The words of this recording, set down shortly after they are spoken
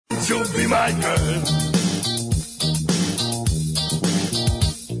you be my girl?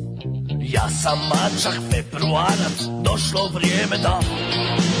 Ja sam mačak februarac, došlo vrijeme da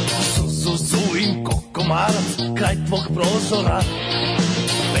suzu zujim ko komarac kraj tvog prozora.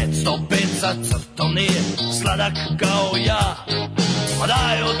 505 za crtom nije sladak kao ja. Ma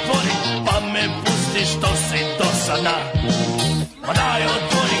daj otvori pa me pusti što si dosadna. Ma daj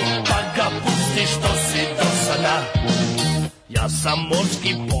otvori pa ga pusti što si dosadna. Ja sam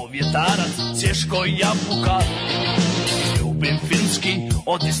morski povjetarac, cješko jabuka. Ljubim finski,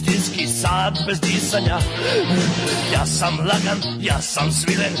 odistinski sad bez disanja. Ja sam lagan, ja sam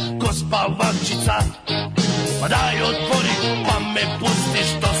svilen ko spavačica. Ma daj otvori pa me pusti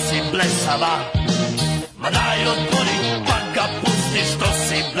što si blesava. Ma daj otvori pa ga pusti što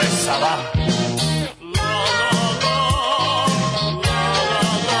si blesava.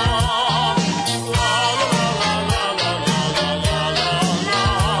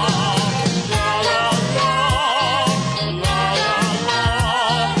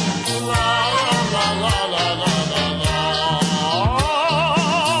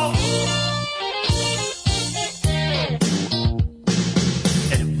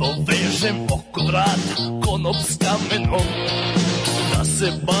 Oko vrata konop s kamenom, da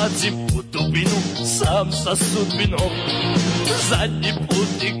se bacim u dubinu sam sa sudbinom. Zadnji put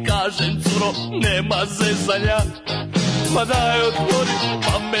ti kažem, curo, nema zezanja. Ma daj otvori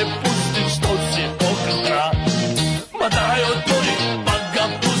pa me pusti što si okrutna. Ma daj otvori pa ga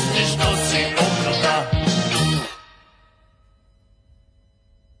pusti što si okrutna.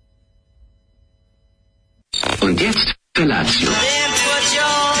 Und jetzt Felatio.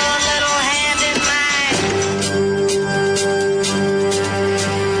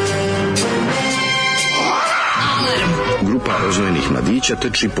 Grupa rozvojenih mladića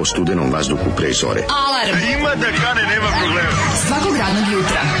trči po studenom vazduhu pre zore. Alarm! Ima da kane, nema problema. Svakog radnog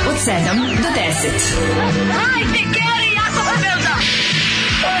jutra, od 7 do 10. Hajde, Geri, jako se velda!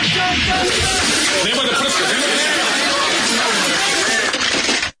 Nema da prska, nema da prska.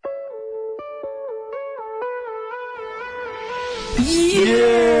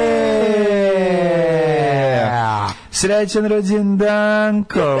 Srećan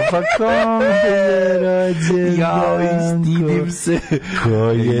rođendanko, pa kome je rođendanko? Jao, stidim se. Ko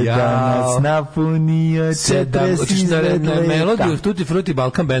je danas napunio 40 leta? Melodiju Tutti Frutti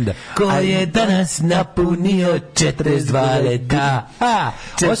Balkan Benda. Ko je danas napunio 42 leta?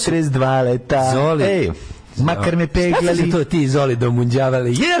 42 leta. Zoli. Ej, makar me peglali. Šta ste to ti, Zoli,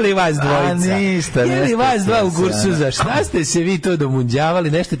 domunđavali? Je li vas dvojica? A ništa. Je li vas dva u Gursuza? Šta ste se vi to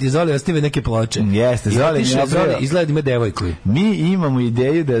domunđavali? Nešto ti Zoli ostavi neke ploče. Jeste, Zoli. Izgleda ima devojku. Mi imamo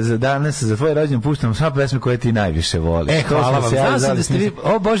ideju da za danas, za tvoj rođendan puštamo sva pesme koje ti najviše voliš. Hvala vam. Znao sam da ste vi,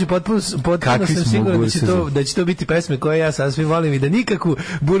 o Bože, potpuno sam siguran da će to biti pesme koje ja sasvim volim i da nikakvu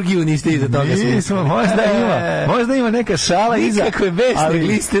burgiju niste iza toga smislili. Možda ima neka šala iza. Nikakve vesti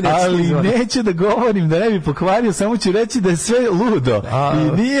gliste ali neću da govorim da ne bi pokvario, samo ću reći da je sve ludo.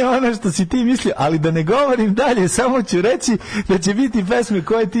 I nije ono što si ti mislio, ali da ne govorim dalje, samo ću reći da će biti pesme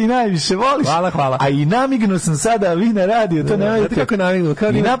koje ti najviše voliš. Hvala. A i namignuo sam sada, a vi na radiju, to nemojte. Kako namignuo?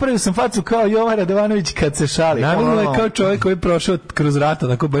 I napravio sam facu kao Jovan Radovanović kad se šali. Namignuo je kao čovjek koji je prošao kroz rat,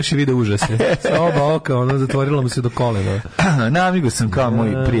 onako baš je video užase. Sa oba oka, ono, zatvorilo mu se do kolena. Namignuo sam kao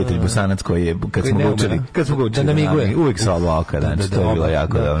moj prijatelj Bosanac koji je, kad smo ga učili, namiguje. Uvijek sa oba oka, to je bilo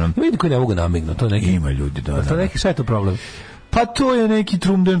jako dobro. Vidi koji ne mogu namignuti, to neki. Ima ljudi, da. To neki, šta je to problem? Pa to je neki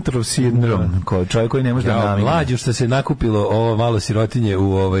Trumdentrov sindrom, čovjek koji ne može da namigne. Mlađu što se nakupilo ovo malo sirotinje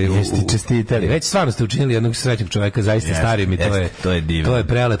u Jeste čestitali. Već stvarno ste učinili jednog srećnog čoveka, zaista starijim i to je divno. To je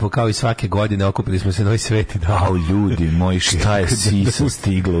prelepo, kao i svake godine okupili smo se Novi Sveti. Au, ljudi moji, šta je sisa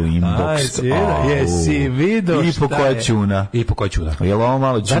stiglo u inbox? Jesi vidio I po koja čuna? I po koja čuna. Je li ovo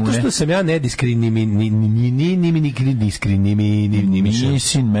malo čune? Zato što sam ja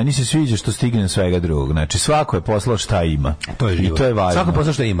Mislim, meni se sviđa što stigne svega drugog. Znači, svako je poslao šta ima. To je život. I to je važno. Svako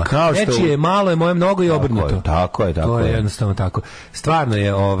posao što ima. Nečije je malo, je moje mnogo i obrnuto. Tako je. To je jednostavno tako. Stvarno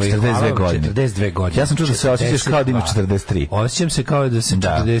je 42 godine. Ja sam čuo da se osjećaš kao da imaš 43. Osjećam se kao da sam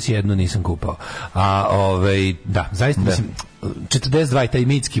 41 nisam kupao. A da, zaista mislim 42 je taj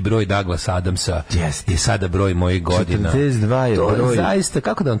mitski broj Douglas Adamsa je sada broj mojih godina. 42 je to broj. Zaista,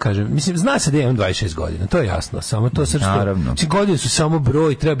 kako da vam kažem, mislim, zna se da imam 26 godina, to je jasno, samo to srčno. Godine su samo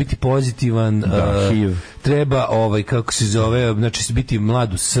broj, treba biti pozitivan, treba, kako se zove, znači biti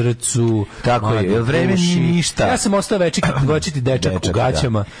mlad u srcu. Tako je, vreme nije ništa. Ja sam ostao večiti dečak u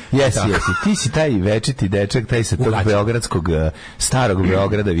gaćama. Jesi, ti si taj večiti dečak, taj sa tog beogradskog, starog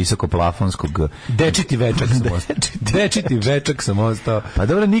Beograda, visokoplafonskog. Dečiti večak sam ostao. Dečiti večak sam ostao. Pa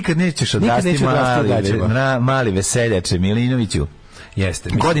dobro, nikad nećeš odrasti mali veseljače Milinoviću. Jeste.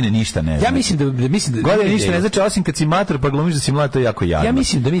 Godine ništa ne znači. Ja mislim da godine ništa ne znači, osim kad si mator pa glumiš da si mlad, to je jako jadno. Ja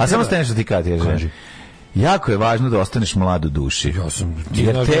mislim da mi a samo staneš da ti kaže. Jako je važno da ostaneš mlad u duši.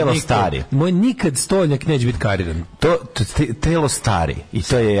 Jer telo stari. Moj nikad stoljak neće biti kariran. Telo stari i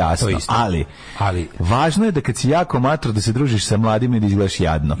to je jasno. Ali važno je da kad si jako mator da se družiš sa mladima i da izgledaš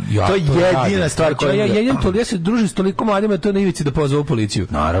jadno. To je jedina stvar koja... Ja se družim s toliko mladima da to ne ivici da pozove policiju.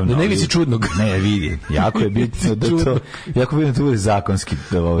 Naravno. Da ne ivici čudnog. Ne, vidi. Jako je bitno da to... Jako bitno da to bude zakonski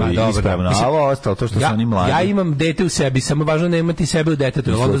ispravno. A ovo ostalo, to što su oni mladi. Ja imam dete u sebi, samo važno ne imati sebe u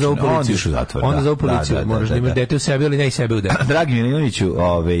detetu. Onda zove policiju. Onda zove policiju. Možeš da imaš dete u sebi ili ne i sebe u detetu. Dragi Milinoviću,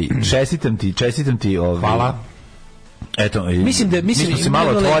 čestitam ti. Hvala. Eto, mi smo se malo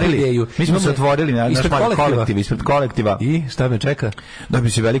otvorili. Mi smo se otvorili na naš mali kolektiv, ispred kolektiva. I šta me čeka?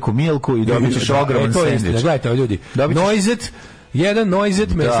 Dobit ćeš veliku milku i dobit ćeš ogroman sendvič. Gledajte, ovo ljudi. Noizet, jedan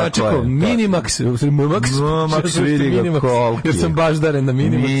Noizet me sačekao Minimax, Max vidi ga koliki. Jer sam baš daren na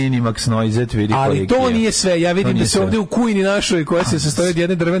Minimax. Minimax Noizet vidi koliki. Ali to nije sve, ja vidim da se ovdje u kujni našoj koja se sastoji od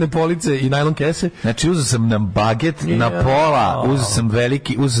jedne drvene police i najlon kese. Znači uzeo sam na baget, na pola,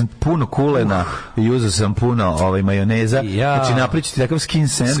 uzeo sam puno kulena i uzeo sam puno majoneza. Znači napričiti takav skin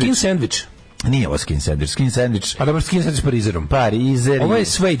sandwich. Skin sandwich. Nije ovo skin sandwich. Pa dobro, skin sandwich parizerom. Parizer. Ovo je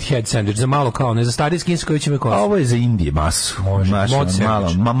suede head sandwich, za malo kao, ne za stari skinski koji će me kosti. Ovo je za Indije masu. Može, mod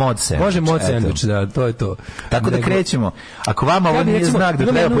sandwich. Mod sandwich. Može mod sandwich, da, to je to. Tako da krećemo. Ako vama ovo nije znak da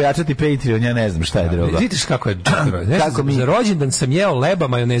treba pojačati Patreon, ja ne znam šta je drugo. Vidite kako je čakro. Za rođendan sam jeo leba,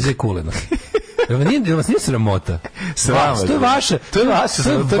 majoneze i kulena. Jel vas nije sramota? To je vaša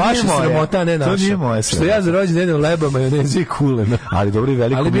sramota, a ne naša. To nije moja sramota. Što ja za rođendan jedem leba, majoneze i kulena. Ali dobro i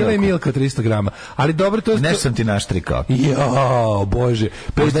veliku milku. Ali bila je milka 300 grama. Ali dobro to... Nešto sam ti naštrikao. Jao, Bože.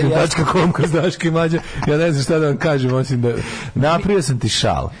 Patreon.com kroz Daško i Mlađa. Ja ne znam šta da vam kažem, osim da... Napravio sam ti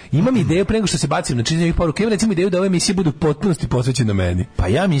šal. Imam ideju pre nego što se bacim na čitanje ovih poruka. Imam recimo ideju da ove emisije budu potpunosti posvećene meni. Pa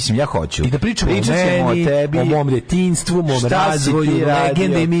ja mislim, ja hoću. I da pričamo o meni, o mom detinjstvu, mom razvoju,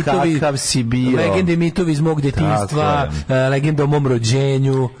 legende i mitovi. Kakav si bio. Legende i mitovi iz mog detinjstva, legende o mom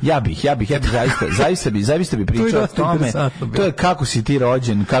rođenju. Ja bih zaista bi pričao o tome. To je kako si ti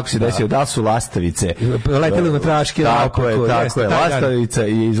rođen, kako si desio, da su lastavice. Leteli na traški. Tako je. Lastavica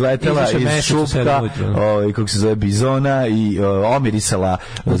je izletela iz šupka, kako se zove, bizona i omirisala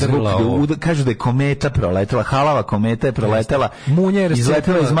zvuk. Kažu da je kometa proletela, halava kometa je proletela,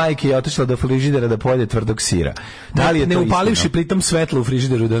 izletela iz majke i otišla do frižidera da pojede tvrdog sira. Da li je to istina? Ne upalivši pritom svetlo u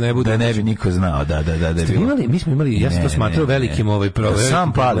frižideru da ne bude. Da ne bi niko znao, da. Mi smo imali, ja sam to smatrao velikim problem.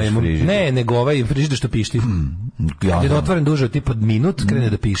 Sam pališ frižider. Ne, nego ovaj frižider što pišti. Kad je otvoren duže od tipa minut, krene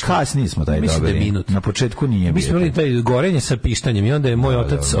da pišti. Kasnije smo taj dobili. Na početku nije bio. Mi smo imali taj gorenje sa pištanjem i onda je moj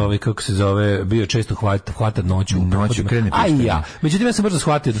otac, kako se zove, bio često hvata noću. Noću krene pištanje. A i ja. Međutim, ja sam brzo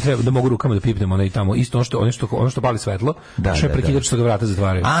shvatio da mogu rukama da pipnem onaj tamo. Isto ono što pali svetlo, što je prekidač što ga vrata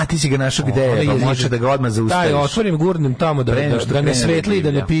zatvaraju. A, ti si ga našao gde je, pa može da ga odmah zaustaviš. Taj, otvorim, gurnem tamo da ne svetli i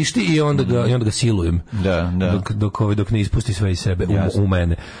da ne pišti i onda ga silujem. Dok ne ispusti sve iz sebe u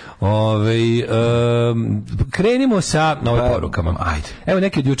mene. Krenimo sa novim porukama. Ajde. Evo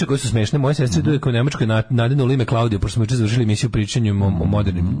neke od juče koje su smešne. Moje sestre idu u Nemačkoj nadenu ime Klaudija, pošto smo juče završili emisiju pričanjem o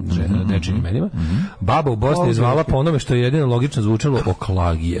modernim dečijim imenima. Baba u Bosni je zvala po onome što je jedino logično zvučalo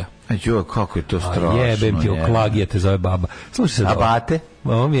Oklagija. Jo, kako je to strašno. Jebem ti, Oklagija te zove baba. Slušaj se. A bate?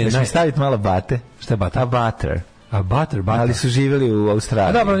 Možeš staviti malo bate? Šta je bate? A butter. A butter. Ali su živjeli u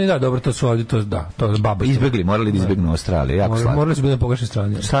Australiji. Dobro, to su ovdje, to je baba. Izbegli, morali da izbegnu Australiju, jako slatko. Morali su biti na pogrešne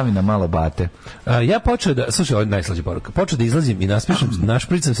strane. Stavi na malo bate. Ja počeo da, slušaj, ovo je najslađa poruka, počeo da izlazim i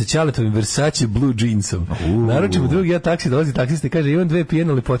našpricam se Ćaletovim Versace blue jeansom. Naručim u drugi, ja dolazi taksista i kaže, imam dve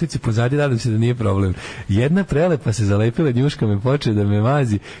pijene lepotice pozadi, nadam se da nije problem. Jedna prelepa se zalepila, njuška me počeo da me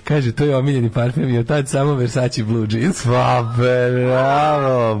mazi, kaže, to je omiljeni parfem i od tad samo Versace blue jeans. Pa,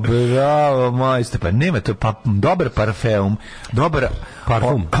 bravo, majste, pa nema, to je dobar parfum, dobar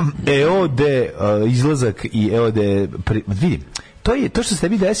EOD izlazak i EOD vidim. To što se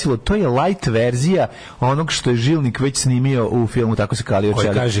tebi desilo, to je light verzija onog što je Žilnik već snimio u filmu Tako se kalio čeli.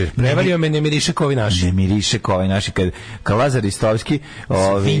 Koji kaže, prevario me, ne miriše kao ovi naši. Ne miriše kao ovi naši. Kad Lazar Istovski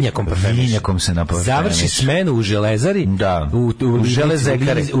s vinjakom se naparfemiš. Završi smenu u železari. Da. U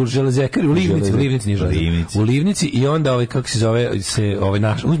železekari. U Livnici. U Livnici i onda, kako se zove,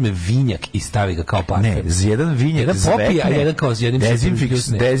 uzme vinjak i stavi ga kao parfem. Ne, jedan vinjak zvekne, a jedan kao s jednim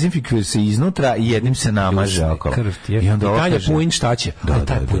dezinfikuje se iznutra i jednim se namaže okolo. I onda šta će? Ali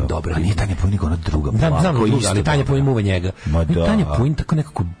Tanja Pujin dobra. Nije Tanja Pujin nego ona druga. Znam druga, ali Tanja Pujin muva njega. Tanja Pujin tako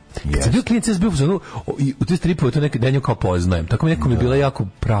nekako... Kad sam bio klijent, ja sam bio u zonu, i u te stripove to nekad denju kao poznajem. Tako mi neko mi je bila jako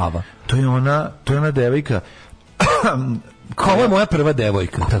prava. To je ona devojka Ovo je moja prva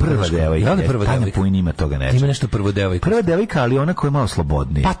devojka. Prva devojka. Tanja Pujin ima toga nešto. Ima nešto prvo devojka. Prva devojka, ali ona koja je malo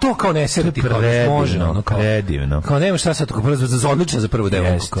slobodnija. Pa to kao ne seriti, kao može. Predivno. Kao nema šta sad, odlično za prvu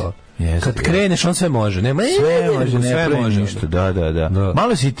devojku. Kad kreneš, on sve može. Nema, sve može. Ništa, da.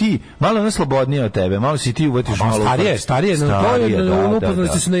 Malo si ti, malo ona slobodnija od tebe, malo si ti uvetiš malo. Starije, upoznali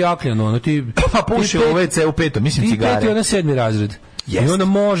ste se na Jakljanu, ono ti... Pa puši u WC u petom, mislim cigare. Ti peti, ona 7. razred. I onda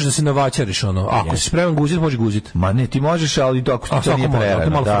može da se navaćariš, ono. Ako si spreman guzit, može guzit. Ma ne, ti možeš, ali to ako to nije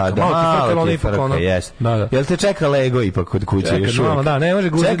prerano. Malo ti frka, jest. Jel te čeka Lego ipak kod kuće još uvijek? Da, ne može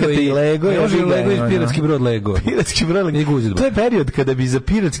guzit. Čeka ti Lego. Ne može Lego i piratski brod Lego. Piratski brod Lego. To je period kada bi za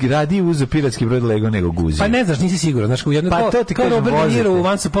piratski radio uzeo piratski brod Lego nego guzio. Pa ne znaš, nisi siguran. Znaš, u jednom kao Robert De Niro u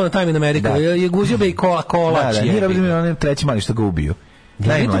Once Upon a Time in America. Je guzio be i kolač. Da, nije Robert De Niro, on je treći mali što ga ubio.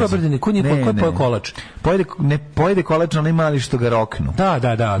 Nije to Robert De Niro, ko je kolač? Pojede kolač, onaj mali što ga roknu.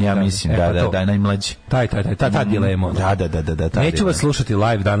 Da. Ja mislim, da, najmlađi. Ta dilema. Da. Neću vas slušati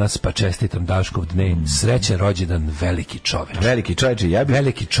live danas, pa čestitam Daškov dne. Srećan rođendan, veliki čovek. Veliki čovječe,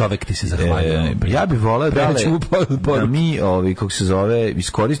 veliki čovek ti se zahvaljujem. Ja bih voleo da mi, kako se zove,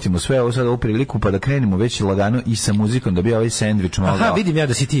 iskoristimo sve ovo sad ovu priliku, pa da krenemo već lagano i sa muzikom, da bi ovaj sendvič malo... Aha, vidim ja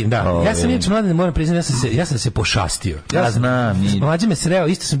da si ti, da. Ja sam inače mladen, moram priznati, ja sam se pošastio. Ja znam. Mlađe me sreo,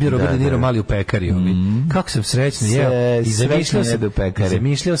 isto sam bio Robert De Niro mali u pekari. Kako sam srećno jeo i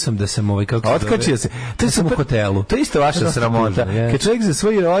zamišljao sam da sam otkačio se. To je sam u hotelu. To je isto vaša sramota. Kad čovjek za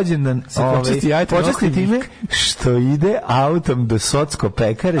svoj rođendan počasti time što ide autom do Socko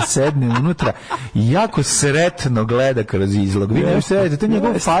pekare, sedne unutra i jako sretno gleda kroz izlog. Vi ne što to je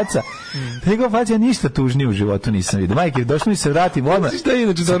njegov faca. Njegov faca, ja ništa tužnije u životu nisam vidio. Majke, došlo mi se vratim odmah. Šta je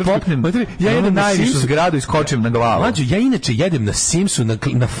inače? Ja jedem najvišu zgradu i skočim na glavu. Mlađo, ja inače jedem na Simsu,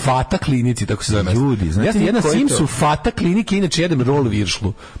 na Fata klinici, tako se zove. Ljudi, ja sam jedna Simsu Fata klinike, inače jedem rol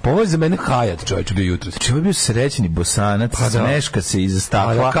viršlu. Pa ovo je za mene hajat, čovječ, bio jutro. Znači, ovo je bio srećni Bosanac, smeška se iza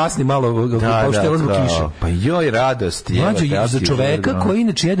stakla. Da, kasni malo, pauštela zbog kiše. Pa joj, radost. Mlađo, za čoveka koji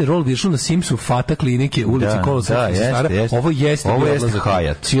inače jede rol viršlu na Simsu Fata klinike, ulici Kolosovske sestara, ovo jeste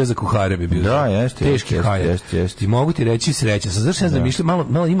hajat. Cija za kuhare bi bio. Da, jeste. Teški hajat. I mogu ti reći srećan. Sad, zašto ja zamišljam,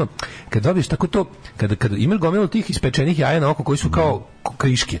 malo ima, kad dobiješ tako to, kada imaš gomilu tih ispečenih jaja na oko koji su kao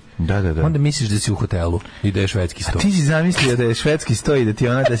kriške. Da. Onda misliš da si u hotelu i da je švedski sto. A ti si zamislio da je švedski sto i da ti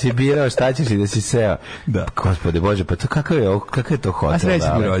ona da si birao šta ćeš i da si seo. Da. Gospode Bože, pa to kakav je to hotel? A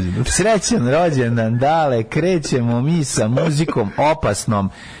srećan rođendan. Srećan rođendan, dale, krećemo mi sa muzikom opasnom.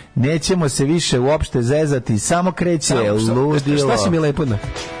 Nećemo se više uopšte zezati, samo kreće ludilo. Šta si mi lepo na?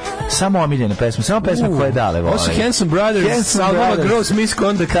 Samo omiljene pesme, samo pesme koje Dale vole. Ovo Handsome Brothers, albuma Gross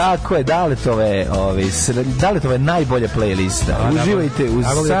Misconduct. Kako je, Daletove najbolja playlista. Uživajte uz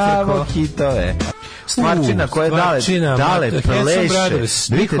samo hitove. Stvarčina koja je Dale pleše.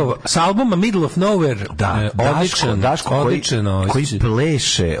 S albuma Middle of Nowhere. Da, Daško koji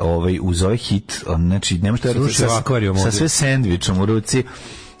pleše uz ovaj hit. Znači, ne možete sa sve sendvičom u ruci.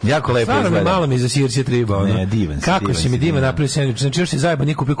 Jako lepo izgleda. Stvarno mi malo mi za sirće triba. Ne, divan si. Kako si mi divan napravio sendvič? Znači još si zajeba,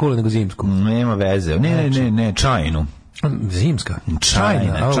 nije kupio kulu nego zimsku. Nema veze. Ne, čajnu. Zimska.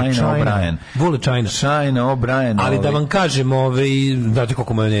 China O'Brien. Vole China O'Brien. Ali da vam kažem, znate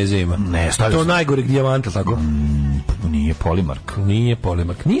koliko majoneze ima? Ne, stavio to najgoreg dijamanta, tako? Nije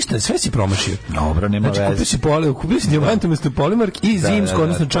Polimark. Ništa, sve si promašio. Dobro, nema veze. Znači, kupio si dijamant umjesto Polimark i zimsko,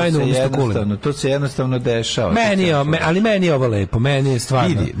 odnosno China umjesto kule. To se jednostavno dešava. Meni je ovo lepo, meni je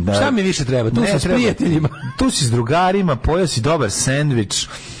stvarno. Šta mi više treba? Tu sam s prijateljima. Tu si s drugarima, pojeo si dobar sendvič.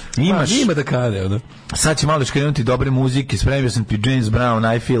 Ima da kade, ono. Sad će malo krenuti dobre muzike, spremio sam ti James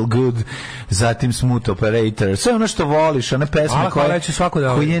Brown, I Feel Good, zatim Smooth Operator, sve ono što voliš, one pesme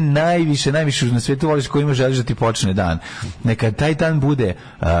koje najviše na svijetu voliš, kojima želiš da ti počne dan. Neka taj dan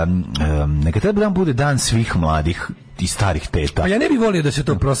bude dan svih mladih i starih teta. Pa ja ne bih volio da se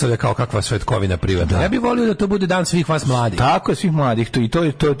to proslavlja kao kakva svetkovina privatna. Ja bih volio da to bude dan svih vas mladih. Tako je, svih mladih,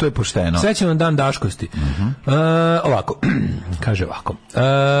 to je pošteno. Srećan vam dan Daškosti. Ovako, kaže ovako.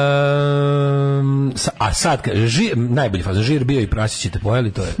 A sad kaže, najbolji fazon, žir bio i prasići te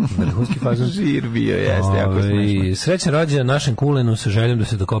pojeli, to je vrhunski fazon. Žir bio, jeste, jako smešno. Srećan rođendan našem Kulenu sa željom da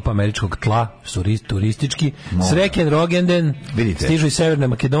se dokopa američkog tla, turistički. Srećan rođendan, stižu iz Severne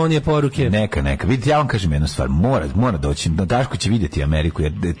Makedonije poruke. Neka. Vidite, ja vam kažem jednu stvar, mora mora doći. Daško će vidjeti Ameriku,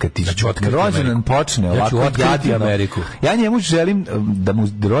 jer kad ti rođendan počne ovako jadno Ameriku. Ja njemu želim da mu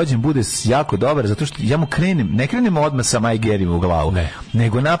rođen bude jako dobar, zato što ja mu ne krenem odmah sa My Gary u glavu,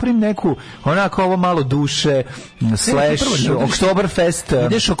 nego napravim neku, onako ovo malo duše, slash, Oktoberfest.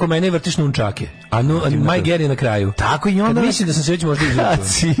 Ideš oko mene i vrtiš nunčake, a My Gary na kraju. Tako i onda... Kad mislim da sam se već možda izvukao.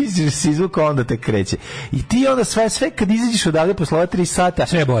 Si izvukao, onda te kreće. I ti onda sve kad izađeš odavde posle ova 3 sata,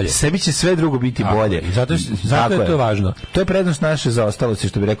 sve bolje. Sebi će sve drugo biti bolje. Zato je to važno. To je prednost naše zaostalosti,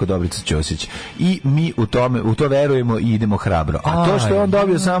 što bi rekao Dobrica Ćosić. I mi u to verujemo i idemo hrabro. A to što je on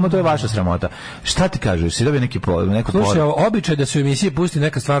dobio samo, to je vaša sramota. Šta ti kažeš? Si dobio neku Slušaj, običaj da se u emisiji pusti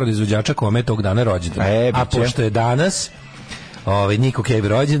neka stvar od izvođača kome je tog dana rođendan. A pošto je danas Niko Cave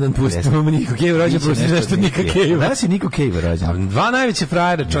rođendan, pustimo Niko Cave rođendan, pustimo nešto Nika Cave. Danas je Niko Cave rođendan. Dva najveće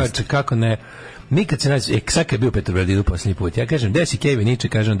frajere, čovječe, kako ne. Nikad se nađe, sad kad je bio u Petrovaradinu posljednji put, ja kažem, gde si Kevin Niče,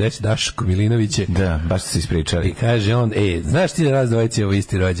 kažem, gde si Daško Milinoviće. Da, baš se ispričali. I kaže on, znaš ti da raz dvojice ovo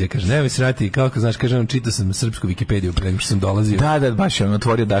isti rođe? Kaže, nemoj se rati, kako znaš, kaže on, čitao sam srpsku Wikipediju pre nego što sam dolazio. Da, baš je on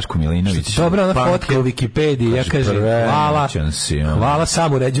otvorio Daško Milinović. Dobra, ona fotka u Wikipediji, ja kažem, hvala,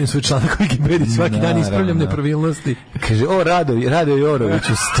 sam uređujem svoj članak u Wikipediji, svaki dan ispravljam nepravilnosti. Kaže, Rado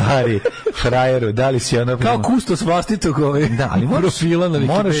Joroviću, stari frajeru, da li si ono... Kao kustos vlastitog profila na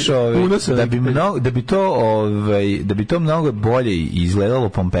Wikipediji. Da bi to mnogo bolje izgledalo,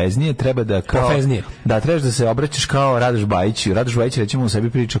 pompeznije, treba da trebaš da se obraćaš kao Radoš Bajić. Radoš Bajić recimo u sebi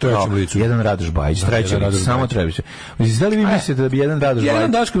priča kao jedan Radoš Bajić, treći lice, samo trebaš. Da li vi mislite da bi jedan Radoš Bajić...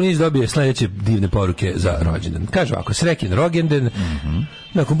 Jedan Daško Milinović dobije sledeće divne poruke za rođendan. Kaže ovako, srećan rođendan.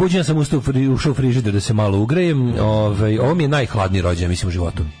 Nakon buđenja sam ušao u frižider da se malo ugrejem. Ovo mi je najhladniji rođendan, mislim, u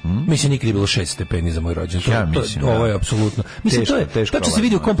životu. Mislim, nikad je bilo 6 stepeni za moj rođendan. Ovo je apsolutno... Mislim, to će se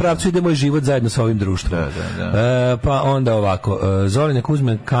vidi u kom pravcu ide moj život zajedno sa ovim društvom. Pa onda ovako, Zoli nek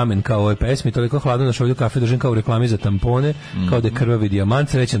uzme kamen kao u ovoj pesmi, toliko hladno da šolju kafe držim kao u reklami za tampone, kao da je krvavi dijamant,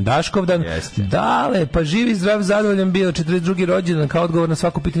 srećan Daškovdan. Dale, pa živi, zdrav, zadovoljan bio, 42. rođendan, kao odgovor na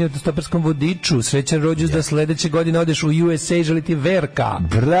svako pitanje o stoperskom vodiču, srećan rođendan da sledeće godine odeš u USA, želi ti Verka.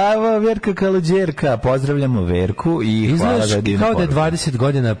 Bravo, Verka Kaluđerka, pozdravljamo Verku i hvala za divnu poruku. Kao da je 20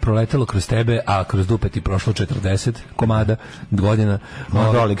 godina proletelo kroz tebe, a kroz dupe ti prošlo 40 komada godina.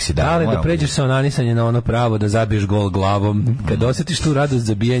 Dale, da pređeš sa onanisanje na ono pravo da zabiješ gol glavom. Kad osjetiš tu radost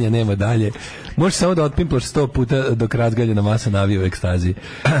zabijanja, nema dalje. Možeš samo da otpimplaš 100 puta dok razgaljena masa navija u ekstaziji.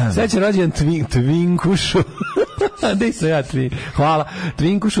 Srećan rođendan Twinkušu. Dej se ja, hvala.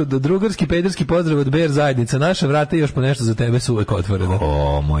 Twinkušu, drugarski, pederski pozdrav od Bear zajednica. Naša vrata i još po nešto za tebe su uvek otvorena.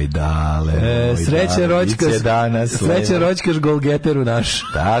 O, moj dale. Srećan ročkaš golgeteru naš.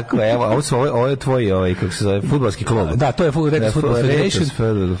 Tako, evo, ovo je tvoj, kako se zove, fudbalski klub. Da, to je Retus Football Federation.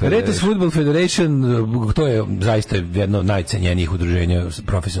 Retus Football Federation, to je zaista jedno od najcenjenijih udruženja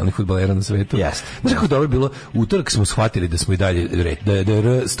profesionalnih fudbalera na svetu. Jeste. Znaš kako dobro bilo? Utorak smo shvatili da smo i dalje da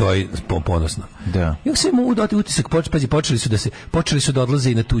R stoji ponosno. Da. I se mogu dati utisak, počeli su da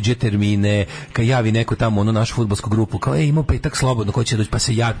odlaze i na tuđe termine, kad javi neko tamo onu našu fudbalsku grupu, kao imamo petak slobodno, ko će doći, pa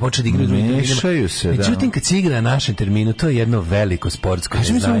se javi, počeli da igraju. Mešaju se, da. Međutim, kad se igra na našem terminu, to je jedno veliko sportsko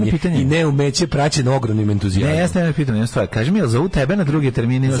neznanje i neumeće praćeno ogromnim entuzijazmom. Ne, ja sam pitao jednu stvar. Kaži mi, jel zovu tebe na druge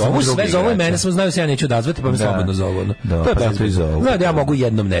termine? Zovu sve, zovu i mene, samo znaju se ja neću odazvati, pa me slobodno zovu. To je bezvezno. Znam da ja mogu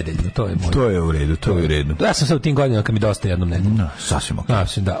jednom nedeljno, to je moj. To je u redu, to je u redu. Ja sam sad u tim godinama kad mi dosta jednom nedeljno. Sasvim ok.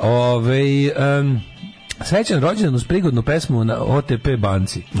 Da. Srećan rođendan uz prigodnu pesmu na OTP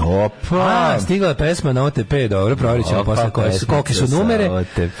banci. Opa! Stigla je pesma na OTP, dobro, provjerit ćemo posle kolike su numere.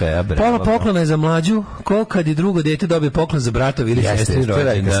 Pola poklona je za Mlađu, kad i drugo dete dobije poklon za bratov ili sestrin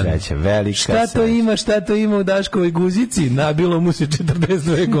rođendan. Šta to ima u Daškovoj guzici? Nabilo mu se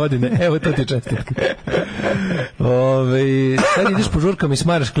 42 godine. Evo, to ti čestitke. Sad ideš po žurkama i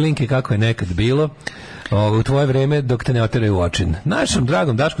smaraš klinke kako je nekad bilo. U tvoje vreme dok te ne oteraju u očin. Našem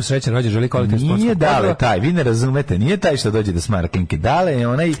dragom Dašku srećan rođendan želi kolektivno sportsko. Nije Dale taj, vi ne razumete, nije taj što dođe da smara klinke. Dale je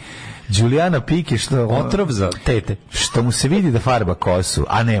onaj Giuliano Pike što otrov za tete, što mu se vidi da farba kosu,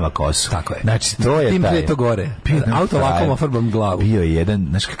 a nema kosu. Tako je. Znači to je tim taj. Tim to gore. Auto lakom ofarbam glavu. Bio je jedan,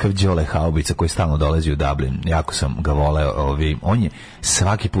 znaš kakav Đole Haubica koji stalno dolazi u Dublin. Jako sam ga voleo, on je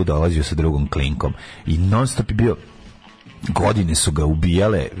svaki put dolazio sa drugom klinkom i non stop je bio. Godine su ga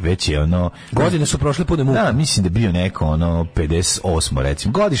ubijale, već je ono... Godine su prošle puno muka. Da, mislim da je bio neko 58.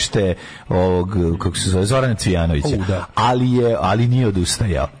 recimo. Godište ovog, kako se zove, Zorana Cvijanovića. Ali nije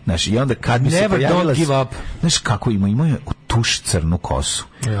odustajao. Znaš, i onda kad mi se pojavila... Never don't give up. Znaš kako imao je tuš crnu kosu.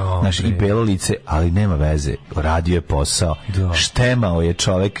 Znaš, i belo lice, ali nema veze. Radio je posao. Štemao je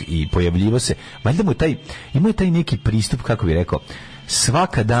čovek i pojavljivo se. Valjda mu imao je taj neki pristup, kako bi rekao,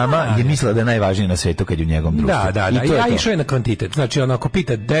 svaka dama je mislila da je najvažnija na svetu kad je u njegovom društvu. Da. Ja išao je na kvantitet. Znači, ako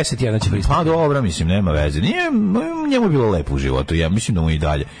pita 10, jedan će pristati. Pa dobro, mislim, nema veze. Njemu je bilo lepo u životu. Ja mislim da mu i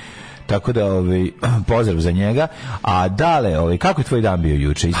dalje. Tako da pozdrav za njega. A dale, kako je tvoj dan bio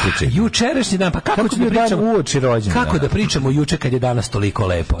juče? Ispričaj. Jučerašnji dan, pa kako da pričamo uoči rođendana? Kako da pričamo juče kad je danas toliko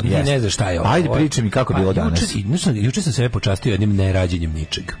lepo? Ne znaš šta je ovo. Ajde pričaj mi kako je bilo danas. Juče sam se počastio jednim nerađenjem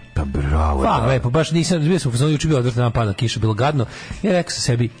ničeg. Pa bravo. Pa lepo, baš nisam bio sam juče bio odvratan pada kiša, bilo gadno. Ja rekao sam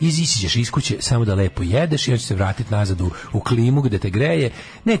sebi, iziđeš iz kuće samo da lepo jedeš i hoćeš se vratiti nazad u klimu gde te greje.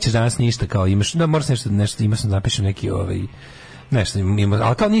 Nećeš danas ništa kao imaš, da moraš nešto imaš, napišem neki nešto ima,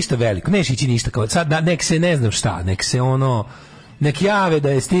 ali kao ništa veliko, neš ići ništa kao sad, nek se ne znam šta, nek se nek jave da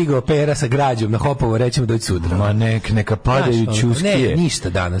je stigao pera sa građom na Hopovo, rećemo doći sutra. Ma neka padaju ćuskije. Ne, ništa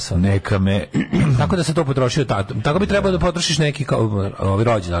danas. Neka me... Tako da se to potrošio tatom. Tako bi trebalo da potrošiš neki kao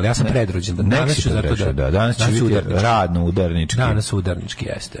rođen, ali ja sam predrođen. Danas ću zato da... Danas će biti radno udarnički. Danas udarnički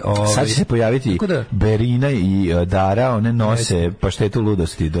jeste. Sad će se pojaviti Berina i Dara, one nose paštetu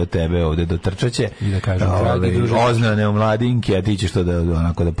ludosti do tebe ovde, do trčaće. I da kažem, oznane u mladinke, a ti ćeš to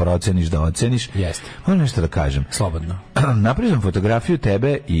da proceniš, da oceniš. Jeste. Ono nešto da kažem. Slobodno. Napravim fotografiju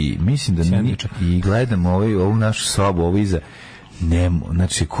tebe i mislim da i gledam ovu našu sobu, ovo iza.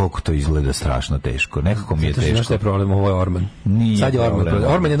 Znači, koliko to izgleda strašno teško. Nekako mi je teško. Znaš šta je problem? Ovo je Orman. Sad je Orman.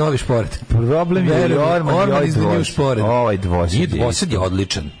 Orman je novi šporet. Problem je Orman iz New Šporet. Ovaj dvosed. Dvosed je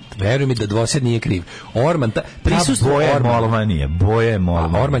odličan. Veruj mi da dvosed nije kriv. Orman, prisustvo boje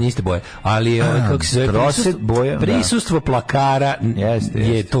molva. Orman iste boje. Ali, kako se zove, prisustvo plakara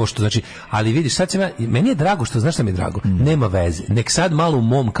je to što, znači, ali vidiš, sad se meni je drago što, znaš šta mi je drago? Nema veze. Nek sad malo u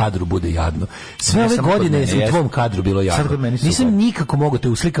mom kadru bude jadno. Sve ove godine je u tvom kadru bilo jadno. Nisam nikako mogu te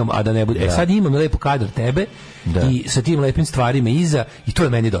uslikam, a da ne bude. Sad imam lepo kadar tebe i sa tim lepim stvarima iza i to je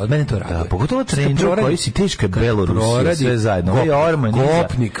meni dobro. Mene to radi. Pogotovo trendžo koji si teška Belorusija, sve zajedno. Ovo je Orman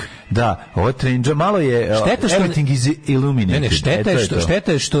Gopnik. Da, ovo trendža malo je everything is illuminated. Ne,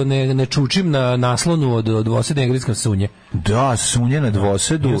 šteta je što ne čučim na naslonu od dvosedne engleske sunje. Da, sunje na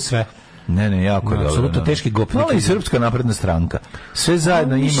dvosedu. Sve. Ne, jako dobro. Apsolutno teški gopnik. Mala i Srpska napredna stranka. Sve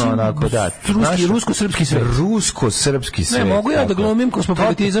zajedno ima onako, da. Rusko-srpski svet. Rusko-srpski svet. Ne, mogu ja da glumim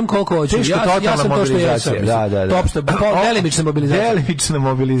kosmopolitizam koliko hoću. Ja sam to što jesam. Da. Delimična mobilizacija. Delimična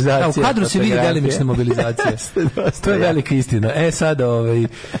mobilizacija. U kadru se vidi delimična mobilizacija. To je velika istina. Sad,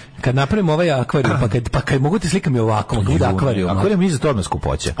 kad napravimo ovaj akvarijum, pa kad mogu ti slikam i ovako, mogu da akvarijum. Akvarijum iza to odmah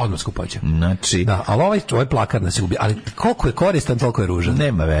skupoće. Znači. Da, ali ovaj plakar nas je ubio. Ali koliko je koristan, toliko je ružan.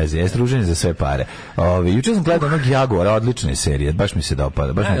 Nema veze, jeste ružan za sve pare. Juče sam gledao onog Jaguara, odlične serije, baš mi se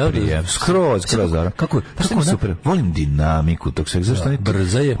dopada, baš mi prije. Skroz. Kako super. Volim dinamiku tog svega, zašto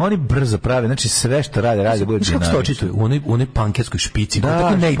brza je. Oni brzo prave, znači sve što rade bude dinamično. Kako se očituje? U onoj pankerskoj špici,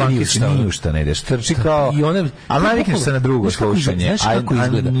 tako ne ide ništa, ne ide. Štrči kao, ali navikneš se na drugo slušanje. Znaš kako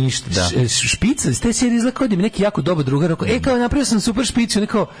izgleda? Špica, s te serije izgleda kao da mi neki jako dobar drugar rekao, kao napravio sam super špicu,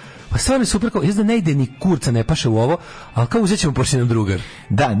 neko pa stvarno super, kao, da ne ide ni kurca, ne paše u ovo, ali kao uzet ćemo pošto nam drugar.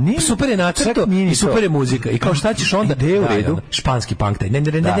 Da, nije. Super je nacrto i super je muzika. I kao šta ćeš onda? Ide u redu. Španski punk taj.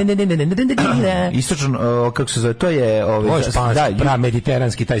 Istočno, kako se zove, to je... Ovo je španski,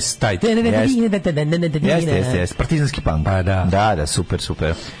 mediteranski taj. Jeste, partizanski punk. Da, super.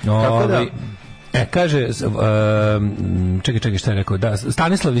 Tako da... kaže, čekaj, šta je rekao, da,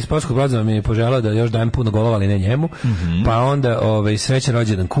 Stanislav iz Polskog Broda mi je poželao da još dajem puno golova, ali ne njemu, pa onda srećan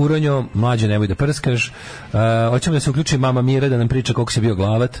rođendan Kuronjo, mlađe nemoj da prskaš, hoćemo da se uključi mama Mira da nam priča koliko se bio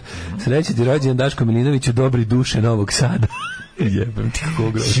glavat, srećan ti rođendan Daško Milinoviću, dobri duše Novog Sada. Jebem ti kako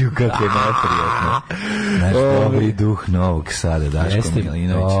je neprijatno. Naš dobri duh Novog Sada, Daško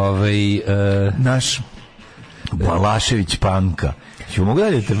Milinović. Naš Balašević Panka. Ću mogu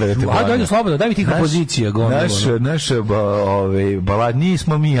dalje tebe dalje slobodno, daj mi tih opozicija. Naš balad,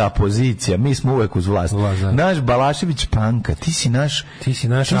 nismo mi opozicija, mi smo uvek uz vlast. Naš Balašević Panka, ti si naš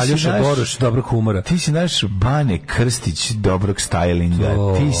Aljoša Boroš dobrog humora. Ti si naš Bane Krstić dobrog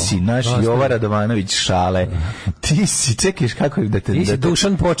stylinga. Ti si naš Jova Radovanović šale. Ti si, čekajš kako da te... Ti si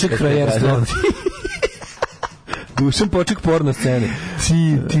Dušan Poček frajerstva. Dušan Poček porno scene.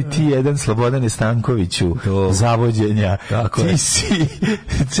 Ti jedan Slobodane Stankoviću zavođenja. Ti si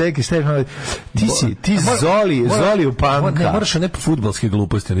čekaj, šta je? Ti Zoli u Panka. Ne moraš ne fudbalske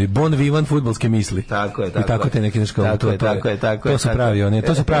gluposti, ne Bon Vivan fudbalske misli. Tako je. I tako te neki nešto. Tako to su pravi,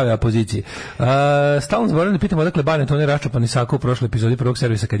 to su prave opozicije. Stalno zaboravljam da pitam odakle Banet onaj raščupani sako u prošloj epizodi prvog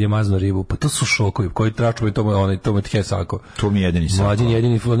servisa kad je mazno ribu. Pa to su šokovi. Koji raščupani to mu tje sako. To mi jedini sako. Mlađin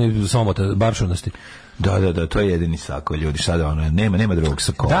jedini somota baršovnosti. Da, to je jedini sako, ljudi, sada ono, nema drugog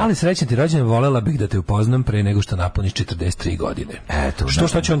sakova. Da li srećan ti rođendan, volela bih da te upoznam pre nego što napuniš 43 godine. Eto,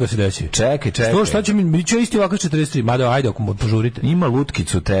 šta će onda se deći? Čekaj. Šta će mi će isti ovako 43, mada ajde ako požurite. Ima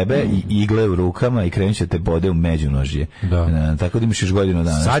lutkicu tebe i igle u rukama i krenut će te bode u međunožje. Da. Tako da imaš još godinu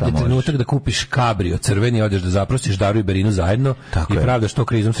dana. Sad je trenutak da kupiš kabrio crveni, odeš da zaprostiš Daru i Berinu zajedno i pravdaš to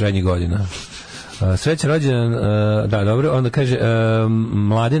krizom srednjih godina. Srećan rođendan, da, dobro, onda kaže,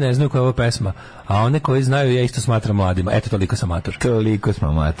 mladi ne znaju koja je ovo pesma, a one koji znaju ja isto smatram mladima. Eto, toliko sam mator. Toliko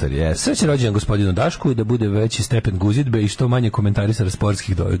smo mator, jes. Srećan rođendan gospodinu Dašku i da bude veći stepen guzidbe i što manje komentarisara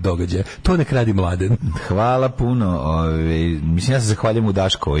sportskih događaja. To nek radi Mladen. Hvala puno. Mislim, ja se zahvaljujem u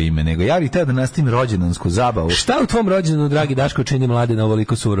Daškovo ime, nego ja bih htio da nastavim rođendansku zabavu. Šta u tvom rođendanu, dragi Daško, čini Mladena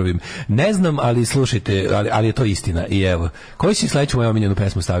ovoliko surovim? Ne znam, ali slušajte, ali je to istina. I evo, koji si sledeću moju omiljenu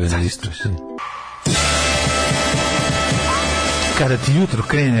pesmu stavio na listu? Kada ti jutro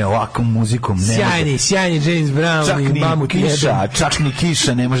krene ovakvom muzikom, sjajni James Brown, čak ni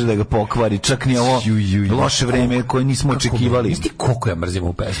kiša ne može da ga pokvari, čak ni ovo loše vreme koje nismo očekivali. Isti koliko ja mrzim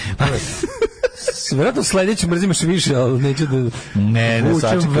ovu pesmu. Vjerojatno sledeću mrzimaš više, ali neću da ne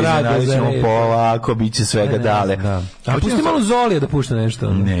sačekaj, nađemo polako, bit će svega dale. A pusti malo Zolija da pušta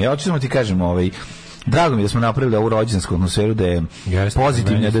nešto. Ne, ja ću ti kažem, drago mi da smo napravili ovu rođendansku atmosferu, da je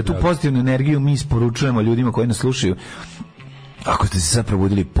pozitivna, da je tu pozitivnu energiju mi isporučujemo ljudima koji nas slušaju. Ako ste se sad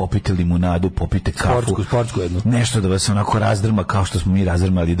probudili, popite limunadu, popite kafu. Sportsku jednu. Nešto da vas onako razdrma kao što smo mi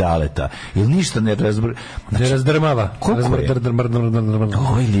razdrmali Daleta. Ili ništa ne razdrmava. Koliko je?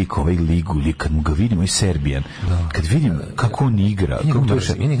 Ovaj lik, kad mu ga vidimo, je Serbijan. Kad vidim kako on igra.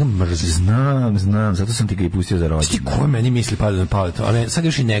 Ja njega mrzim. Znam, zato sam ti ga i pustio za rođendan. Ti ko meni misli pada na pamet? Sad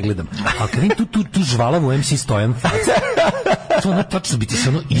još i ne gledam. Ali kad vidim tu žvalavu MC Stojan faca, to ono tačno bi ti se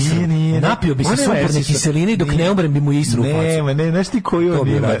ono isru. Napio bi se sumporne kiseline i dok ne umrem bi mu isru facu. Ne, znaš ti koju on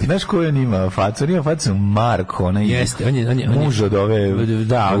ima? Znaš koju on ima facu? On ima facu Marko, on je muž od ove...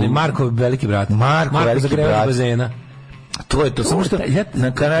 Da, on je Marko veliki brat. Marko veliki brat. Bazena. To je to, samo što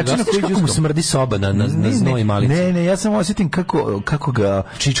na način na koji kako mu smrdi soba na znoj malici. Ne, ja samo osjetim kako ga...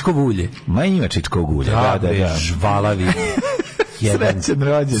 Čičkovo ulje. Ma ima čičkovo ulje, da. Žvalavi. Srećan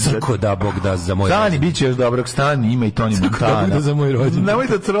rođendan. Crko da Bog da za moj rođendan. Stani, bit će još dobrog stani, ima i Toni Montana. Crko da Bog da za moj rođendan. Nemoj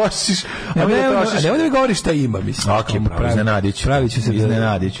da trošiš. Nemoj da mi govoriš šta ima, mislim. Ok,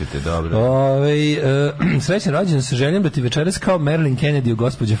 iznenadit ću te, dobro. Srećan rođendan sa željom da ti večeras kao Marilyn Kennedy u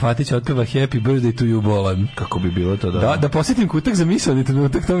gospođe Fatić otpeva Happy Birthday to you, Bolan. Kako bi bilo to dobro? Da posjetim kutak za misaoni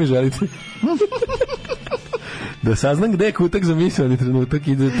trenutak, to mi želite. Da saznam gde je kutak za misaoni trenutak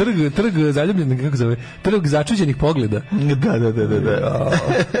i da trg zaljubljenih, kako zove, trg začuđenih pogleda. Da.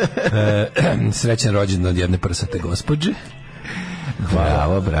 Srećan rođendan od jedne prsate gospođe.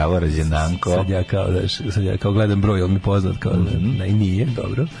 Bravo, rođendanko. Sad ja kao gledam broj, on mi poznat kao da i nije,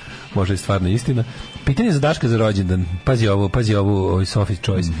 dobro. Može je stvarno istina. Pitanje za Daška za rođendan. Pazi ovu Sophie's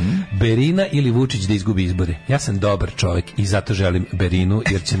Choice. Berina ili Vučić da izgubi izbore? Ja sam dobar čovjek i zato želim Berinu,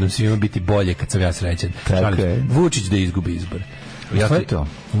 jer će nam svima biti bolje kad sam ja srećan. Vučić da izgubi izbore. Ja je to.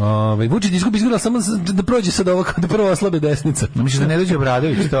 Vučić da izgubi izbore, samo da prođe sad ovo, da prvo oslabe desnica. Misliš da ne dođe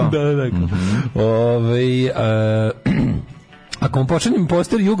Obradović to? Da. Ako vam počinjem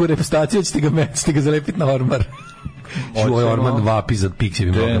poster Jugo repustaciju, ćete ga zalepiti na ormar. Ovaj Orman vapi za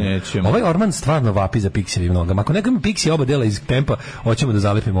Piksijevim nogama. Ovaj Orman stvarno vapi za Piksijevim nogama. Ako neka mi Piksije oba dela iz tempa, hoćemo da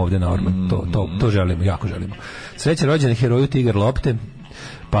zalepimo ovdje na Orman. To želimo, jako želimo. Sreća rođendan heroju Tigar Lopte.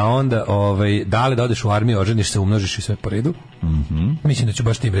 Pa onda, da li da odeš u armiju, oženiš se, umnožiš i sve po redu. Mislim da ću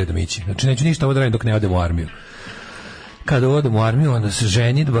baš tim redom ići. Znači, neću ništa ovo da radim dok ne odem u armiju. Kada odem u armiju, onda se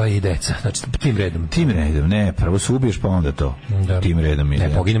ženidba i deca. Znači, tim redom. Ne, prvo se ubiješ, pa onda to. Da. Tim redom ide.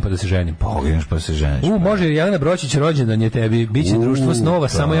 Ne, poginem pa da se ženim. Pogineš pa se ženiš. Može, Jelena Bročić rođendan je tebi. Biće društvo snova,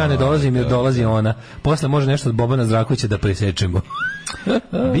 samo ja ne dolazim jer dolazi ona. Posle može nešto od Bobana Zdravkovića da presečemo.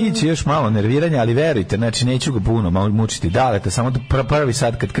 Biće još malo nerviranja, ali verujte, znači neću ga puno mučiti. Dalete, samo prvi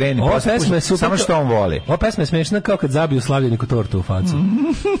sad kad kreni, samo što on voli. Ova pesma je smešna kao kad zabiju slavljeniku tortu u facu.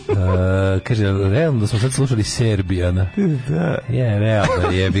 Kaže, realno da smo sad slušali Serbijana. Da. Je,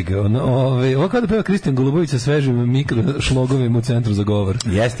 realno, jebi ga. Ovo kao da peva Kristijan Golubović sa svežim mikrošlogovim u centru za govor.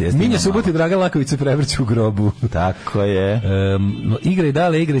 Jeste. Minja Suboti, Draga Laković se prevrće u grobu. Tako je. Igraj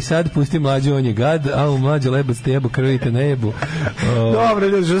dale, igraj sad, pusti Mlađu, on je gad, a u Mlađu lebac te jebu, krvite ne jebu. Dobro,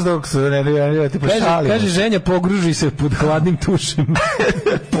 ljudi, što dok se ne ti pošalimo. Kaže ženja, pogruži se pod hladnim tušem.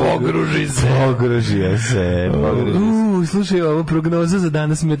 Pogruži se. Slušaj, ovo prognoza za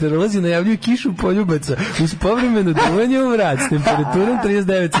danas. Meteorolozi najavljuju kišu poljubaca uz povremeno duvanje u vrat s temperaturom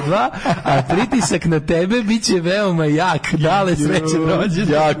 39,2, a pritisak na tebe biće veoma jak. Dale, srećan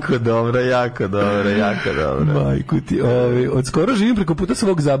rođendan. Jako dobro. Majku ti, od skoro živim preko puta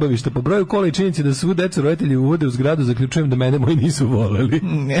svog zabavišta. Po broju kola i činjenici da svu decu roditelji uvode u zgradu, zaključujem da mene moji nisu voleli.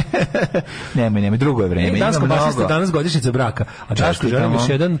 Nemoj, drugo je vreme. Dasko basista danas godišnjica braka. A Dasko želim još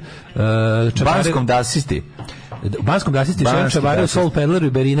jedan Banskom dasisti. U Banskom dasisti želim čabare u Soul Peddleru i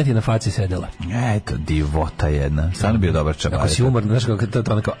Berinati na faci sedela. Eto, divota jedna. Stvarno bio dobar čabare. Ako si umorna, znaš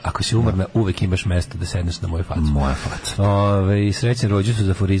kako, ako si umorna, uvek imaš mesto da sedneš na moju facu. Moja faca. I srećan rođendan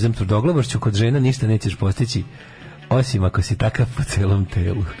za aforizam. Tvrdoglavošću kod žena ništa nećeš postići, osim ako si takav po celom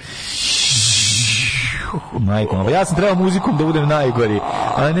telu. Majko, ja sam trebao muzikom da budem najgori,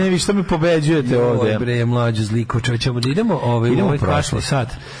 a ne vi što mi pobeđujete ovde. Bre, mlađu zliko, ćemo da idemo u prošlost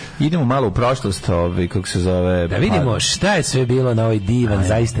sad. Idemo malo u prošlost, kako se zove. Da vidimo šta je sve bilo na ovaj divan,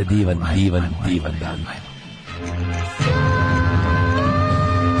 zaista divan dan.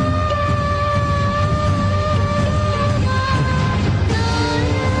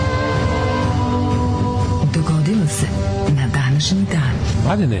 Dogodilo se na današnji dan.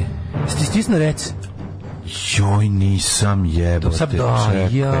 Mladene, stisno rec. Joj, nisam jebote,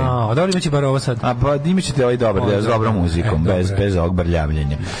 čekaj. A dobro, imaće bar ovo sad. A pa imaćete ovaj dobar, s dobrom muzikom, bez ovog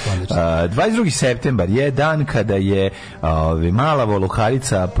brljavljenja. 22. septembar je dan kada je mala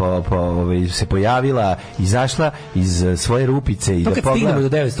voluharica se pojavila, izašla iz svoje rupice i to da kad stignemo do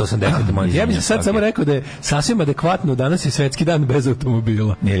 980. Ja bih sad samo rekao da je sasvim adekvatno, danas je svetski dan bez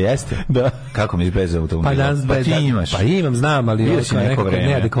automobila. Jer jeste? Da. Kako mi bez automobila? Pa ti imaš. Pa imam, znam, ali neko vreme.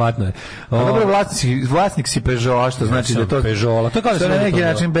 Neadekvatno je. Dobro, vlasnik si Peugeot, što znači da to Peugeot. To kao da na neki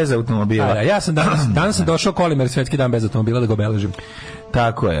način bez automobila. Ja sam danas sam došao Kolimer, svetski dan bez automobila, da ga obeležim.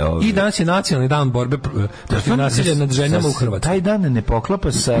 Tako je. I danas je nacionalni dan borbe protiv nasilja nad ženama u Hrvatskoj. Taj dan ne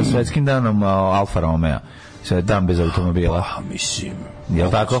poklapa sa svetskim danom Alfa Romeo. Sve dan bez automobila. Mislim.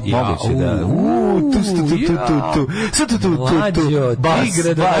 Jel tako? Moguće da... Mlađo, ti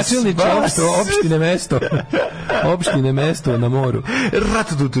gradonačelniče opštine mesto na moru.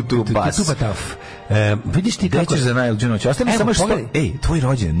 Bas. Vidiš ti kako... Gde ćeš za najluđu noć? Ostane samo što... Ej, tvoj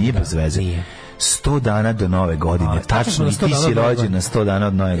rođendan nije bez veze. 100 dana do nove godine. Tačno, ti si rođen na 100 dana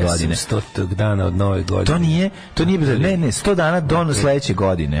od nove godine. Ja sam 100 dana od nove godine. To nije bez veze. Ne, 100 dana do sledeće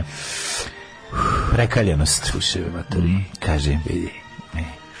godine. Prekaljenost. Slušaj, matori. Kaže. Vidi.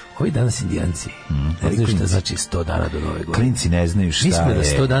 Ovi danas indijanci ne znaju šta znači 100 dana do nove godine. Klinci ne znaju šta je. Mi smo na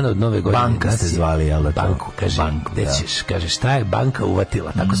 100 dana od nove godine. Banka ste zvali, jel da to? Banku, kaže, gde ćeš? Kaže, šta je banka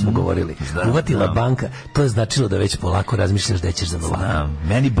uvatila? Tako smo govorili. Uvatila banka, to je značilo da već polako razmišljaš gde ćeš za banku.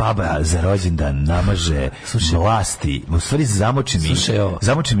 Meni baba za rođendan namaže vlasti, u stvari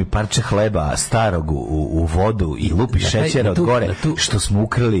zamoči mi parče hleba starog u vodu i lupi šećera od gore, što smo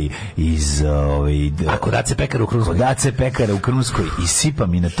ukrali iz... Kod Dace pekara u Krunskoj i sipa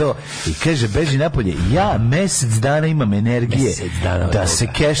mi na to i kaže beži napolje. Ja mesec dana imam energije da se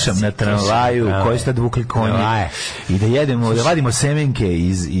kešam na tramvaju koji ste dvukli konje i da jedemo, da vadimo semenke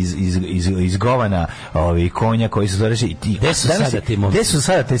iz govana konja koji su doreši. Gde su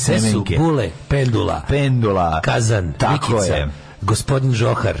sada te semenke? Gde su bule, pendula, kazan, mikica, gospodin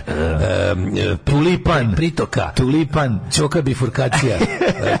Žohar, tulipan, pritoka, tulipan, ćoka bifurkacija,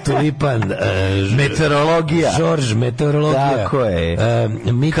 tulipan, meteorologija, Žorž, meteorologija, tako je,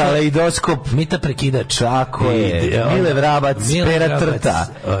 kaleidoskop, Mita prekidač, tako je, Mile Vrabac, Pera trta,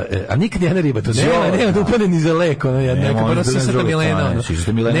 a nikad jedna riba tu nema da upane ni za lek, neka prvo susreta Milena,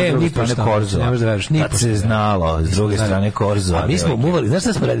 ne, ni po korzo, tad se znalo, s druge strane korzo. A mi smo muvali, znaš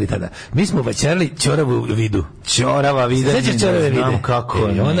šta smo radili tada? Mi smo vaćarali ćoravu vidu. Ćorava vida. Znam kako.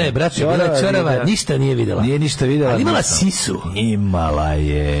 Ona je, brate, bila ćorava, ništa nije videla. Nije ništa videla. Ali imala sisu. Imala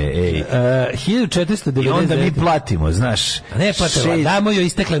je, 1499. I onda mi platimo, znaš. Ne platimo, damo joj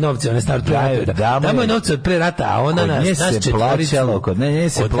istekle novce, one stvar pre rata. Damo joj novce od pre rata, a ona nas četvoricu. Kod nje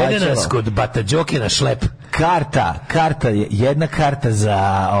se plaćalo. Odvede nas kod Batađoke na šlep. Karta je, jedna karta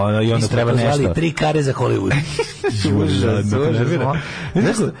za i onda treba nešto. Mi smo 3 kare za Hollywood.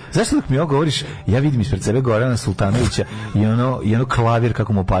 Zašto dok mi ovo govoriš, ja vidim ispred sebe Gorana Sultanovića i ono klavir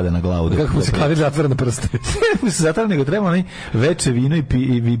kako mu pada na glavu. Kako mu se klavir zatvara na prste. Ne se zatvara, nego treba onaj veče vino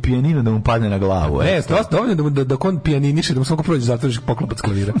i pijanino da mu padne na glavu. Ne, to je dovoljno da on pijaniniše, da mu svako prođe zatvoriš poklopac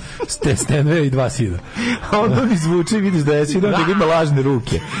klavira. Stenve i 2 sida. A onda mi zvuči i vidiš da je sida, da ima lažne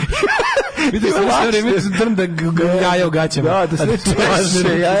ruke. Vidiš sve vreme drnda jaja u gaćama. Da sve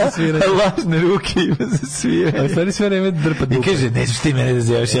lažne jaja, lažne ruke ima za svira. A stvari sve vreme drpa dupe. I kaže, nećeš ti mene da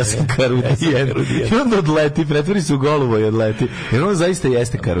zevaš, ja sam Karudijan. I onda odleti, pretvori se u golubo i odleti. Jer on zaista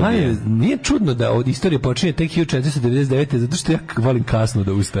jeste Karudijan. Nije čudno da od istorije počinje tek 1499. zato što ja volim kasno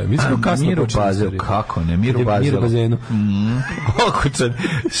da ustajem. Mi smo kasno počinje istoriju. Kako ne, Mir u bazenu. Okučan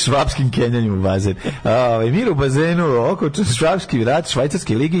švapskim kenjanjem u bazen. Mir u bazenu, okučan švapski rat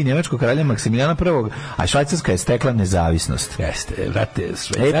Švajcarske lige i njemačkog kralja Maksimilijana I. A Švajcarska je stekla nezavisnost. Jeste, vrate,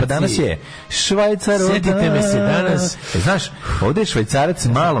 Švajcarci. Pa danas je Švajcar. Sjetite me se danas. Znaš, ovdje je Švajcarac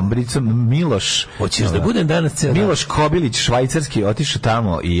malom bricom Miloš. Hoćeš da budem danas cijel Miloš Kobilić, švajcarski, otišao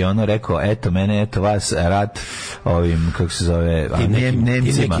tamo i ono rekao, eto mene, eto vas, rat ovim, kako se zove,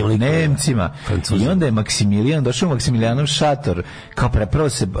 Nemcima. I onda je Maksimilijan, došao u Maksimilijanov šator, kao prvo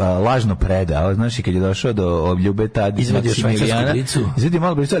se lažno predao, znaš, i kad je došao do Ljube tad iz Maksimilijana, izvadio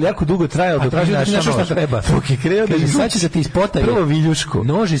malo bricu, ali jako dugo trajao da traži nešto što treba. Dok je kreo da sad će da ti ispotaje. Prvo viljušku.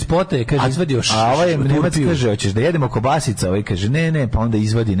 Nož ispotaje, kaže, izvadio a ovaj Nemac kaže, hoćeš da jedemo kobasica, ovaj kaže, ne, pa onda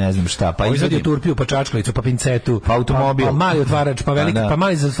izvadi ne znam šta, pa izvadio turpiju, pa čačkalicu, pa pincetu, pa automobil, pa mali otvarač, pa veliki, pa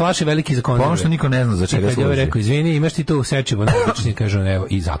mali za flaše, veliki za konzerve. Pa ono što niko ne zna za čega služi. Kad je rekao, izvini, imaš ti tu sečivo, znači kaže, evo,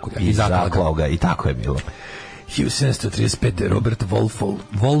 i zaklao ga. I tako je bilo. 1735. Robert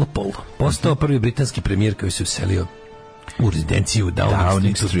Walpole postao prvi britanski premijer koji se uselio u rezidenciju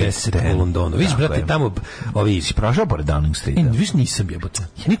Downing Street 10 u Londonu. Viš, brate, tamo ovi... Si prošao pored Downing Streeta? Viš, nisam jebote.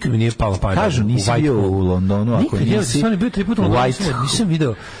 Nikad mi nije palo pamet. Kažu, nisi bio u Londonu, ako nisi... Nikad, ja sam bio 3 puta u Londonu, nisam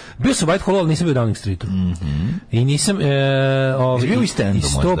video... Bio sam u Whitehallu, ali nisam bio u Downing Streetu. I nisam... Jesi bio u East Endu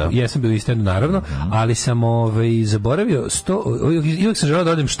možda? Jesam bio u East Endu, naravno, ali sam zaboravio... Uvijek sam želeo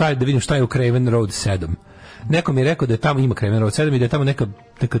da odem da vidim šta je u Craven Road 7. Neko mi je rekao da je tamo ima Craven Road 7 i da je tamo neka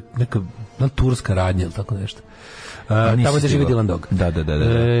turska radnja ili tako nešto. Tamo se živi Dylan Dog. Da.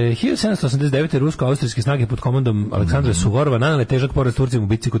 1789. rusko-austrijske snage pod komandom Aleksandra Suvorova nanele težak poraz Turcima u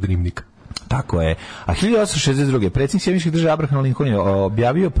bitci kod Rivnika. Tako je. A 1862. predsjednik Sjedinjenih Država Abraham Lincoln je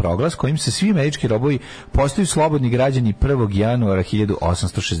objavio proglas kojim se svi američki robovi postaju slobodni građani 1. januara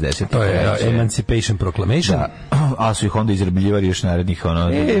 1860. To je Emancipation Proclamation. Da. A su ih onda izrabljivali još narednih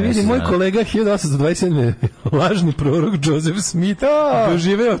vidi, moj kolega 1827. lažni prorok Joseph Smith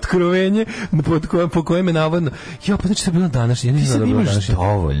doživeo otkrovenje po kojem je navodno pa znači to je bilo današnje. Ti sad imaš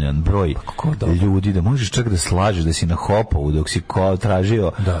dovoljan broj ljudi da možeš čak da slažeš da si na Hopovu dok si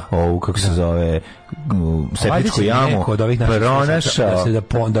tražio ovu, kako se zove, septičku jamu, pronašao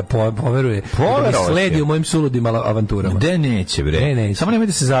da poveruje, da sledi u mojim suludim avanturama. Gde neće, bre? Samo nemoj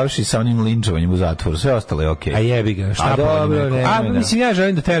da se završi sa onim linčovanjem u zatvoru, sve ostalo je okej. A jebi ga, šta pa? Mislim, ja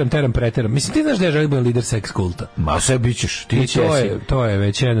želim da preteram. Mislim, ti znaš da ja želim da budem lider seks kulta. Ma sve bićeš, ti ćeš. To je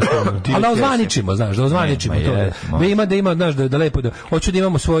već jednostavno. Ali da ozvaničimo, znaš, da ima, znaš, da lepo, hoću da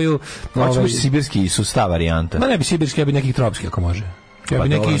imamo svoju... Hoćemo sibirski Isus, ta varijanta. Ma ne bi sibirski, ja bi neki tropski, ako može. Ja bi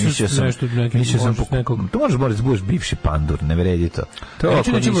neki Isus nešto... To možeš da budeš bivši pandur, ne vredi to. To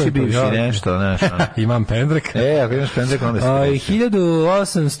ako nisi bivši nešto. Imam pendrek. Ako imaš pendrek, onda si...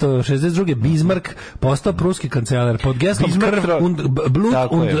 1862. Bismarck postao pruski kancelar pod geslom krv und Blut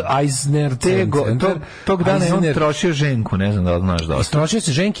und Eisner Center. Tog dana je on trošio ženku, ne znam da li znaš dosta. Trošio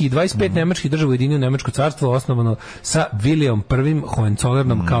se ženki i 25 nemačkih država ujedinio Nemačko carstvo osnovano sa Williamom I.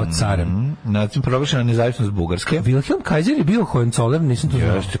 Hohenzollernom kao carem. Nacim proglašena nezavisnost Bugarske. Wilhelm Kaiser je bio Hohenzollern, nisam to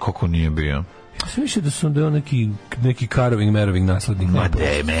znao. Jeste, kako nije bio. Ja sam mislio da je on neki Meroving naslednik. Ma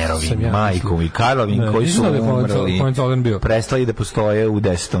de, Meroving, majkom i Karloving koji su umrli, prestali da postoje u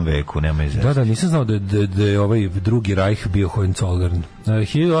 10. veku, nema izvesti. Da, nisam znao da je ovaj drugi Reich bio Hohenzollern.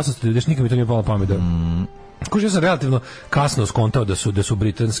 1890, nikad mi to nije palo pamet. Kuži, ja sam relativno kasno skontao da su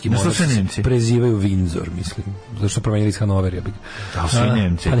britanski monarsi prezivaju Windsor, mislim. Zato što promenili iz Hanover, ja bih. Da, svi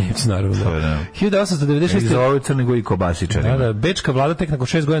Nemci. A Nemci, naravno, da. 1896. Za ove crnego i kobasičarima. Da, bečka vlada tek nakon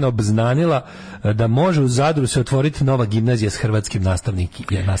 6 godina obznanila da može u Zadru se otvoriti nova gimnazija s hrvatskim nastavnim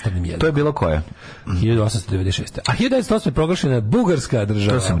jezikom. To je bilo koje? 1896. A 1908. je proglašena Bugarska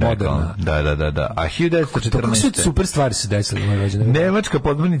država. To sam rekao. Da. A 1914. Kako sve super stvari se desile? Nemačka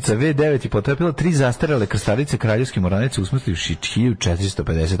podmornica V9 je potopila 3 zastarele krstarice kraljevske mornarice usmrtivši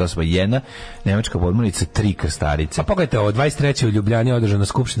 1458. Jedna nemačka podmornica, 3 krstarice. A pogledajte ovo, 23. u Ljubljani je održana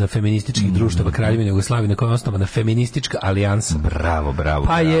skupština feminističkih društava Kraljevine Jugoslavije na kojoj je osnovana feministička alijansa. Bravo.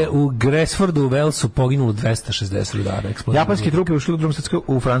 Pa je u Gresfordu u Velsu poginulo 260 ljudara. Japanski trupe ušli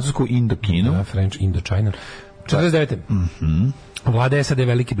u Francusku Indokinu. French Indochina. 49. Vlada SAD,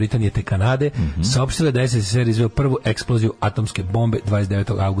 Velike Britanije te Kanade saopštila da SSSR izveo prvu eksploziju atomske bombe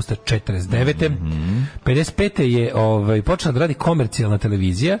 29. augusta 49. 55. je počela da radi komercijalna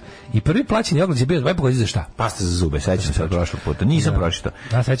televizija i prvi plaćeni oglas je bio 2,5 godina za šta? Pasta za zube, sećam se prošlog puta. Nisam pročitao.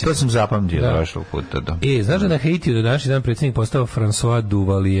 To sam zapamtio prošlog puta. Znaš da na Haitiju do današnji dan predsjednik postao François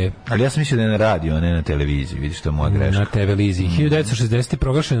Duvalier. Ali ja sam mislio da je na radiju, a ne na televiziji. Vidiš, to je moja greška. Na televiziji. 1960.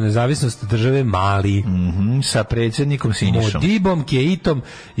 proglašena nezavisnost države Mali. Sa predsjednikom Sinišom. Modibom, Keitom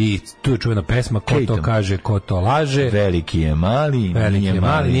i tu je čuvena pesma Ko Keitom. To kaže, ko to laže. Veliki je mali, nije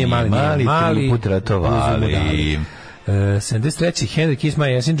mali, tri put ratovali. 73. Henry Kiss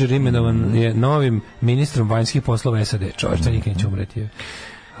Kissinger imenovan je novim ministrom vanjskih poslova SAD. Čovječ, nikad neće umreti.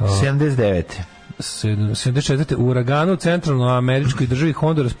 79. 74. U uraganu u centralnoameričkoj državi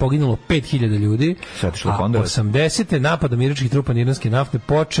Honduras poginulo 5000 ljudi, a 80. napad američkih trupa na iranske nafte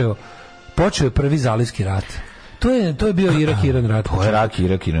počeo je prvi zalivski rat. To je bio Irak-Iran rat. To je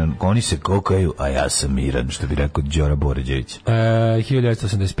Irak-Iran. Oni se kokaju, a ja sam Iran, što bi rekao Đora Boređević.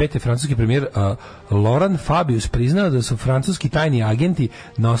 1985. francuski premijer Laurent Fabius priznao da su francuski tajni agenti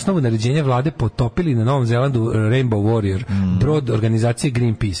na osnovu naređenja vlade potopili na Novom Zelandu Rainbow Warrior, brod organizacije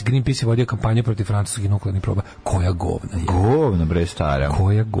Greenpeace. Greenpeace je vodio kampanju protiv francuskih nuklearnih proba. Koja govna je? Govna, bre, stara.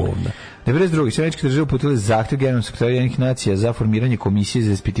 Koja govna. 92. Američke države uputile zahtjev Generalnom sekretariju Ujedinjenih nacija za formiranje komisije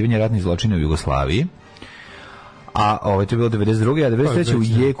za ispitivanje ratnih zločina u Jugoslaviji. A to je bilo 92. A 93. u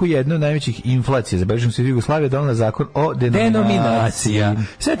jeku jedne od najvećih inflacija zabeleženo se u Jugoslaviji donela zakon o denominaciji.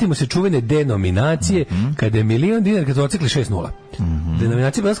 Sjetimo se čuvene denominacije kada je $1.000.000 kad su ocikli 6:0.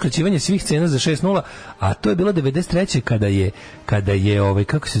 Denominacija je bila skraćivanje svih cena za 6:0, a to je bilo 93. kada je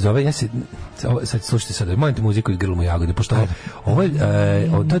kako se zove, sad slušajte sad, molite muziku i grlmu jagode, pošto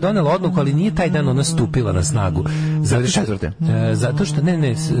to je donela odluku, ali nije taj dan ona stupila na snagu. Zato što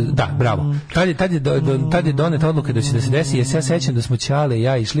da, bravo. Tad je doneta odluka da se desi, ja se sećam da smo Ćale i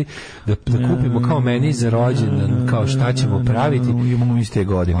ja išli da kupimo kao meni za rođendan, kao šta ćemo praviti. Imamo iste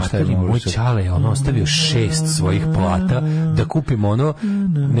godine, šta je moj Ćale je ostavio 6 svojih plata da kupimo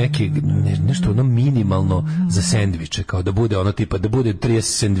nešto minimalno za sendviče, kao da bude tipa da bude 30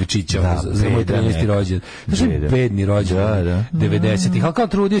 sendvičića za moj 13. rođendan. Znači bedni rođendan 90-ih, ali kao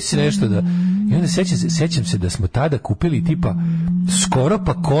trudio si nešto da. I onda sećam se da smo tada kupili tipa skoro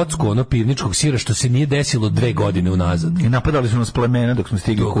pa kocku pivničkog sira, što se nije desilo 2 godine unazad. I napadali su nas plemena dok smo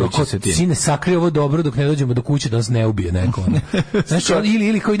stigli kući. Sine, sakri ovo dobro dok ne dođemo do kuće da nas ne ubije neko. Znači,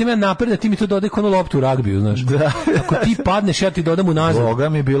 ili kao idem ja napred da ti mi to dodaj kao loptu u ragbiju, znaš. Ako ti padneš, ja ti dodam unazad. Boga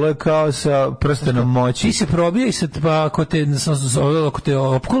mi bilo je kao sa prstenom moći. Ti se probija i sad, pa ako te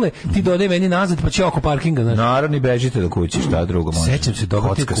opkole, ti dodaj meni nazad, pa će oko parkinga, znaš. Naravno, i bežite do kuće, šta drugo može. Sećam se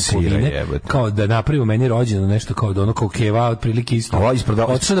dobro te kupovine, kao da napravimo meni rođeno nešto kao da kao keva, otprilike isto. Ovo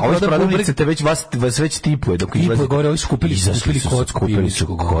isprodavnice te vas već tipuje dok izlazi. Gore, ovi su kupili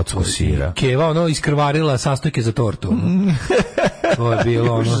kocku sira. Keva, iskrvarila sastojke za tortu. To je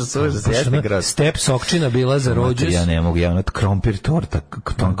bilo step sokčina bila za rođus. Ja ne mogu, krompir torta,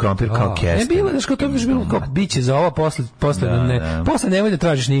 krompir kao kesten. Ne bilo, znaš kao to bi bilo kao biće za ovo posle nemoj da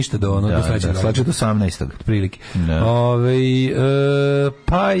tražiš ništa do sledećeg. Slače do 18. Prilike.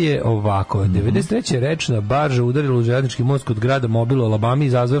 Pa je ovako, 93. rečna barža udarila u željeznički most kod grada Mobile u Alabami,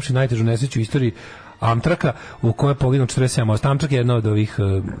 izazvavši najtežu nesreću u istoriji Amtraka, u kojoj je poginuo 47 osoba. Amtrak je jedna od ovih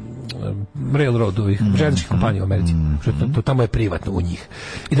railroad, ovih željezničkih kompanija u Americi. To tamo je privatno u njih.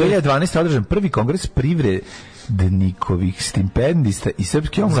 I 2012. održan prvi kongres privrednikovih stipendista i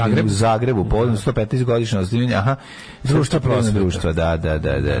srpski omladine u Zagrebu, povodom 115 godišnje osnivanja društva prosvete. Društva, da.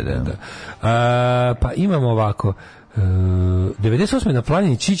 Pa imamo ovako. 98. na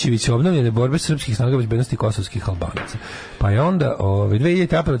planini Čičevića obnovljene borbe srpskih snaga bezbednosti kosovskih Albanaca. Pa je onda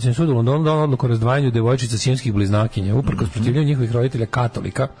 2000. apelacioni sud u Londonu dao odluku o razdvajanju devojčica sijemskih bliznakinja, uprkos protivljenju njihovih roditelja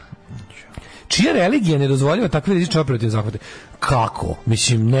katolika, čija religija ne dozvoljava takve rizične operativne zahvate. Kako?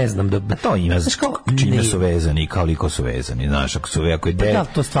 Mislim, ne znam da to ima. Znaš čime su vezani, koliko su vezani, znaš, ako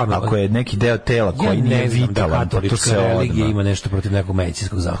je neki deo tela koji nije vitalan, to se religija ima nešto protiv nekog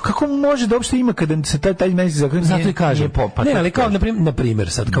medicinskog zahvata. Kako može da uopšte ima kada se taj medicinski zahvat zato i kaže. Ne, ali kao na primjer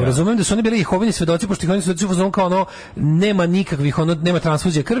sad, kao razumem da su oni bili Jehovini svedoci, pošto Jehovini svedoci uzmano kao nema nikakvih, nema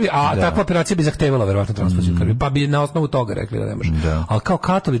transfuzije krvi, a takva operacija bi zahtevala verovatno transfuziju krvi, pa bi na osnovu toga rekli da ne može. Ali kao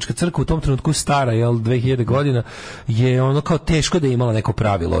katolička crkva u tom trenutku stara, 2000 godina, je ono kao teško da je imala neko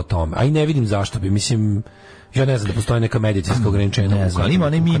pravilo o tome. A i ne vidim zašto bi, mislim, ja ne znam da postoje neka medicinska ograničenja. Ne znam, ali ima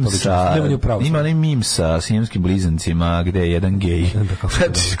onaj mim sa sijemskim blizancima gde je jedan gej.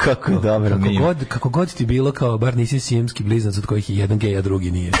 Kako je dobro mim. Kako god ti bilo, kao bar nisi sijemski blizanac od kojih je jedan gej, a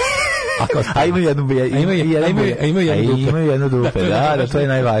drugi nije. A imaju jednu dupe. Da, to je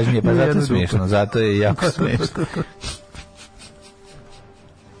najvažnije. Pa zato je smiješno, zato je jako smiješno.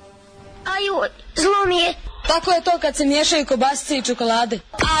 Tako je to kad se miješaju kobasice i čokolade.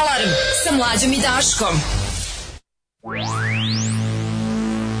 Alarm sa Mlađom i Daškom.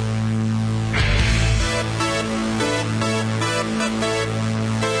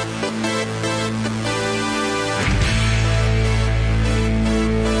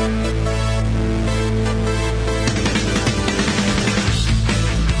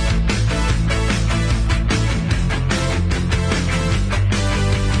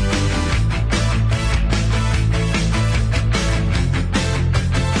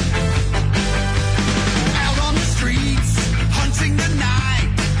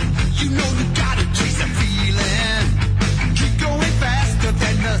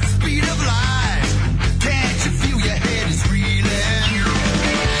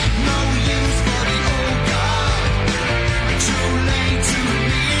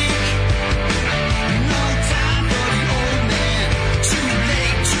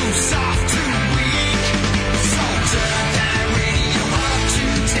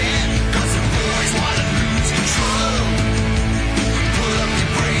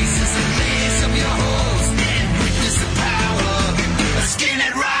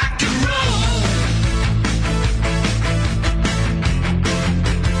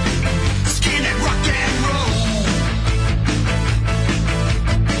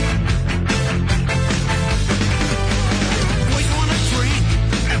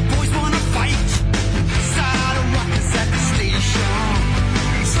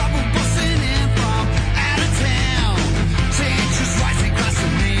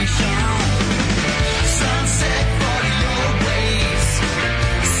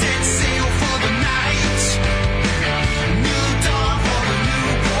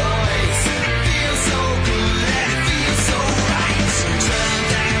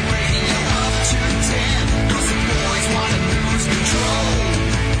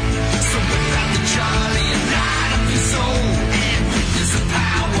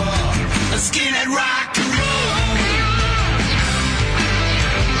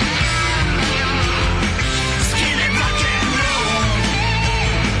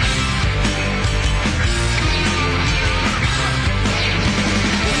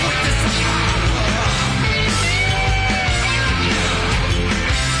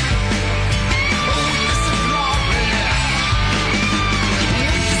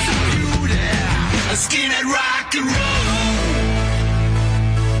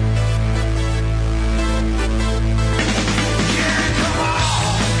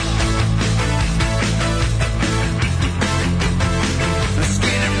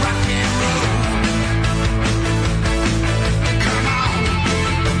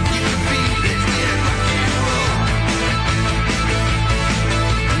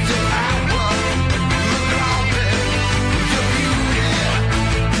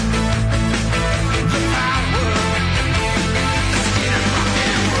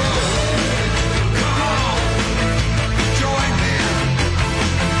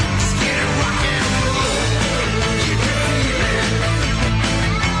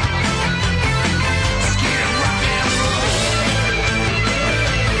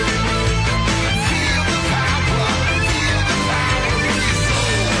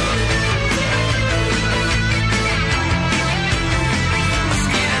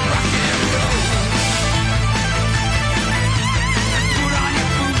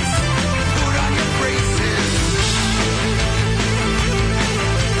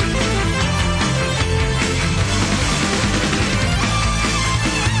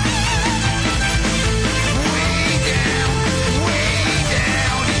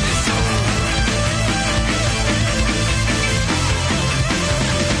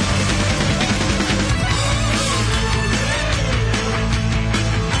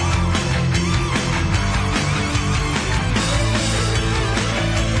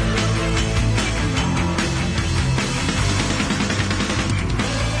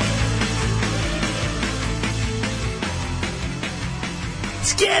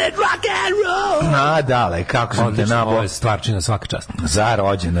 Dale, kako sam te napao. Ovo je stvarčina, svaka čast. Za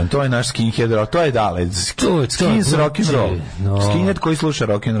rođendan, to je naš skinhead roll, to je Dale. Skins rock'n'roll. No. Skinhead koji sluša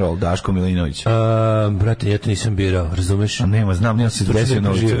rock'n'roll, Daško Milinović. Brate, ja to nisam birao, razumeš? Nema, znam se desio na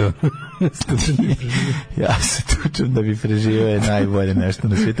ulicu. Ja se tučem da bi preživeo najbolje nešto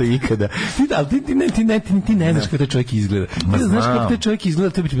na svijetu ikada. Ti ne znaš kako taj čovjek izgleda. Ti znaš kako taj čovjek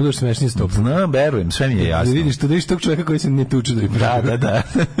izgleda, to bi ti bilo još smešnije stop. Znam, verujem, sve mi je jasno. Da vidiš tog čovjeka koji se ne tuče da bi preživeo. Da.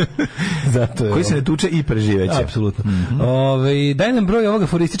 Zato je koji se ne tuče i preživeće. Apsolutno. Daj nam broj ovoga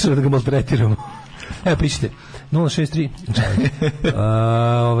forističara da ga maltretiramo. Evo, pišite. 063.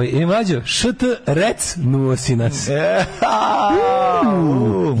 Mlađo, št rec nuosinas.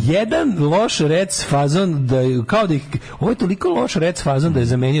 Jedan loš rec fazon da kao da ih, ovo je toliko loš rec fazon da je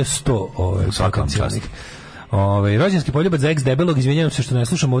zamenio 100 potencijalnih. Rođenski poljubac za ex debelog, izvinjavam se što ne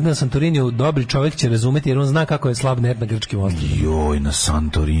slušam ovdje na Santoriniju, dobri čovjek će razumeti jer on zna kako je slab net na grčkim ostrvima. Joj, na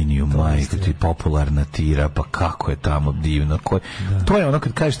Santoriniju, majko, ti popularna tira, pa kako je tamo divno. To je ono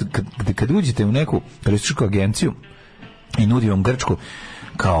kad kažete, kad uđete u neku turističku agenciju i nudi vam Grčku,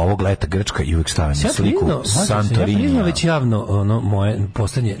 kao ovog leta Grčka i uvijek stavim sliku Santorinija. Ja priznam već javno moje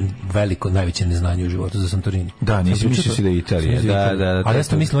poslednje veliko, najveće neznanje u životu za Santorini. Da, nisi mislio si da je Italija. Da. Ali ja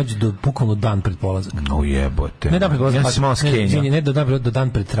sam mislio bukvalno dan pred polazak. No jebote. Ne dan pred polazak, ne do dan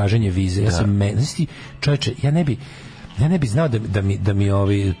pred traženje vize. Ja sam, čovječe, ja ne bi znao da mi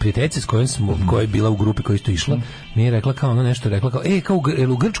prijateljica s kojom smo, koja je bila u grupi koja isto išla, mi je rekla kao ono nešto, rekla kao, jer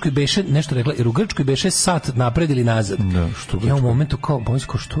u Grčkoj beše nešto rekla, jer u Grčkoj beše sat napred ili nazad. Da, ja u momentu kao,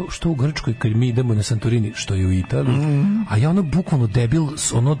 bojsko, što u Grčkoj kad mi idemo na Santorini, što je u Italiji, a ja ono bukvalno debil,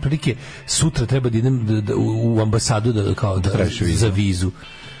 ono otprilike sutra treba da idem u ambasadu za vizu.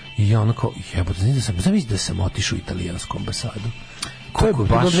 I ja ono kao, jebote, znam da sam otišao u italijansku ambasadu. To je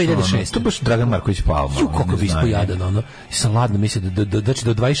baš 2006. To je baš Dragan Marković Palma. Kako bi ispojadan, ono. I sam ladno mislio znači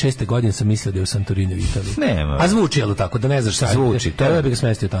do 26. godine sam mislio da je u Santorini u Italiji. Nema. A zvuči, jel tako, da ne znaš šta. Zvuči. To je bi ga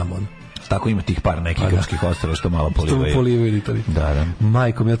smestio tamo, ono. Tako ima tih par nekih grčkih ostrva što malo polivaju. Što polivaju Italiji. Da.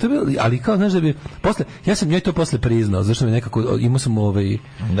 Majko mi, ali kao, znaš da bi, ja sam njoj to posle priznao, zašto mi nekako, imao sam ali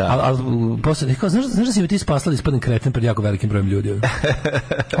posle, kao, znaš da si mi ti spasla da ispadnem kreten pred jako velikim brojem ljudi.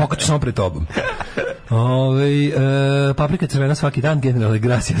 Okaču samo pred tobom. Paprika crvena svaki dan, generale,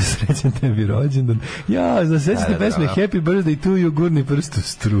 gracija, srećan tebi rođendan. Ja, zasjećate pesme Happy Birthday to you, gurni prst u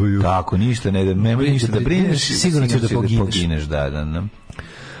struju. Tako, ništa ništa da brineš, sigurno ćeš da pogineš. Da.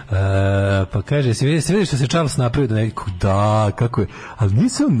 Pa kaže, se vidi što se Charles napravio da nekako, da, kako je, ali nije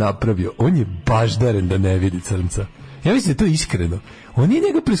on napravio, on je baždaren da ne vidi crnca. Ja mislim da to je iskreno. On nije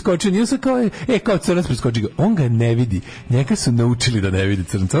njega preskočio, nije se kao crnac preskoči ga. On ga ne vidi. Njega su naučili da ne vidi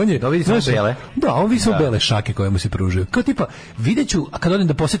crnca. On je, da vidi samo bele. Da, on vidi samo bele šake koje mu se pružaju. Kao tipa, vidjet ću, kad odem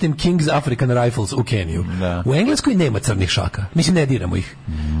da posjetim King's African Rifles u Keniju. Da. U Engleskoj nema crnih šaka. Mislim, ne diramo ih.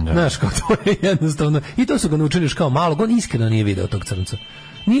 Znaš, kao to je jednostavno. I to su ga naučili još kao malog. On iskreno nije video tog crnca.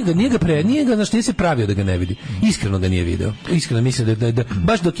 Nije ga, znaš, nije se pravio da ga ne vidi. Iskreno ga nije video. Iskreno mislim da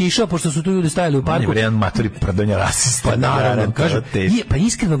baš dok je išao, pošto su tu ljudi stajali u parku. On je vrijedan matori prdonja rasista. Pa naravno, kažem, pa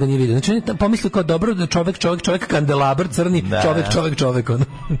iskreno ga nije video. Znači, on je pomislio kao dobro da čovjek kandelabar, crni, čovjek, ono.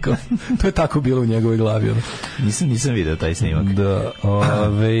 To je tako bilo u njegovoj glavi, ono. Nisam video taj snimak. Da,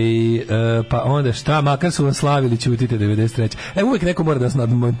 pa onda šta, makar su vam slavili, ćutite 93. Uvijek neko mora da se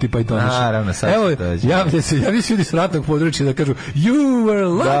nadmonti Pythoniš. Naravno, sad evo, javljaju se ljudi s ratnog područja da kažu, you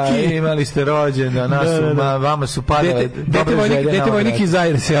were lucky. Da, imali ste rođendan, vama su padale dobre želje. Dete vojnik iz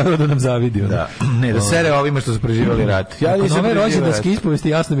Zaire se javio da nam zavidio. Da, ne, da sere ovima što su preživjeli rat. Ja nisam ove rođendanske ispovesti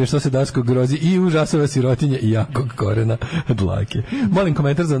jasno mi je što se Dasko grozi i užasova sirotinje i jakog korena dlake. Molim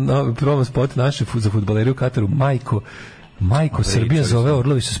komentar za promo spot naše za fudbalere u Kataru. Majko, Srbija zove,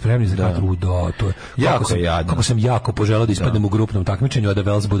 Orlovi su spremni za Katar. Da, to je. Kako sam jako poželao da ispadnem u grupnom takmičenju, a da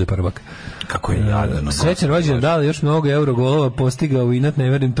Vels bude prvak. Kako je jadano. Srećan rođendan, da, još mnogo Eurogolova postigao inat ne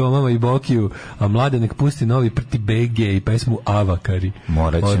verim Tomama i Bokiju, a Mladja nek pusti novi Prti BG i pesmu Avakari.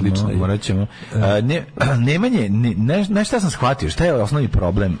 Morat ćemo. Ne šta sam shvatio, šta je osnovni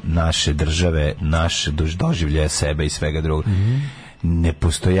problem naše države, naše doživljaja sebe i svega drugog?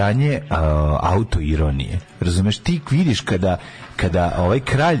 Nepostojanje autoironije. Razumeš, ti vidiš kada ovaj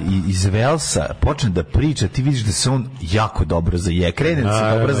kralj iz Velsa počne da priča, ti vidiš da se on jako dobro krene da se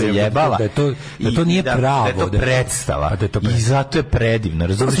dobro zajebala. Da to nije pravo. Da je to predstava. I zato je predivno.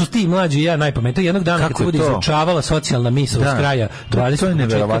 Razumeš? To su ti mlađi i ja najpametniji. Jednog dana kad se bude izučavala socijalna misao s kraja 20. To je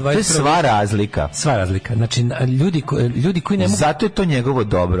neverovatno. To je sva razlika. Sva razlika. Znači, ljudi koji ne mogu... Zato je to njegovo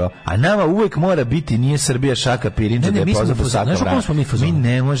dobro. A nama uvek mora biti, nije Srbija šaka pirinča da je pozdrav saka vrana. Mi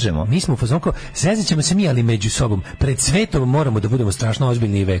ne možemo. Mi smo u fazonu kao, zezat ćemo se mi, ali među sobom. Pred svetom moramo da budemo strašno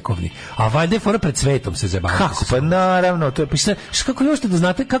ozbiljni i vekovni. A valjda je fora pred svetom se zabavati. Kako? Pa naravno. To je... Kako vi možete da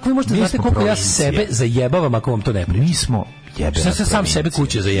znate koliko ja sebe zajebavam ako vam to ne pričam? Mi smo jebena provincija. Sam sebe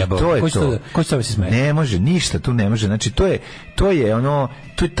kuće zajebavam. To je to. Ko se se smeje? Ne može, ništa tu ne može. Znači, to je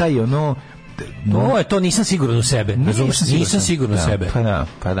taj to nisam siguran u sebe. Nisam siguran u sebe.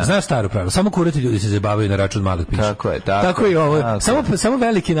 Pa da. Znaš staro pravilo. Samo kurati ljudi se zabavaju na račun malih pića. Tako je. Samo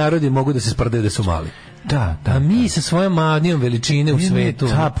veliki narodi mogu da se sprdaju da su mali. Da. A mi sa svojom manijom veličine u svetu.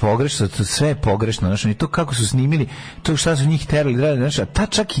 Ta pogrešno, sve je pogrešno, znaš, i to kako su snimili, to šta su njih terali, znaš, a ta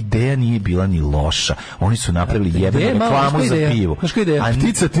čak ideja nije bila ni loša. Oni su napravili jebenu reklamu za pivo. Znaš koja ideja?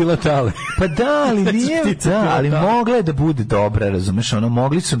 Ptica tila tale. Pa da, ali nije, ali mogla je da bude dobra, razumeš,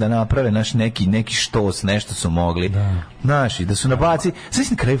 mogli su da naprave neki štos, nešto su mogli. Znaš, i da su nabaci, sve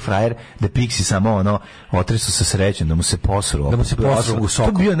na kraju frajer, da Pixi samo otresu sa srećem, da mu se posru. Da mu se posru u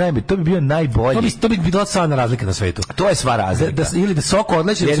soku. To bi bio najbolji. To bi bila stvarna razlika na svetu. To je sva razlika. Ili da sok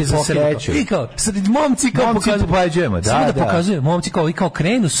odleće, da se pokreću. I kao, momci kao pokazujemo. Da pokazuje, momci kao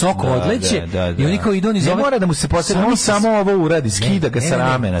krenu, sok odleće i oni kao idu niz ove... Ne mora da mu se posre, on samo ovo uradi, skida ga sa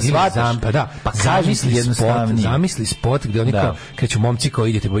ramena, shvataš? Pa zamisli spot gde oni kao kreću, momci kao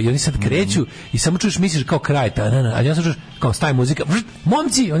idete, i oni sad kreću i samo čuješ, misliš kao kraj, a ja sam čuješ kao staje muzika,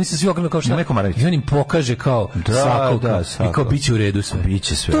 momci, oni se svi okrenu kao šta, i on im pokaže kao sakao i kao biće u redu sve.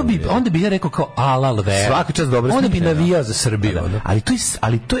 Biće sve. Onda bi ja rekao kao alal ver. Svaka čast dobro. Onda bi navijao za Srbiju.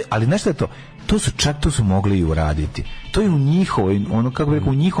 Ali znaš šta je to? To su mogli i uraditi. To je u njihovoj, kako bih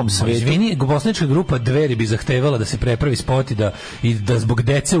rekao, u njihovom svetu. Izvini, poslanička grupa Dveri bi zahtevala da se prepravi spot i da zbog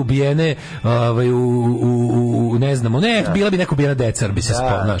dece ubijene ne znamo, bila bi neka ubijena deca, bi se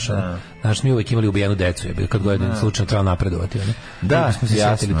spot, znaš, mi uvijek imali ubijenu decu, kad god je slučajno treba napredovati. Da, jasno,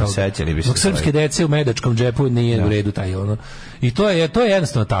 sećali bi se. Zbog srpske dece u medačkom džepu nije u redu taj I to je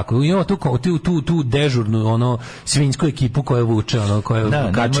jednostavno tako. Imamo tu dežurnu svinjsku ekipu koja vuče,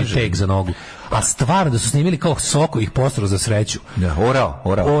 koja kači tek za nogu. A stvarno da su snimili kao Soko ih postro za sreću. Da,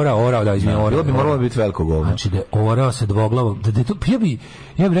 orao, da, izmije orao. Bilo bi moralo biti veliko govno. Znači da je orao se dvoglavo,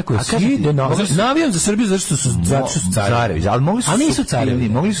 ja bih rekao, navijam za Srbiju zato što su carevi. Ali nisu carevi.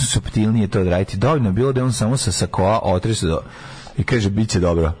 Mogli su suptilnije to odraditi. Dovoljno bilo da on samo sa sakoa otrese i kaže, bit će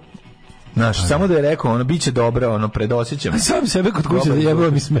dobro. Znaš, samo da je rekao, biće dobro, predosjećam. Sam sebe kod kuće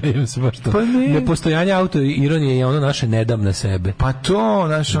zajebavam i smejem se baš to. Nepostojanje autoironije je naše nedam na sebe. Pa to,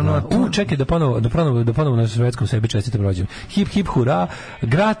 znaš, čekaj, da ponovo na švedskom sebi čestitam rođendan. Hip, hip, hura,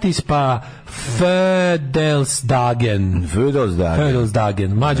 gratis pa Födelsdagen.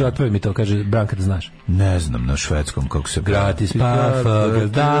 Mlađo, otpravi mi to, kaže Branka, da znaš. Ne znam na švedskom kako se gratis pa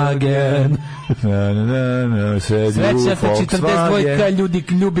Födelsdagen. Sreća te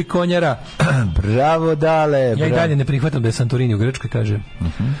 42 ljubi konjara. Bravo, dale. Ja i dalje ne prihvatam da je Santorini u Grčkoj, kaže.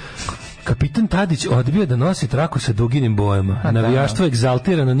 Kapitan Tadić odbio da nosi traku sa duginim bojama. Navijaštvo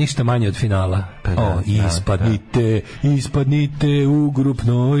egzaltirano, ništa manje od finala. Ispadnite u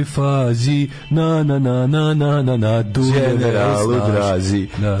grupnoj fazi. Na generalu drazi.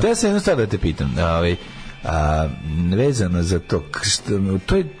 Da se jedno stvar da te pitam. Vezano za to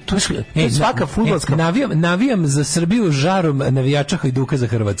to je svaka fudbalska navijam za Srbiju žarom navijača Hajduka za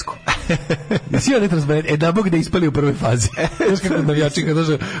Hrvatsku. Svi oni transparent, da Bog da ispali u prvoj fazi. Znaš kako navijači kad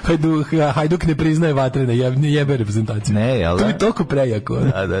dođe Hajduk ne priznaje vatrene jebe reprezentacije. To je toliko prejako.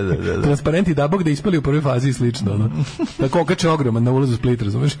 Da. Transparenti da Bog da ispali u prvoj fazi i slično. Tako okače ogroman na ulazu Split,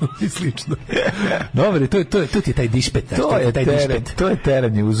 razumeš? I slično. Dobre, to ti je taj dišpet. To je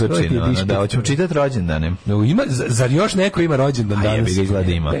teranje uzočino. Da, hoćemo čitati rođendane. Zar još neko ima rođendan danas? Ja bih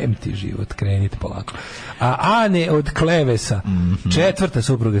izgleda ima. Ti život, krenite polako. A Ane od Klevesa, četvrta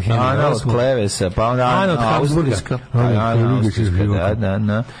supruga Henry. Ana od Klevesa, pa onda Ana od Habsburgska.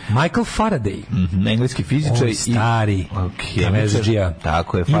 Da. Michael Faraday, engleski fizičar i stari kemezđija.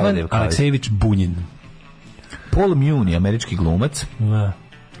 Tako je, Faraday. Ivan Aleksejević Bunjin. Paul Muni, američki glumac.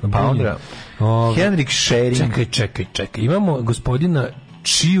 Pa onda Henrik Schering. Čekaj. Imamo gospodina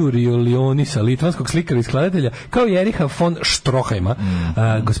Čiurio Leonisa, litvanskog slikara i skladatelja, kao i Eriha von Stroheima,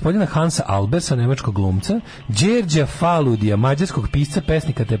 gospodina Hansa Albersa, nemačkog glumca, Đerđa Faludija, mađarskog pisca,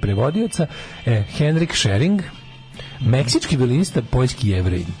 pesnika te prevodioca, Henrik Schering, meksički violinista, poljski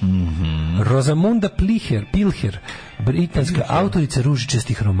Jevrej, Rosamunda Pilher, britanska autorica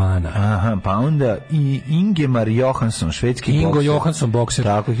ružičastih romana. Aha, pa onda i Ingemar Johansson, švedski bokser. Ingo Johansson, bokser.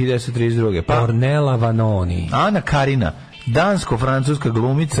 Tako, 1932. Pa Ornella Vanoni. Ana Karina, dansko-francuska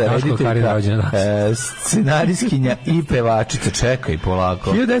glumica, rediteljka, scenarijskinja i pevačica. Čekaj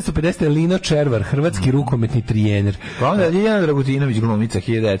polako. 1950. Lino Červar, hrvatski rukometni trener. Pa onda Ljiljana Dragutinović, glumica,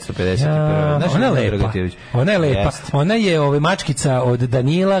 1951. Ona je lepa. Ona je mačkica od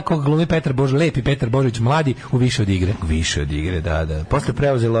Danila, kog glumi Petar Božović, lepi Petar Božović, mladi, u Više od igre. Da. Posle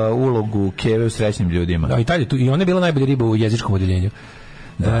preuzela ulogu Keve u Srećnim ljudima. Da, i ona je bila najbolja riba u jezičkom odeljenju.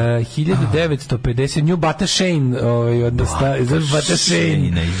 1950 New Bata Shane, Bata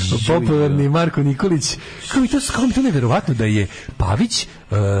Shane, popularni Marko Nikolić. Kako mi to nevjerovatno da je Pavić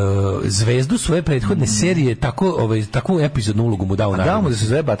zvezdu svoje prethodne serije, takvu epizodnu ulogu mu dao. Dao mu da se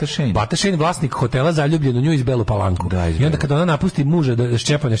zove Bata Šejn. Bata Šejn, vlasnik hotela zaljubljen u nju iz Belu Palanku. I onda kada ona napusti muža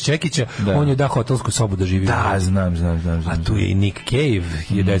Šćepana Šćekića, on joj da hotelsku sobu da živi. Da, znam. A tu je i Nick Cave,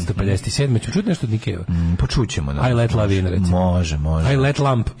 1957. Ću čuti nešto od Nick Cave-a? Počućemo. I Let Love In, recimo. Može. I Let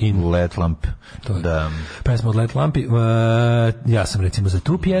Lamp In. Let Lamp. To je. Da. Pesma od Let Lamp. Ja sam recimo za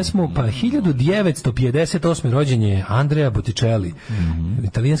tu pjesmu. Pa 1958. rođen je Andrea Botticelli,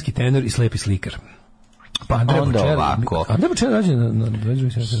 italijanski tenor i slepi slikar. Pa Andrea ovako. Andrea Botticelli rođen na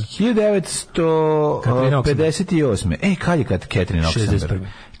 1958. Kad je Catherine Oxenberg?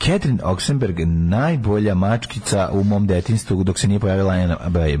 Catherine Oxenberg, najbolja mačkica u mom detinjstvu dok se nije pojavila Ana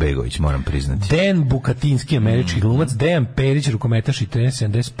Begović, moram priznati. Dejan Bukatinski, američki glumac, Dejan Perić, rukometaš i trener,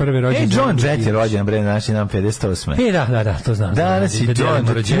 71. rođen. John Jett je rođen, danas je nam 58. Da, to znam. Danas je John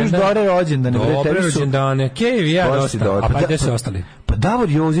Jett, još dobre rođendane. Dobre rođendane, Kevi, ja dosta. A pa gde se ostali? Pa Davor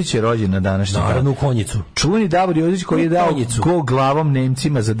Jozić je rođen na današnji dan. Naravno u Konjicu. Čuveni Davor Jozić koji je dao go glavom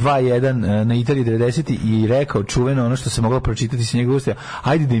Nemcima za 2-1 na Italiji 90 i rekao čuveno ono što se moglo pročitati s njegovog usta,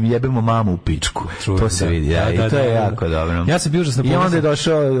 ajde da im jebemo mamu u pičku. To se vidi, i to je jako dobro. Ja sam bio užasno ponosan. I onda je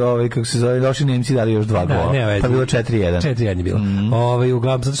došao, kako se zove, došli Nemci dali još 2 gola. Pa bilo 4-1. 4-1 je bilo.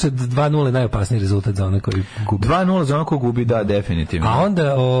 Uglavnom, zato što je 2-0 je najopasniji rezultat za one koji gubi. 2-0 za ono ko gubi, da, definitivno. A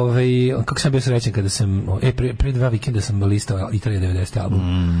onda, kako sam bio srećan kada sam, pre 2 vikenda sam listao Italija 90 album.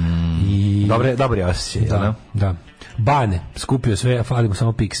 Dobar je osjećaj, da. Bane, skupio sve, a fali mu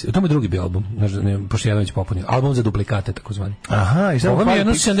samo Pix. To je drugi bio album, pošto jedan već popunio. Album za duplikate, takozvani. Aha, i sad ovo mi je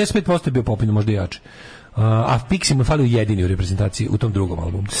 75% bio popunio, možda jače. A Pixi mu falio jedini u reprezentaciji u tom drugom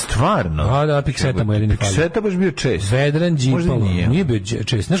albumu. Stvarno? Da, Pixeta mu jedini falio. Pixeta baš bio čest. Vedran Đipalo. Nije bio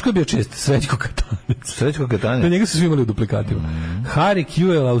čest. Znaš ko je bio čest? Srećko Katanec. Da, njega su svi imali u duplikatima. Harry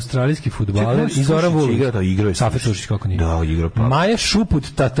Kewell, australijski fudbaler, i Zoran Vulić. Safet Sušić, kako nije. Da, igrao pa. Maja Šuput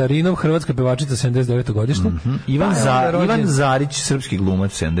Tatarinov, hrvatska pevačica, 79. godište. Ivan Zarić, srpski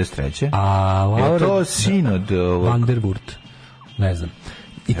glumac, 73. A Laura... Je to sin od... Vanderwurt. Ne znam.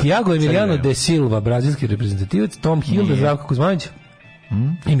 I Tiago Emiliano de Silva, brazilski reprezentativac, Tom Hilde, Zdravko Kuzmanić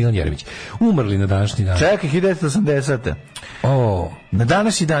i Milan Jeremić. Umrli na današnji dan. Čekaj, 1980. Na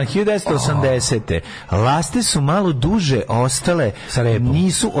današnji dan, 1980. Laste su malo duže ostale,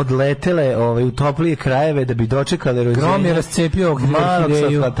 nisu odletele u toplije krajeve da bi dočekale rođenje. Grom je rascepio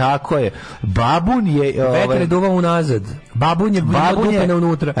orhideju. Tako je. Babun je... Vetar je duvao unazad. Babun je dupene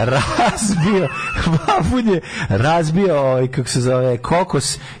unutra. Babun je razbio, kako se zove,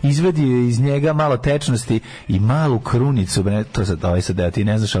 kokos, izvedio iz njega malo tečnosti i malu krunicu. To sad ti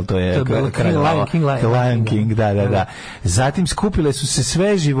ne znaš, ali to je Lion King, da. Zatim skupile su se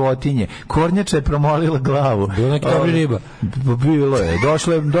sve životinje. Kornjača je promolila glavu. Bilo neki dobri riba. Bilo je.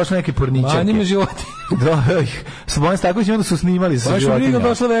 Došle neke porničarke. Manime životinje. Slobodan Staković onda su snimali sa životinjama.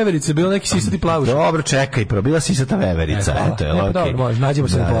 Došla veverica, bilo neki sisati plavuš. Dobro, čekaj, bila sisata veverica. Eto je, okej. Dobro, može, nađemo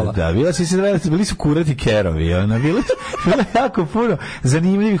se na pola. Da, bila sisata veverica, bili su kurati kerovi. Bilo jako puno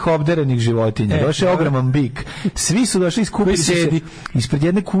zanimljivih obdarenih životinja. Došao je ogroman bik. Svi su došli, skupili se ispred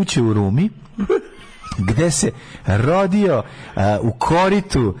jedne kuće u Rumi, gde se rodio u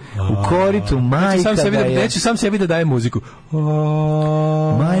koritu majka neću sam sebi da daje muziku.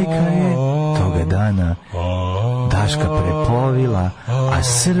 Majka je toga dana Daška prepovila, a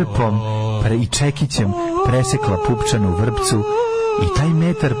srpom i čekićem presekla pupčanu vrpcu i taj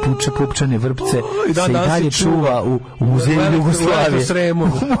metar pupčane vrpce se i dalje čuva u muzeju Jugoslavije. U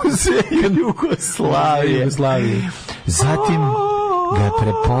muzeju Jugoslavije. Zatim ga je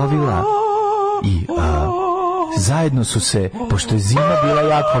prepovila i zajedno su se, pošto je zima bila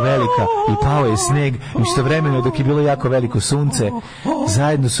jako velika i pao je sneg, istovremeno dok je bilo jako veliko sunce,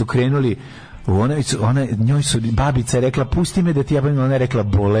 zajedno su krenuli njoj su babica rekla pusti me da ti jebam, ona je rekla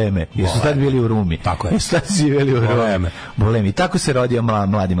boleme, jer su tad bili u Rumi. Tako je. Tad su bili u Rumi. Boleme. I tako se rodio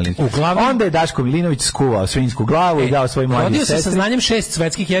Mladi Milinović. Onda je Daško Milinović skuvao svinjsku glavu i dao svoj mlađi sestri. Rodio se sa znanjem 6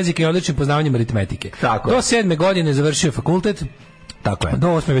 svetskih jezika i odličnim poznavanjem aritmetike. Tako. Do 7. godine završio fakultet. Tako je. Do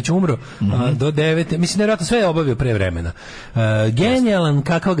 8. već umro, do 9. Mislim, nevjerojatno sve je obavio pre vremena. Genijalan,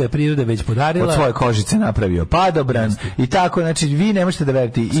 kakva ga je priroda već podarila. Od svoje kožice napravio padobran i tako, znači vi ne možete da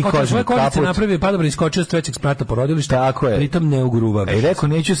verujete i kožni svoje kožice napravio padobran i skočio s 3. sprata porodilišta, tako je. Pritom ne ugruva. I rekao,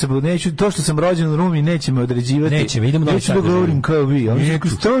 neću, to što sam rođen u Rumi neće me određivati. Idemo na neću da govorim kao vi. On je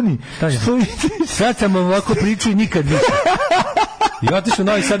rekao, stani. Sad sam ovako pričao i nikad više. I otišao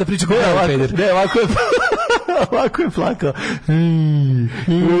Novi Sad da priča kao peder. Ne, ovako je Ovako je plakao.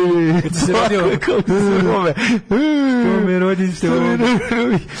 Kad se rodio što me rodite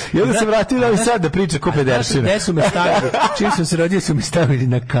i onda se vratio na Novi Sad da priča ko pederšina. Ne su me stavili, čim sam se rodio su me stavili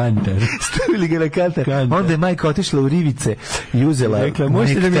na kantar. Stavili ga na kantar. Onda je majka otišla u rivice i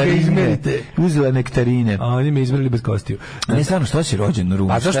uzela nektarine. A oni me izmerili bez kostiju. Ne stvarno, što si rođen u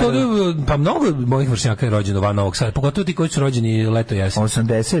Rumu? A zašto pa mnogo mojih vršnjaka je rođeno van Novog Sada, pogotovo ti koji su rođeni leto jesen.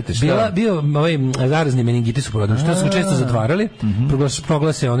 80-te, šta? Bio ovaj zarazni meningiti su porodili, što su često zatvarali,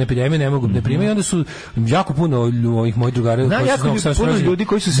 proglase one epidemije, ne mogu ne primaju, onda su jako puno ovih mojih drugara koji su puno ljudi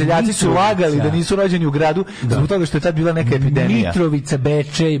koji su seljaci su lagali da nisu rođeni u gradu zbog toga što je tad bila neka epidemija. Mitrovica,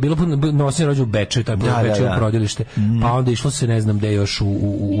 Bečej, bilo puno noćni rođen u Bečeju, taj Bečeju porodilište. Pa onda išlo se ne znam gde još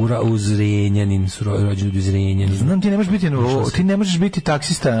u Zrenjanin su rođeni u Zrenjaninu. Znam, ti ne možeš biti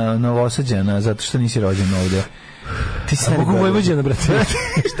taksista Novosađana zato što nisi rođen ovde. Ti se mogu Vojvođana, brate.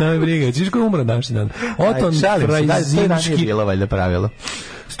 Šta me briga? Čiš ko umra današnji dan? Oton Frajzinski. To je bilo valjda pravilo.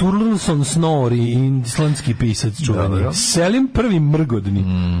 Sturluson Snori, islandski pisac čuveni. Selim prvi Mrgodni.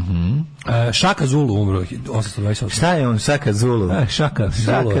 Šaka Zulu umro 828. Šta je on Šaka Zulu? Šaka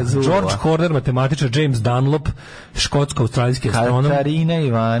Zulu. George Horner, matematičar, James Dunlop, škotsko-australijski astronom. Katarina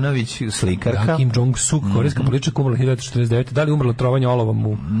Ivanović, slikarka. Kim Jong-suk, korejska političarka, umrla 1949. Da li umrla trovanje olovom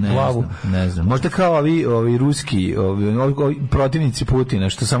u glavu? Ne znam. Možda kao ovi ruski, ovi protivnici Putina,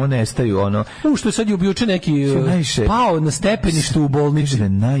 što samo nestaju, ono. Što je sad juče neki pao na stepeništu u bolnici.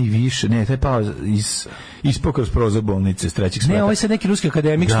 Najviše, ne, taj pao ispao kroz prozor bolnice s trećeg sprata. Ne, ovo je sad neki ruski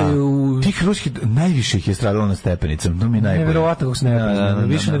akademik što je u... Tih ruskih, najviše ih je stradalo na stepenicama, to mi je najbolje. Nevjerovatno kako se ne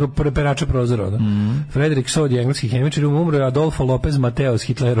više nego perača prozora. Frederik Sod je engleski hemičar, umro je Adolfo Lopez Mateos,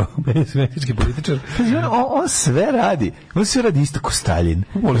 Hitlerov, meksički političar. On sve radi isto ko Stalin.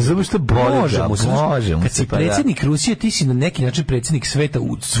 Zato što može mu. Kad si predsjednik Rusije, ti si na neki način predsjednik sveta,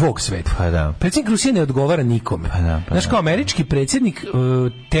 svog sveta. Pa da. Predsjednik Rusije ne odgovara nikome. Znaš, kao američki predsjednik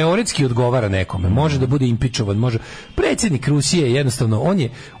teoretski odgovara nekome. Može da bude impičovan, može. Predsjednik Rusije jednostavno,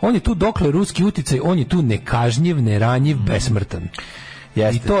 on je tu dokle ruski uticaj, on je tu nekažnjiv, neranjiv, besmrtan.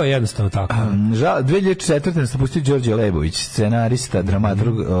 Jeste. I to je jednostavno tako. 2004. se pustio Đorđe Lebović, scenarista,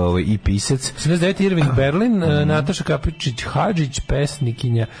 dramaturg i pisac. 79. Irving Berlin, Nataša Kapičić-Hadžić,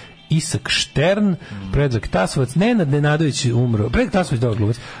 pesnikinja, Isak Štern, Predrag Tasovac, Nenad Nenadović umro. Predrag Tasovac je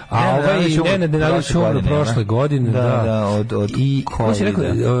glumac. A Nenad Nenadović umro prošle godine. I ko si rekao,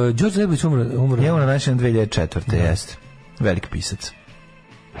 Đorđe Lebović umro. Je ono našem 2004. jeste. Velik pisac.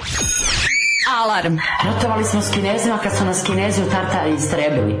 Alarm. Ratovali smo s Kinezima kad su nas Kinezi u Tartari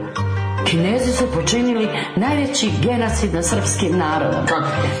istrebili. Kinezi su počinili najveći genocid na srpskim narodom.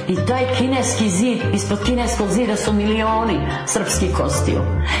 I taj kineski zid, ispod kineskog zida su milioni srpskih kostiju.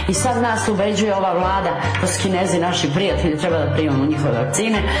 I sad nas ubeđuje ova vlada da su Kinezi naši prijatelji, treba da primamo njihove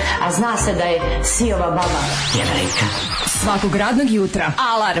vakcine, a zna se da je Sijova baba Jevrejka. Svakog radnog jutra.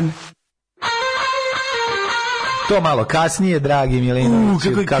 Alarm. To malo kasnije, dragi Milinović.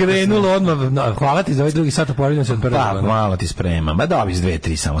 Kako je krenulo odmah. Hvala ti za ovaj drugi sat, oporavljam se od prvog. Pa, malo ti spremam. Ma dobiš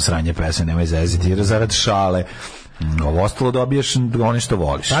 2-3 samo sranje pesme, nemoj zeziti, jer zarad šale. Ovo ostalo dobiješ one što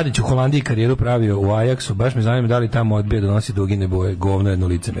voliš. Tadić u Holandiji karijeru pravio u Ajaxu, baš me zanima da li tamo odbije da nosi dugine boje, govno jedno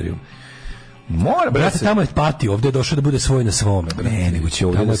licemeriju. Mora, brate, tamo je patio, ovdje je došao da bude svoj na svome. Ne, nego će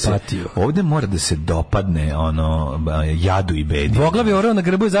ovdje mora da se dopadne ono jadu i bedi. Dvoglavi orao na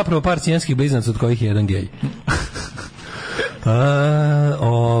grbu je zapravo par cijenskih blizanaca od kojih je jedan gej.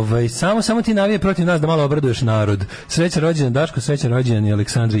 Samo ti navije protiv nas da malo obraduješ narod. Sreća rođendan Daško, sreća rođendan i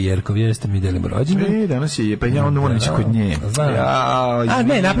Aleksandri Jerkov. Jeste, mi delimo rođendan. Danas je, pa ja onda moram ići kod nje.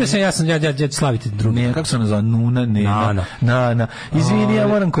 Ne, napravio sam, ja ću slaviti drugi. Ne, kako se ona zove? Nana. Izvini, ja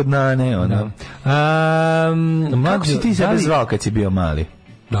moram kod Nane. Kako si ti sebe zvao kad si bio mali?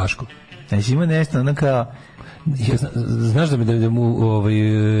 Daško. Znači ima nešto, ono kao... Znaš da mu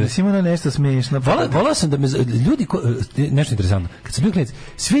Simona nešto smiješno. Volao sam da me ljudi nešto interesantno. Kad sam bio klinac,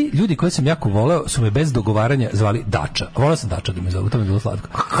 svi ljudi koje sam jako voleo su me bez dogovaranja zvali Dača. Volao sam Dača da me zovu, to mi je bilo slatko.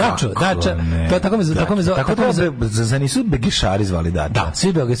 Dača. To tako me za nisu Begišari zvali Dača. Da,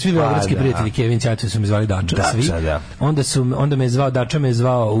 svi beogradski prijatelji Kevin Ćaćo su me zvali Dača, svi. Onda me je zvao Dača, me je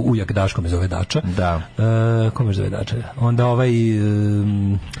zvao ujak Daško me zove Dača. Da. Ko me zove Dača? Onda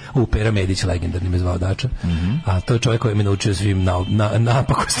Pera Medić legendarni me zvao Dača. A to je čovjek koji me naučio svim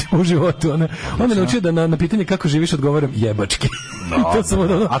napakostima u životu. On me naučio da na pitanje kako živiš odgovaram jebački.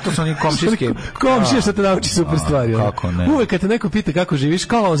 A to su oni komšijski. Komšije što te nauči super stvari. Uvek kad te neko pita kako živiš,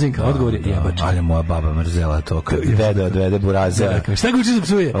 kao lozinka, odgovor je jebački. Ali moja baba mrzela to. Deda odvede burazera. Šta ga uči za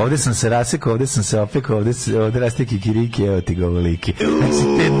psuje? Ovdje sam se rasekao, ovdje sam se opekao, ovdje raste kikiriki, evo ti govoliki.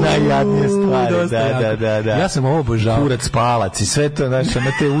 Znači te najjadnije stvari. Da. Ja sam ovo obožavao. Kurac, palac i sve to, znaš,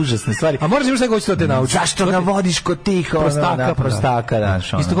 te užasne stvari. A moraš imaš neko hoće to te nauči. Zašto ga vodiš kod tih prostaka,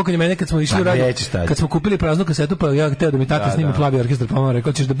 daš. Isto kako ni mene kad smo išli u radio, kad smo kupili praznu kasetu, pa ja hteo da mi tata snimi Plavi orkestar, pa on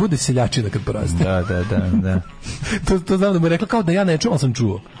rekao ćeš da bude seljačina kad poraste. Da. To znam da mu je rekla kao da ja ne čuo, ali sam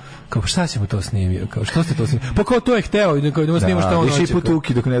čuo. Kao šta si mu to snimio? Kao što ste to snimili? Pa kao to je hteo i da snima šta on hoće. Više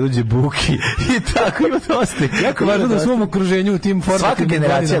putuki dok ne dođe buki. I tako ima dosta. Jako važno da u svom okruženju u tim svaka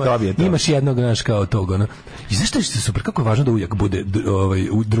generacija dobije to. Imaš jednog naš kao tog, ono. I znaš šta je super, kako je važno da ujak bude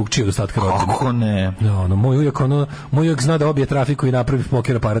drugčiji od ostatka rodbine. Kako ne? No, moj ujak zna da obije trafiku i napravi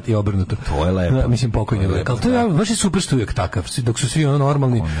poker aparat i obrnuto. To je lepo. Mislim pokojni ujak. Ali to je baš je super što ujak takav. Dok su svi ono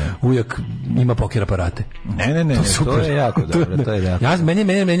normalni, ujak ima poker aparate. Ne, to je jako dobro, to je jako. Ja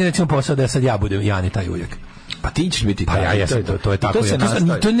meni recimo posao da sad ja budem Jani taj ujak. Pa ti ćeš biti taj. Pa ja jesam, to je tako. Ja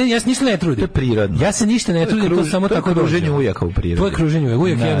se ništa ne trudim. To je prirodno. Ja se ništa ne trudim, to samo tako dođe. To je kruženje ujaka u prirodi. To je kruženje ujaka,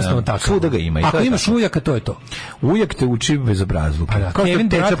 ujak je jednostavno tako. Svuda ga ima. Ako imaš ujaka, to je to. Ujak te uči bezobrazluka. Kao što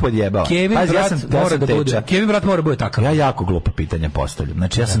teča podjebava. Kevin brat mora bude takav. Ja jako glupa pitanja postavljam.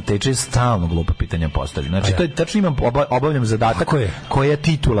 Znači ja sam teča i stalno glupa pitanja postavljam. Znači to je tačno imam obavljam zadatak koja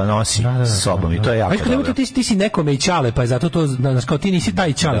titula nosi sa sobom i to je jako dobro. Ti si nekome i ćale, pa je zato to, kao ti nisi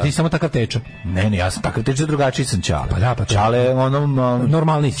taj ćale, ti samo takav teča. Ne, ja sam takav teča, drugačiji sam ćale. Pa ćale ono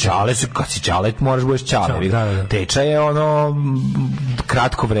normalni ćale su kad si ćale moraš budeš ćale. Teča je ono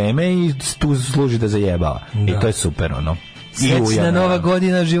kratko vreme i tu služi da zajebava. I to je super ono. Srećna nova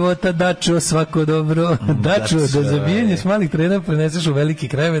godina života, Dačo, svako dobro. Dačo, da zabijanje s malih trena preneseš u veliki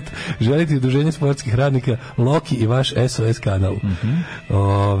krevet. Želite udruženje sportskih radnika Loki i vaš SOS kanal.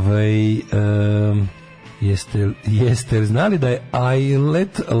 Jeste znali da je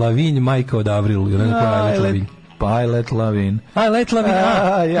Ailet Lavigne majka od Avril? Ailet Lavigne.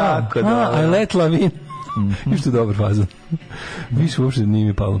 Jako dobro. Ailet Lavigne. Išto dobar fazon. Više uopšte nije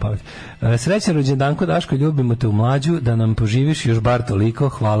mi palo na pamet. Srećan rođendanko, Daško, ljubimo te u Mlađu, da nam poživiš još bar toliko,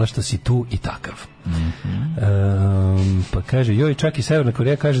 hvala što si tu i takav. Pa kaže, joj, čak i Severna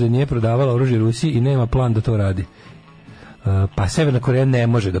Koreja kaže da nije prodavala oružje Rusiji i nema plan da to radi. Pa Severna Koreja ne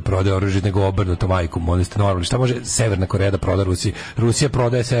može da prodaje oružje nego obrnuto, majkom, oni ste normalni. Šta može Severna Koreja da proda Rusiji? Rusija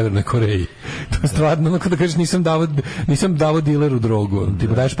prodaje Severnoj Koreji. To je stvarno, ono kada kažeš nisam davo dileru drogu, ti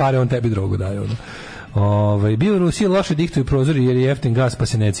mu daješ pare, on tebi drogu daje, ono. Bio u Rusiji loše diktuju prozori jer je jeftin gas pa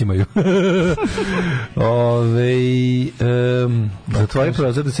se ne cimaju. Zatvori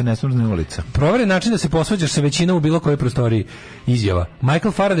prozor da se ne smrzne ulica. Proveri način da se posvađaš sa većinom u bilo kojoj prostoriji. Izjava.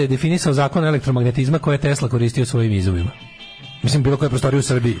 Michael Faraday je definisao zakon elektromagnetizma koje je Tesla koristio svojim izumima. Mislim, bilo koje prostorije u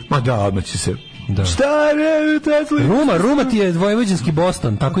Srbiji. Ma da, odmah će se... Da. Šta je Tesla? Ruma ti je vojvođanski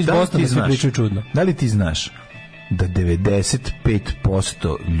Boston. Tako iz Bostona se pričaju čudno. Da li ti znaš da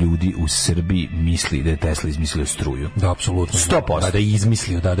 95% ljudi u Srbiji misli da je Tesla izmislio struju? Da, apsolutno. 100%. Da je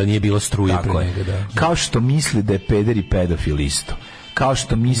izmislio, da nije bilo struje pre njega. Da. Kao što misli da je peder i pedofil isto. Kao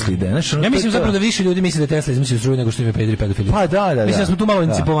što misli da je... Ja mislim zapravo da više ljudi misli da je Tesla izmislio struju nego što je peder i pedofil. Pa da. Mislim da smo tu malo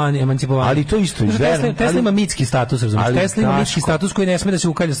emancipovani. Ali to isto izverno. Tesla ima mitski status, razumiješ? Tesla ima mitski status koji ne sme da se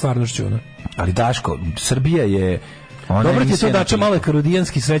ukalja stvarnošću. Ali Daško, Srbija je... Dobro ti je to Dača malo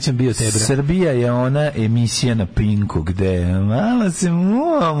karudijanski srećan bio tebe. Srbija je ona emisija na Pinku gde malo se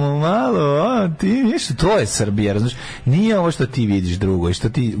muvamo, malo, ti ništa, to je Srbija, razumiješ? Nije ovo što ti vidiš drugo i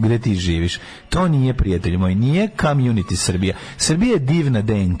gde ti živiš. To nije, prijatelji moji, nije community Srbija. Srbija je divna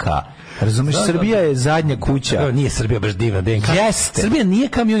DNK. Razumeš, Srbija je zadnja kuća. Nije Srbija baš divna DNK. Jeste. Srbija nije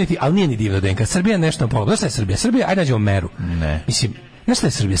community, ali nije ni divna DNK. Srbija je nešto na polu. Znaš šta je Srbija? Srbija, ajde nađemo meru. Ne. Mislim, znaš šta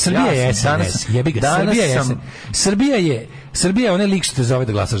je Srbija? Srbija je SNS. Jebi ga, Srbija je SNS. Srbija je onaj lik što te zove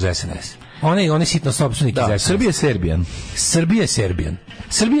da glasaš za SNS. Onaj sitno sopstvenik iz SNS. Srbija je Serbijan. Srbija je Serbijan.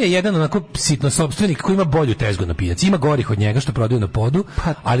 Srbija je jedan onako sitno sopstvenik koji ima bolju tezgu na pijaci. Ima gorih od njega što prodaju na podu,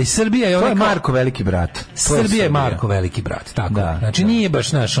 ali Srbija je to je Marko veliki brat. Srbija je Marko veliki brat, tako. Znači nije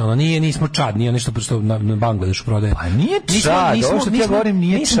baš naš, nismo Čad, nije nešto što na Bangladešu prodaje. Pa nije Čad, ovo što ja govorim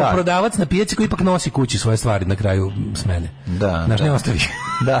nije Čad. Nismo prodavac na pijaci koji ipak nosi kući svoje stvari na kraju smene. Da. Znaš, ne ostavi.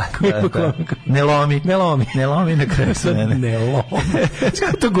 Da. Ne lomi na kraju smene. Ne lomi.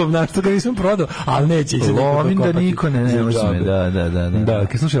 Kako to govnaštvo ga nisam prodao, ali neće se lomi da niko ne uzme. Da,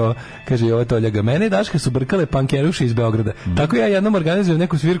 slušaj ovo, kaže ovo Toljaga, mene i Daška su brkale pankeruše iz Beograda. Tako ja jednom organizujem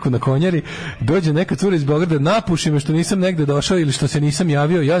neku svirku na Konjari, dođe neka cura iz Beograda, napuši me što nisam negde došao ili što se nisam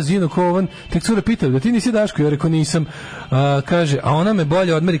javio, ja zino kovan, tek cura pita, da ti nisi Daško? Ja rekao nisam. Kaže, a ona me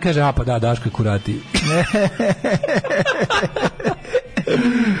bolje odmeri, kaže, a pa da, Daško je kurati.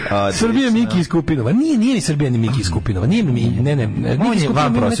 Srbija Miki iz Kupinova. Nije ni Srbija ni Miki iz Kupinova. Nije on je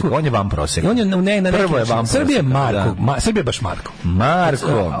van proseka. Prvo je van proseka. Srbija je Marko. Srbija je baš Marko.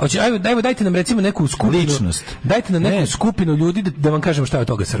 Ajde, dajte nam recimo neku skupinu. Ličnost. Dajte nam neku skupinu ljudi da vam kažemo šta je od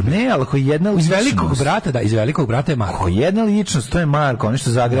toga Srbija. Ne, ali ako jedna ličnost. Iz velikog brata je Marko. Ako jedna ličnost, to je Marko. On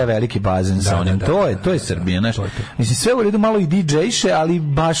što zagreja veliki bazen sa onim. To je Srbija, znaš. Mislim, sve u redu malo i DJ-še, ali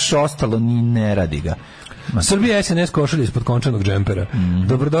baš ostalo ni ne radi ga. Srbija SNS košulje ispod končanog džempera.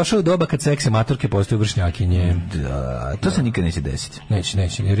 Dobrodošao u doba kad seks amatorke postaju vršnjakinje. Da, to se nikad neće desiti.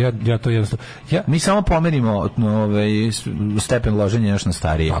 Neće, jer ja to jednostavno... Mi samo pomerimo stepen loženja još na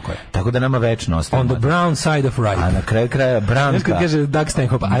starije. Tako da nama večno ostaje. On the brown side of ripe. A na kraju kraja branka. Kaže Doug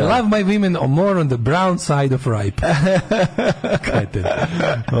Stanhope, I love my women more on the brown side of ripe. Kajte.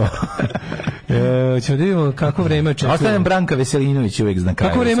 Ćemo da vidimo kako vreme očekuje. Ostanem Branka Veselinović uvijek na kraju.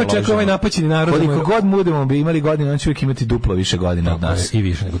 Kako vreme očekuje ovaj napaćeni narod. Koliko god budemo bi imali godina, on će uvijek imati duplo više godina od nas. I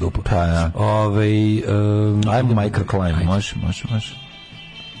više nego duplo. Pa da. Ajmo microclimb, može.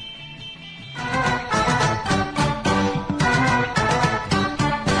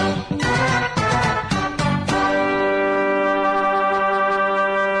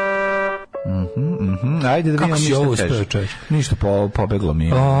 Ajde da vidimo ništa teže. Ništa pobeglo mi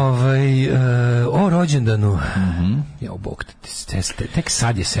je. O rođendanu. Ja Bog, tek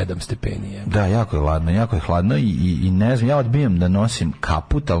sad je 7 stepeni. Da, jako je hladno i ne znam, ja odbijam da nosim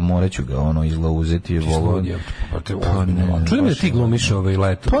kaput, ali morat ću ga izlauzeti. Čujem da ti glumiš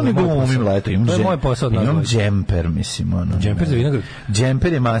leto. Pa ne glumim leto, imam džemper, mislim. Džemper za vinograd?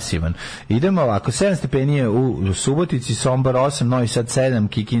 Džemper je masivan. Idemo ovako, 7 stepeni je u Subotici, Sombor 8, Novi Sad 7,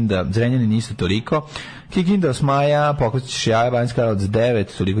 Kikinda, Zrenjanin isto toliko. Kikinda 8 maja, Pokločić Jaja, Banjska Karlovac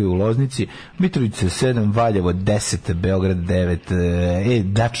 9, toliko je u Loznici, Mitrovica 7, Valjevo 10, Beograd 9,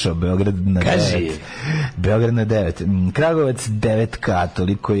 Dačo, Beograd na 9. Beograd na 9. Kragujevac 9K,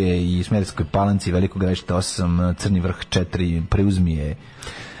 toliko je i Smederskoj Palanci, Veliko Gradište 8, Crni Vrh 4, Preuzmije.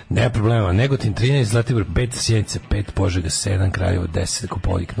 Ne problema, Negotin 13, Zlatibor 5, Sjenica 5, Požega 7, Kraljevo 10,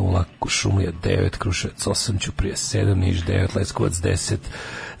 Koponik 0, Šumlija 9, Kruševac 8, Ćuprija 7, Niš 9, Leskovac 10,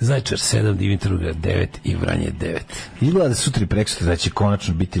 Zaječar 7, Dimitrovgrad 9 i Vranje 9. Izgleda da sutra i prekosutra da će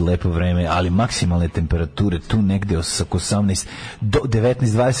konačno biti lepo vreme, ali maksimalne temperature tu negde oko 18 do 19,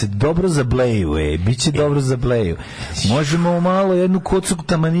 20, dobro za bleju, biće dobro za bleju. Možemo malo jednu kocu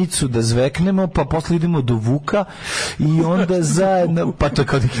tamanicu da zveknemo, pa posle idemo do Vuka i onda zajedno, pa to je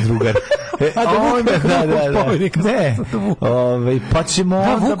kao neki drugar. Pa ćemo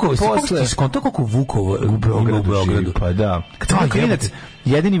onda posle... Skonto koliko Vukova u Beogradu? Pa da.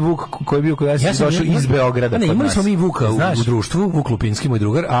 Jedini Vuk koji je bio kod nas došao iz Beograda. Ne, imali smo mi Vuka u društvu, Vuk Lupinski, moj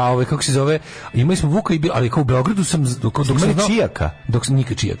drugar, a kako se zove, imali smo Vuka ali kao u Beogradu sam dok sam znao Čijaka. Dok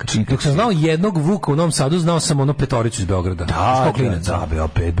sam znao jednog Vuka u Novom Sadu, znao sam ono petoricu iz Beograda.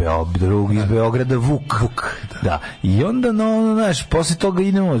 Drug iz Beograda Vuk. Da. I onda znaš, posle toga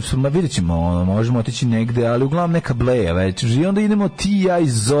idemo, vidjet ćemo, možemo otići negde, ali uglavnom neka bleja već. I onda idemo ti ja i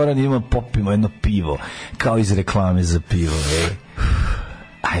Zoran idemo popimo jedno pivo, kao iz reklame za pivo.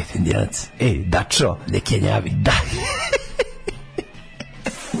 Ajde, Indijanac. Dačo. Ne kenjavi. Da.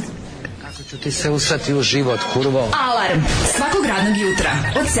 Kako ću ti se usrati u život, kurvo? Alarm svakog radnog jutra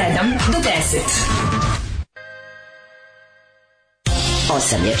od 7 do 10.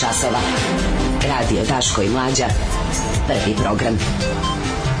 8 je časova. Radio Daško i Mladja. Prvi program.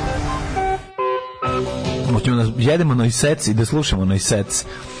 Možemo da jedemo Noisec i da slušamo Noisec.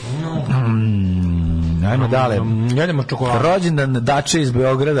 Ajmo dalje. Jedemo čokoladu. Rođendan Dače iz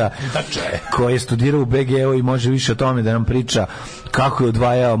Beograda, koji je studirao u BG-u i može više o tome da nam priča kako je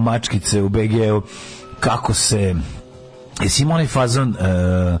odvajao mačkice u BG-u, kako se... Jesi imao onaj fazon,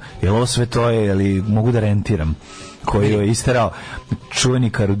 je li ovo sve to je, ili mogu da rentiram, koji je isterao čuveni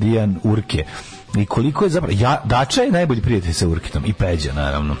Karudijan Urke. I koliko je zapravo... Dača je najbolji prijatelj sa Urkitom i Peđa,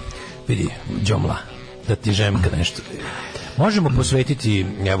 naravno. Vidi, Đomla, da ti žemka nešto... Možemo posvetiti,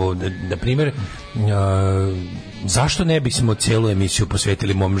 evo, na primjer, zašto ne bismo cijelu emisiju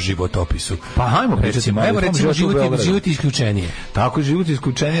posvetili mom životopisu? Pa hajmo pričati malo. Evo recimo život i isključenije. Tako, život i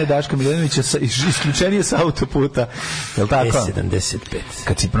isključenije Daška Miljanovića, isključenije sa autoputa. Je li tako?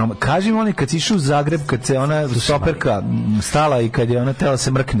 75. Kaži mi kad si išao u Zagreb, kad se ona stoperka stala i kad je ona tela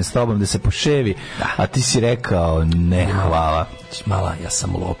se mrkne s tobom da se poševi, a ti si rekao ne, hvala. Mala, ja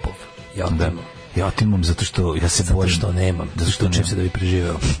sam lopov. Ja otimam zato što ja se borim. Zato što nemam. Zato što učim se da bi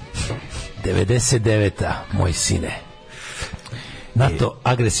preživeo. 99. moj sine. NATO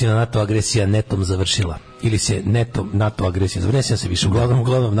agresija netom završila. Ili se netom NATO agresija. Zavresio se više.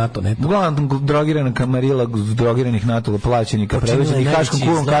 Uglavnom NATO netom. Uglavnom drogirana kamarila, drogiranih NATO plaćenika, prevećenih haškom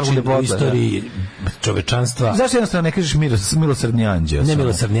kulom Karlu de Bota. U istoriji čovečanstva. Zašto jednostavno ne kažeš milosrdni anđeo? Ne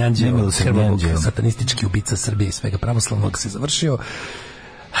milosrdni anđeo. Satanistički ubica Srbije i svega pravoslavnog se završio.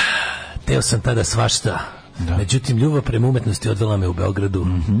 Teo sam tada svašta. Da. Međutim, ljubav prema umetnosti odvela me u Beogradu.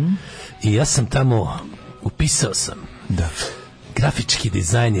 I ja sam tamo upisao sam. Da. Grafički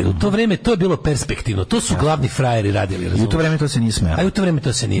dizajner. U to vreme to je bilo perspektivno. To su glavni frajeri radili, razumiješ? I u to vreme to se nije smelo. A u to vreme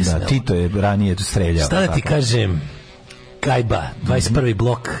to se nije smelo. Da, Tito je ranije streljao. Šta da ti kažem? Gajba, 21.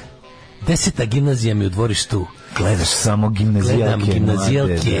 blok. 10. gimnazija mi u dvorištu. Gledaš samo gimnazijalke. Gledam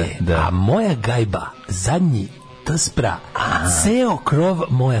gimnazijalke. Da. A moja gajba, zadnji tspra, ceo krov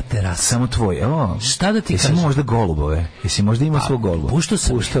moja terasa. Samo tvoj, evo. Šta da ti kažem? Jesi možda golubove? Jesi možda imao svog goluba? Puštao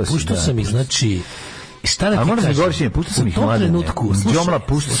sam ih, znači... Šta da ti kažem? Puštao sam ih mladene. Džomla,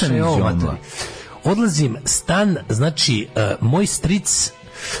 puštao sam ih džomla. Odlazim stan, znači, moj stric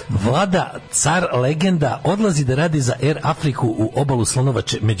Vlada, car, legenda, odlazi da radi za Air Afriku u obalu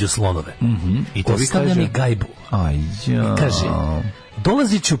Slonovače među slonove. I to ostavlja mi gajbu. I kaže...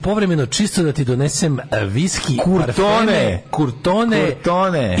 Dolazit ću povremeno čisto da ti donesem viski,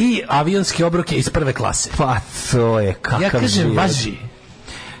 kurtone i avionske obroke iz prve klase. Pa to je kakav život. Ja kažem, važi.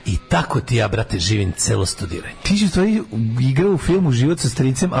 I tako ti ja, brate, živim celo studiranje. Ti si stvari igrao u filmu Život sa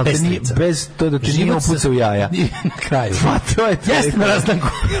stricem, ali bez to da ti nije upucao jaja. Na kraju. Pa to je jeste na rastanku.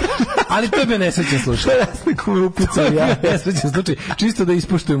 Ali to je bio nesrećen slučaj. Rastanku me upucao jaja. Nesrećen slučaj. Čisto da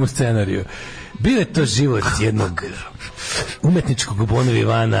ispoštujemo scenariju. Bio je to život jednog umetničkog Bonog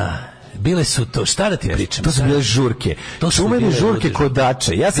Ivana. Bile su to, šta da ti pričam? To su bile žurke. To su bile žurke kod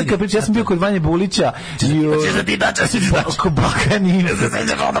Dače. Ja sam kad pričam, ja sam bio kod Vanje Bulića i da ti Dača si Dačko Bakani.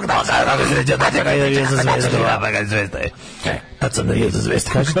 Tad sam navijao za Zvezdu.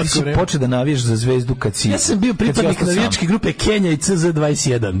 Kaži, ti si počeo da navijaš za Zvezdu kad si... Ja sam bio pripadnik navijačke grupe Kenja i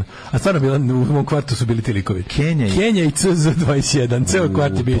CZ21. A stvarno bila, u mom kvartu su bili ti likovi. Kenja i CZ21. Ceo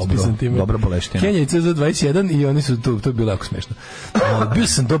kvart je bio ispisan time. Dobra boleština. Kenja i CZ21 i oni su, to je bilo jako smešno. Bio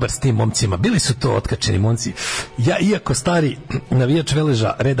sam dobar s tim momcima. Bili su to otkačeni momci. Ja, iako stari navijač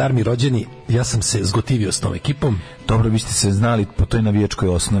Veleža, Red Army rođeni, ja sam se zgotivio s tom ekipom. Dobro, vi ste se znali po toj navijačkoj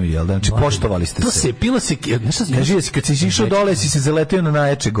osnovi, jel da? Znači, poštovali ste se. To se, pilo se... Kaži, kad si išao dole, si se zaletio na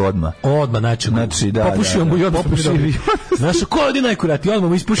najjačeg odmah. Odmah najjačeg. Znači, da. Popušio mu i odmah smo bili. Znaš, ko je najkurati? Odmah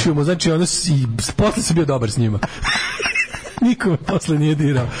mu ispušio mu, znači, ono i posle sam bio dobar s njima. Niko me posle nije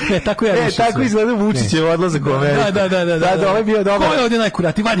dirao. Tako ja više. Tako izgleda Vučićev odlazak u Ameriku. Da, ovaj bio dobar. Ko je ovdje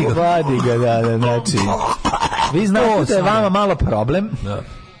najkurati? Vadi ga, da, znači. Vi znate da je vama malo problem. Da.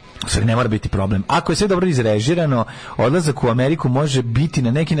 Sve ne mora biti problem. Ako je sve dobro izrežirano, odlazak u Ameriku može biti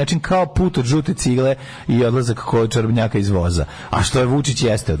na neki način kao put od žute cigle i odlazak kod čarobnjaka iz voza. A što je Vučić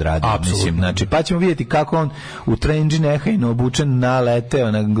jeste odradio, mislim. Znači, pa ćemo vidjeti kako on u trendži nehajno obučen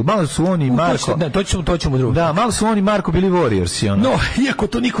naleteo. Malo su on i Marko... To ćemo drugo. Da, malo su on i Marko bili Warriorsi. No, iako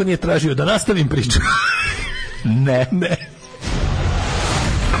to niko nije tražio, da nastavim priču. Ne.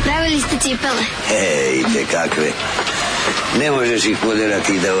 Pravili ste cipele? Ide kakve. Ne možeš ih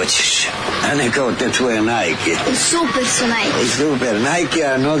poderati da hoćeš. A ne kao te tvoje Nike. Super su Nike. Super Nike,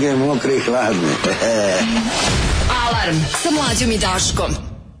 a noge mokre i hladne. Alarm sa Mlađom i Daškom.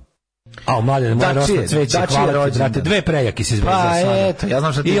 A Mladja, moj rosno cveće, hvala ti, brate, dve prejaki si izbrao za sada. Eto, ja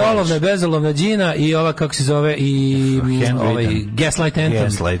znam šta ti i olovna, bezolovna džina i ova, kako se zove, i ovaj Gaslight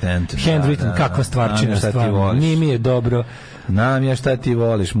Anthem. Handwritten, kakva stvarčina, stvarno. Nije mi je dobro. Znam ja šta ti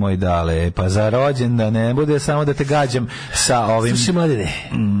voliš, moj dale. Pa za rođendan ne bude samo da te gađam sa ovim... Slušaj, Mladine.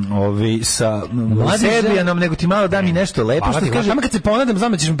 Sa Serbijanom, nego ti malo da mi nešto lepo. Što kaže, tamo kad se ponadam,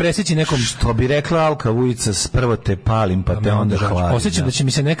 znam da ćeš mi presjeći nekom... Što bi rekla Alka Vujica, prvo te palim, pa te onda hvalim. Osjećam da će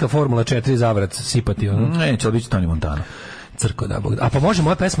mi se neka Formula 4 zavrat sipati. Neće, ali biti Toni Montana. Crko, da, Bog. A pa može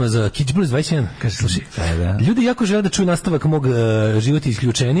moja pesma za Kids Blues 21? Kaže, slušaj, ljudi jako žele da čuju nastavak mog Života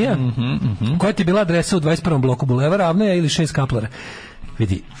isključenija, koja ti je bila adresa u 21. bloku Bulevara Avneja ili 6 Kaplara.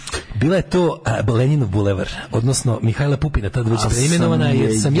 Vidi, bila je to Leninov bulevar, odnosno Mihajla Pupina, tada već preimenovana,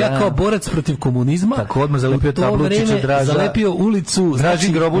 jer sam ja kao borac protiv komunizma tako odmah zalepio tablučića Draža, zalepio ulicu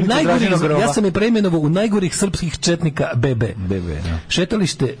Dražin Grobu, ja sam je preimenovao u najgorih srpskih četnika Bebe.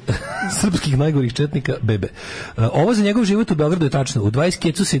 Šetalište srpskih najgorih četnika Bebe. Ovo za njegov život u Beogradu je tačno. U 20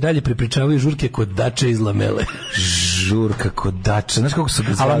 kecu se i dalje prepričavaju žurke kod Dače iz Lamele. Žurka kod Dače, znaš kako su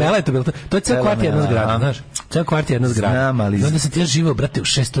ga zvali? A Lamela je to bilo. To je ceo kvart jedna zgrada, znaš. Ceo kvart jedna zgrada. I onda sam ti ja živao, brate, u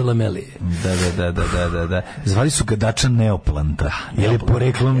 6. Lameli. Da. Zvali su ga Dača Neoplanta. Jer je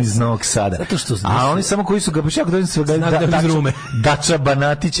poreklom iz Novog Sada. A oni samo koji su ga baš jako dođe su ga Dača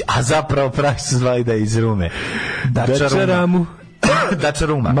Banatić, a zapravo pravi su zvali da je iz Rume. Dača Ramu. Dača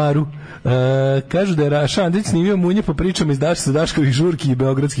Ruma. Maru. Kažu da je Raša Andrić snimio Munje po pričama iz Daškovih žurki i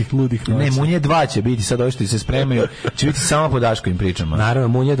beogradskih ludih noći. Ne, Munje 2 će biti, sad ovo što se spremaju, će biti samo po Daškovim pričama. Naravno,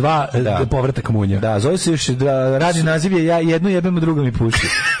 Munje 2, povratak Munja. Da, zove se još, radi naziv je ja jednu jebem, druga mi puši.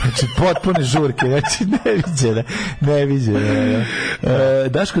 Znači, potpune žurke, znači, neviđene.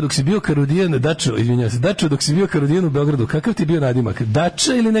 Daško, dok si bio Karudijan, Dačo, dok si bio Karudijan u Beogradu, kakav ti je bio nadimak?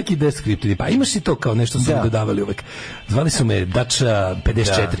 Dača ili neki deskriptiv? Pa imaš i to kao nešto su mi dodavali uvek. Zvali su me Dača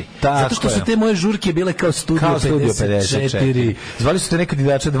 54. Zato što su te moje žurke bile kao studio 54. Zvali su te nekad i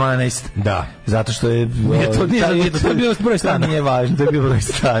Dača 12. Da. Zato što je... To je bio broj strana. Nije važno, to je bio broj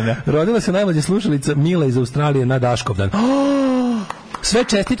strana. Rodila se najmlađa slušalica Mila iz Australije na Daškovdan. Sve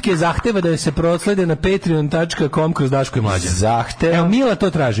čestitke zahteva da joj se proslede na patreon.com kroz Daško i Mlađa. Zahteva. Evo, Mila to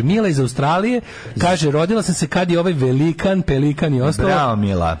traži. Mila iz Australije kaže, rodila sam se kad je ovaj velikan, pelikan i ostalo. Bravo,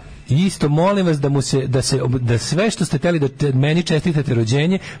 Mila. Isto molim vas da sve što ste hteli da meni čestitate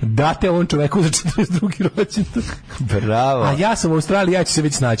rođenje date ovom čoveku za 42. rođendan. Bravo. A ja sam u Australiji, ja ću se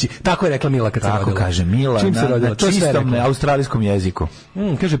već snaći. Tako je rekla Mila kad se rodila. Tako kaže Mila na čistom australijskom jeziku.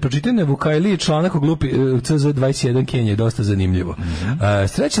 Kaže, pročitajte Vukajli članak o glupi CZ21 Kenije, dosta zanimljivo.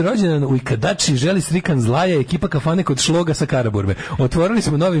 Srećan rođendan u Ikadači želi Srikan Zlaja, ekipa kafane kod Šloga sa Karaburme. Otvorili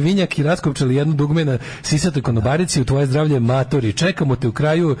smo novi vinjak i raskopčali jednu dugme na sisatoj konobarici. U tvoje zdravlje, matori. Čekamo te u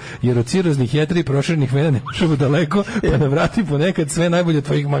kraju jer od ciroznih jetra i proširenih vena ne možemo daleko, pa nam vrati ponekad sve najbolje od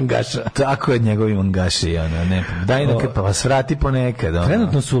tvojih mangaša. Tako je, njegovi mangaši, daj nekad, pa vas vrati ponekad.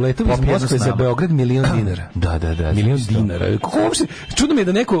 Trenutno su letovi iz Moskve za Beograd $1.000.000 dinara. Da. $1.000.000 dinara. Kako uopšte, čudno mi je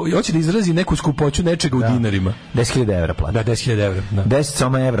da neko hoće da izrazi neku skupoću nečega u dinarima. 10.000 evra plati. Da, 10.000 evra. 10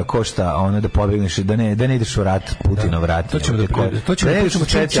 samo evra košta da pobegneš i da ne ideš u rat, Putinov rat. To ćemo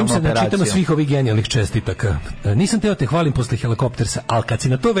čemu se načitamo svih ovih genijalnih čestitaka. Nisam teo te hvalim posle helikoptersa, ali kad si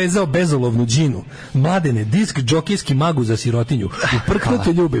na to vezao bezolovnu džinu, Mladene, disk džokijski magu za sirotinju, uprkno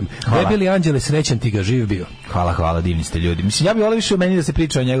te ljubim. Debeli anđele, srećan ti ga, živ bio. Hvala, divni ste ljudi. Mislim, ja bih volio više o meni da se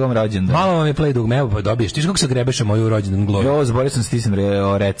priča o njegovom rođendanu. Malo vam je play dugme, evo pa dobiješ. Tiš kako se grebeše moju rođendan gloru. Jo, zaboravio sam stisnem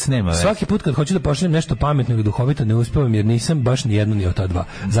rec, nema. Svaki put kad hoću da pošaljem nešto pametno ili duhovito ne uspevam jer nisam baš ni jedno ni od ta dva.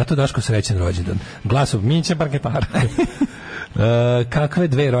 Zato Daško srećan rođendan. Glasov Miće Barketar. Kakve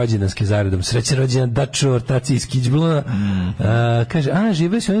dve rođendanske zaredom. Srećan rođendan Dačo ortaci iz Kiđblona. Kaže,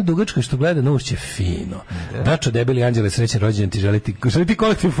 živio si ono dugačko što gleda na ušće fino. Dačo, debeli anđele, srećan rođendan ti želiti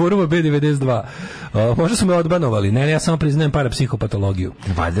kolektiv foruma B92. Možda su me odbanovali. Ne, ja samo priznajem parapsihopatologiju.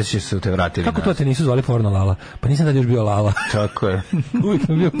 Valjda će se te vratili. Kako to te nisu zvali porno Lala? Pa nisam da još bio Lala. Tako je. Uvijek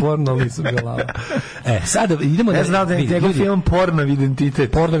sam bio porno, ali nisam bio Lala. Sada idemo ja znam da je njegov film Pornov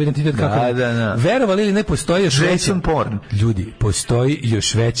identitet. Pornov identitet, kako? Da. Verovali ili ne, postoji još Jason Porn. Ljudi, postoji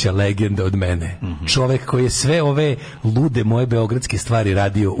još veća legenda od mene. Čovek koji je sve ove lude moje beogradske stvari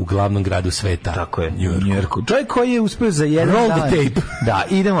radio u glavnom gradu sveta. Tako je, Njujorku. Čovjek koji je uspio za jedan roll dan. The tape. Da,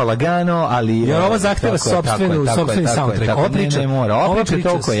 idemo lagano, ali... Jer ovo zahteva sopstveni soundtrack. Ova priča je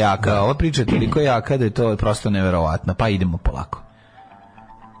toliko jaka, ova priča je toliko jaka da je to prosto neverovatno. Pa idemo polako.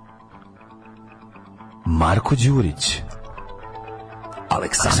 Marko Đurić.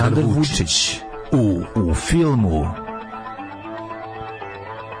 Aleksandar Vučić. U filmu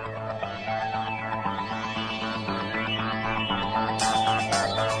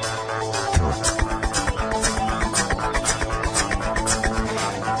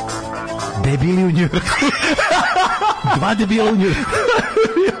Debili u Njujorku. Dva debila u Njujorku.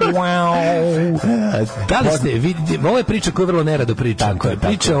 Da li ste vidjeli, ovo je priča koju vrlo nerado pričam.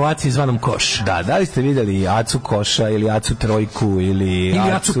 Priča o Aci zvanom Koš. Da li ste vidjeli Acu Koša ili Acu Trojku ili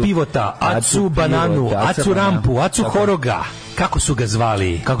Acu Pivota, Acu Bananu, Acu Rampu, Acu Horoga. Kako su ga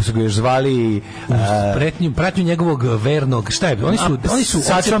zvali? Kako su ga još zvali? Pratnju njegovog vernog, šta je? Oni su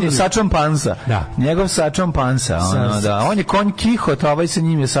Sačom Pansa. Da. Njegov Sačom Pansa. On je konj Kihot, ovaj sa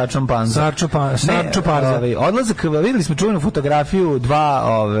njim je Sačom Pansa. Sačo Parza. Odlazak, videli smo čuvenu fotografiju,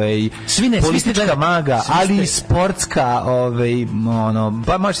 dva politička maga, ali i sportska,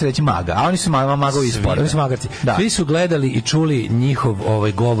 pa može se reći maga, a oni su magovi iz sporta. Oni su magarci. Svi su gledali i čuli njihov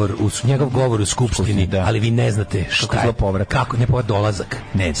njegov govor u skupštini, ali vi ne znate šta je povratak. Kako? Ne dolazak.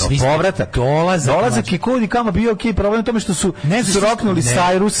 Ne, povratak. Dolazak je kud i kamo bio okej, problem u tome što su roknuli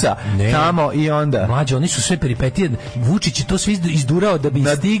Sajrusa tamo i onda. Mlađe, oni su sve peripetije. Vučić je to sve izdurao da bi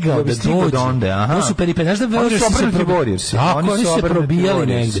stigao da dođe. To su peripetije. Znaš da Oni su obrnuti Warriorsi. Oni su se probijali. ubijali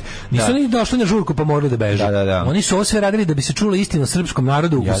negde. Nisu oni došli na žurku pa morali da beže. Oni su ovo sve radili da bi se čula istina o srpskom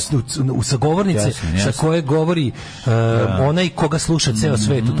narodu u sagovornice sa koje govori onaj koga sluša ceo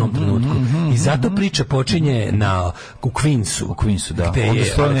svet u tom trenutku. I zato priča počinje u Queensu, gde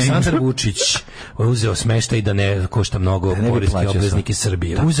je Aleksandar Vučić uzeo smeštaj da ne košta mnogo poreske obveznike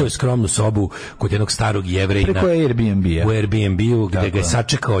Srbije. Uzeo je skromnu sobu kod jednog starog Jevrejina preko Airbnb-a. U Airbnb-u gde ga je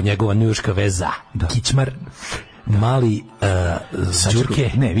sačekao njegova njujorška veza Kičmar, mali Đurke.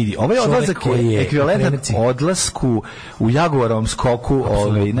 Ne, vidi, ovaj odlazak je ekvivalentan odlasku u Jaguarovom skoku,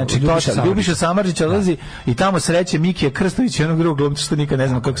 znači Ljubiša Samardžić odlazi i tamo sreće Mikija Krstović i onog drugog glumca što nikad ne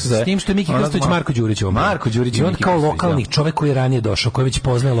znam kako se zove. S tim što je Miki Krstović Marko Đurić. I on kao lokalni čovek koji je ranije došao, koji već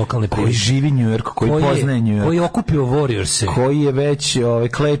poznaje lokalne prilike. Koji živi u Njujorku, koji poznaje Njujork. Koji je okupio Warriorse. Koji je već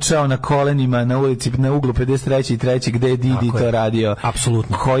klečao na kolenima na ulici na uglu 53. i 3. gde je Didi to radio.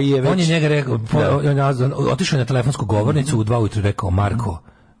 Apsolutno. Koji je već... On je njega rekao, otišao je na telefonsku govornicu u 2 ujutru rekao Marko,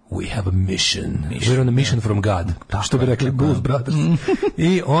 we have a mission. We're on a mission from God. Što bi rekli Blues Brothers.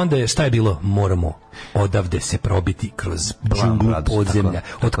 I onda šta je bilo? Moramo odavde se probiti kroz džunglu podzemlja.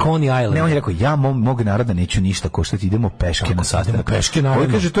 Od Coney Island. Ne, on je rekao, ja mog naroda neću ništa koštati, idemo peške na sastanak.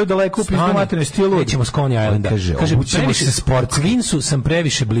 On kaže, to je daleko u pizdu materine stilu. Nećemo s Coney Islanda. Kaže, previše sport. Queensu sam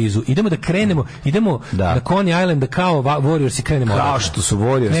previše blizu. Idemo da krenemo, na Coney Island da kao Warriorsi krenemo. Kao što su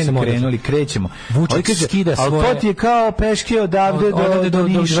Warriorsi krenuli, krećemo. Vučić skida svoje. Ali to ti je kao peške odavde do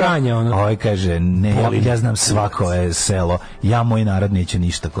Vranja. Ovaj kaže, ne, ja znam svako selo, ja moj narod neće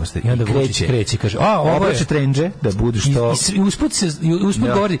ništa koštati. I onda Vučić kreće, kaže, obraće trenđe, da budu što... I usput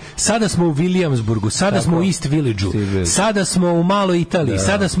govori, sada smo u Williamsburgu, sada smo u East Village-u, sada smo u Maloj Italiji,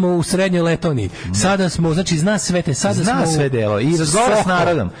 sada smo u Srednjoj Letoniji, sada smo, znači, zna sve te, sada smo... Zna sve delo i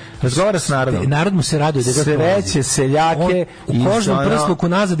razgovara s narodom. Narod mu se raduje da sreće seljake u kožnom prsluku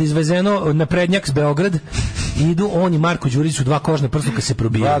nazad izvezeno na prednjak s Beograd, idu on i Marko Đurić u 2 kožna prsluka se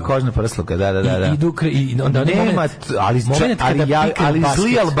probijaju. 2 kožna prsluka, da. Idu i onda ali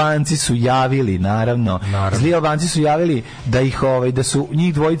zli Albanci su javili, naravno. Zli Albanci su javili da ih da su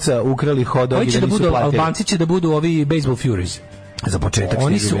njih dvojica ukrali hodog i da nisu platili. Albanci će da budu ovi baseball furies. Za početak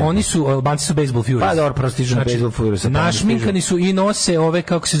Albanci su baseball furies. Pa dobro, prostižu na baseball furies. Našminkani su i nose ove,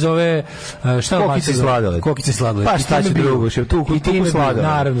 kako se zove, šta Kokice sladole. Kokice sladole. Pa šta će drugo, tuku sladole.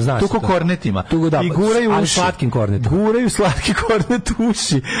 Naravno, znaš. Tuku kornetima. I guraju uši. Slatkim kornetima. Guraju slatki kornet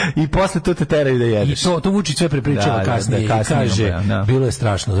uši i posle to te teraju da jedeš. I to Vučić sve prepričava kasnije i kaže, bilo je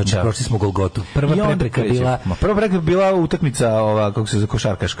strašno, znači prošli smo Golgotu. Prva prepreka bila utakmica kako se zove,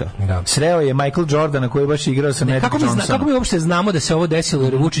 košarkaška. Sreo je Michael Jordana koji je baš igrao sa Magic Johnsonom. Kako mi uopšte znamo da se ovo desilo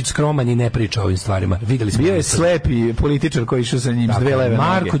jer Vučić skroman i ne priča o ovim stvarima. Videli smo. Bio je slepi političar koji išao sa njim s 2 leve noge.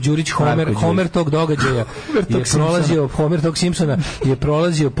 Marko Đurić, Homer tog događaja je prolazio, Homer tog Simpsona je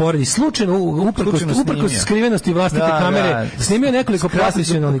prolazio pored i slučajno uprkos skrivenosti vlastite kamere snimio nekoliko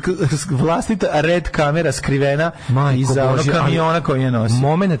profesionalnih. Vlastita red kamera skrivena iza onog kamiona koji je nosio.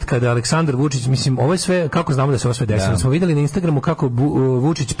 Moment kada Aleksandar Vučić, mislim, ovo je sve, kako znamo da se ovo sve desilo. Smo videli na Instagramu kako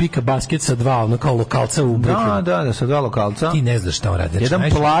Vučić pika basket sa 2 kao lokalca u Brooklynu. Da, sa 2 lokalca. Ti ne znaš šta on radi. Jedan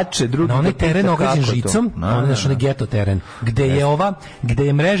plače, drugi na onaj teren ograđen žicom, onaj geto teren, gde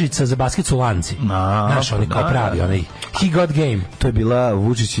je mrežica za basket su lanci. Znaš, oni kao pravi, onaj he got game. To je bila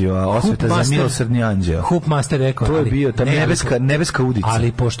Vučićeva osveta za milosrdni anđeo. Hoop master rekao. To je bio ta nebeska udica.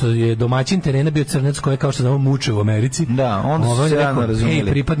 Ali pošto je domaćin terena bio Crnac koji je kao što znamo muče u Americi. Da, on se rano razumeli. Ej,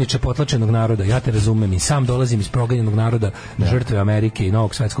 pripadniče potlačenog naroda, ja te razumem i sam dolazim iz proganjenog naroda, žrtve Amerike i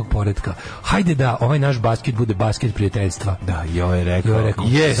novog svetskog poretka. Hajde da ovaj naš basket bude basket prijateljstva. Da, joj je rekao.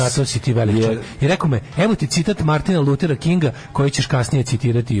 Zato si ti velik čovjek. I rekao me, evo ti citat Martina Luthera Kinga koji ćeš kasnije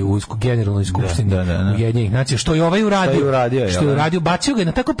citirati u generalnoj skupštini Ujedinjenih nacija, što je ovaj uradio, bacio ga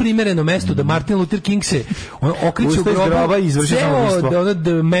na tako primereno mesto da Martin Luther King se okreće u groba i izvrši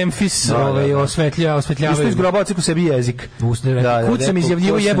samoubistvo. Memphis osvetljavaju. Isto iz groba ociku sebi jezik. Kud sam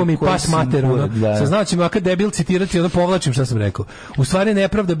izjavljivo jebom i pas mater. Saznao će me ovakav debil citirati, povlačim šta sam rekao. U stvari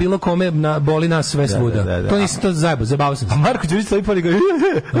nepravda bilo kome boli nas sve svuda. To nisam to zabavio sam se. Marko Đurić stoji pa ga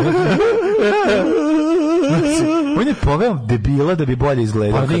on je poveo debila da bi bolje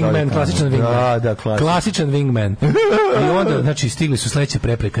izgledao. Wingman, klasičan wingman. Da, klasičan wingman. I onda, znači, stigli su, sledeća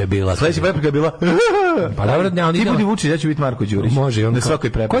prepreka je bila. Pa dobro, ti budi Vučić, ja ću biti Marko Đurić. Može, on. Na svakoj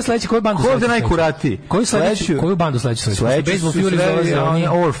prepreki. Ko je sledeći, koju bandu sledeći? Ko je najkuratiji? Koju bandu sledeći? Baseball Furies,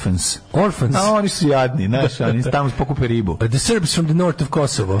 Orphans. Orphans? A oni su jadni, znaš, oni tamo pokupe ribu. The Serbs from the north of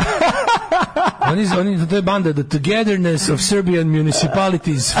Kosovo. Oni, to je banda The Togetherness of Serbian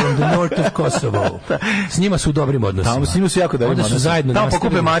Municipalities from the north of Kosovo. S njima su u dobrim odnosima. Tamo s njima su jako dobrim odnosima. Onda su zajedno tamo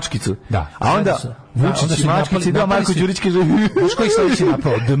pokupe mačkicu. Da. A onda Vučić, Mačkić i Marko Đurić kaže... Znaš koji sledeći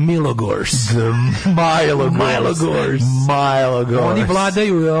napao? The Milogors. Oni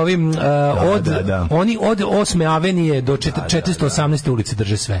vladaju ovim... Oni od 8. avenije do 418. ulice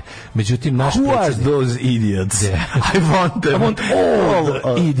drže sve. Međutim, naš predsjednik... Who are those idiots? I want them. I want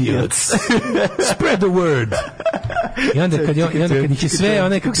all idiots. Spread the word. I onda kad ih je sve,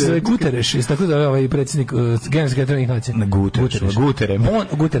 onaj kako se zove Guterres, je tako da ovaj predsjednik generalni sekretar nacija. Guterem.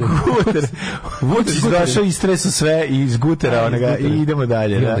 Vučić došao i stresu sve iz Gutera onoga i idemo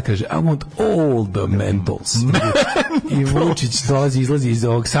dalje. I onda kaže, I want all the mentals. I Vučić izlazi iz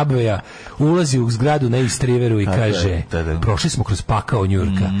ovog Subwaya, ulazi u zgradu na East Riveru i kaže, prošli smo kroz pakao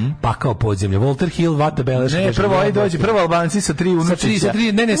Njujorka, pakao podzemlja. Walter Hill, Vata Beleš. Ne, prvo ovaj dođe, prvo Albanci sa 3 unučića.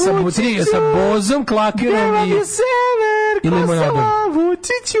 Sa Bozom, Klakerom i limonadom.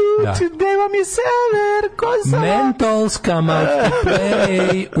 Vučiću, gde vam je sever, Kosovo? Mentals come out to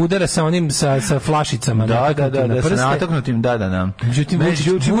play. Udara sa onim, sa flašicama. Da, sa nataknutim, da. Međutim,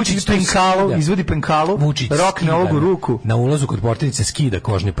 Vučić penkalu, izvodi penkalu, rokne ovu ruku. Na ulazu kod portirice skida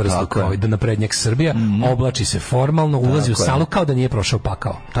kožni prstuk kao da naprednjak Srbija, oblači se formalno, ulazi u salu kao da nije prošao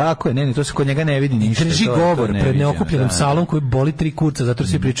pakao. Tako je, ne, to se kod njega ne vidi ništa. Drži govor pred neokupljenom salom koji boli 3 kurca, zato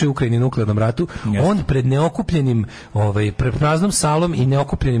svi pričaju o Ukrajini i nuklearnom ratu. On pred neokupljenim, pred praznom salom i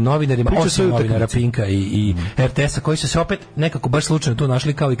neokupljenim novinarima, osim novinara Pinka i RTS-a, koji su se opet nekako baš slučajno tu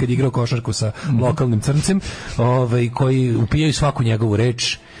našli kao i kad igrao košarku sa lokalnim crncem, koji upijaju svaku njegovu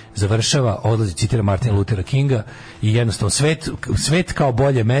reč, završava, odlazi, citira Martina Luthera Kinga i jednostavno svet kao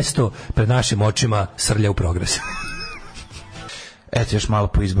bolje mesto pred našim očima srlja u progres. Eto još malo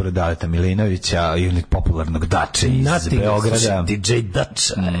po izboru Daleta Milinovića i onih popularnog Dače iz Beograda. DJ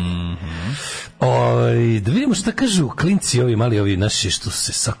Dača. Da vidimo šta kažu klinci ovi mali, ovi naši što su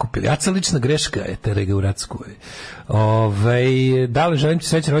se sakupili. Aca lična greška je Terega u Radsku. Da li želim ti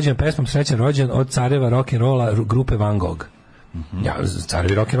srećan rođen pesmom Srećan rođen od careva rock'n'rolla grupe Van Gogh. Ja,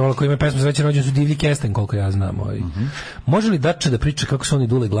 carevi rock'n'rolla koji imaju pesmu Srećan rođen su Divlji Kesten, koliko ja znam. Može li Dača da priča kako su oni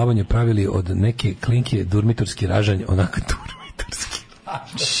Dule Glavanje pravili od neke klinke durmitorski ražanj, onako durmitorski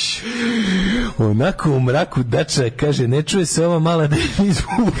onako u mraku Dača kaže, ne čuje se ova mala da je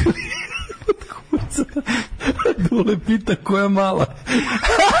izvukli od kurca. Dule pita koja mala.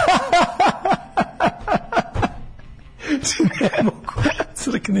 Ne mogu,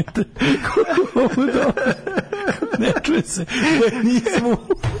 crknite. Kako ovo dobro. Ne čuje se da je nismo.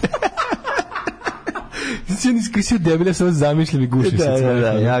 Koji si debile, samo zamišljam i gušim se.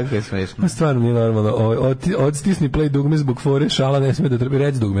 Da, jako je smešno. Stvarno nije normalno. Odstisni play dugme zbog fore, šala ne sme da trpi.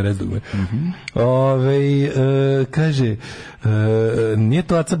 Rec dugme. Kaže, nije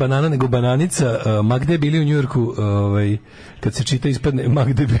to Aca banana, nego bananica. Ma gde bili u Njujorku, kad se čita ispadne, ma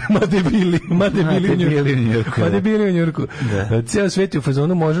gde bili u Njujorku. Cijel svet je u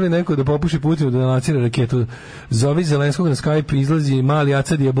fazonu, može li neko da popuši Putinu da nalacira raketu? Zovi Zelenskog na Skype, izlazi mali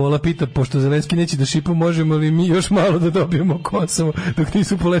Aca Dijabola, pita, pošto Zelenski neće da šipa, možemo li mi još malo da dobijemo Kosovo, dok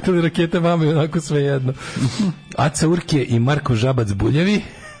nisu poletali rakete, vama je onako sve jedno. Aca Urke i Marko Žabac Buljevi.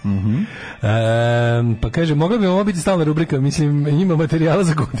 Pa kaže, mogla bi ovo biti stalna rubrika, mislim, ima materijala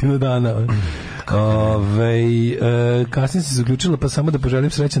za godinu dana. Kasnije se zaključila, pa samo da poželim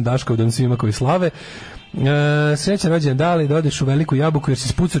srećan Daškov dan svima koji slave. Srećan rođendan, da li da odeš u Veliku Jabuku jer si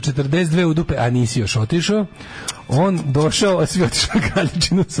spucao 42 u dupe, a nisi još otišao. On došao, a svi otišao na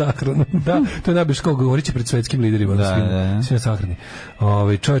Galjičinu sahranu. Da, to je najbolje kao govorit će pred svetskim liderima. Svi na sahrani.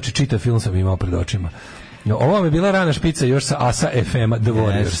 Čovječe, čita film sam imao pred očima. Ovo vam je bila rana špica još sa Asa FM-a, The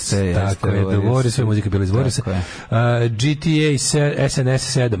Warriors. Tako je, The Warriors, sve muzika bila iz Warriorsa. GTA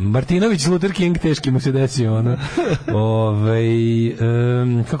SNS 7. Martinović, Luther King, teški mu se desio.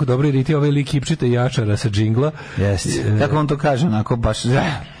 Kako dobro iriti ovaj lik Ipčita i Jačara sa džingla. Kako on to kaže, onako baš...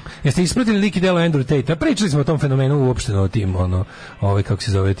 Jeste ispratili lik i delo Andrew Tate-a? Pričali smo o tom fenomenu uopšteno, o tim, kako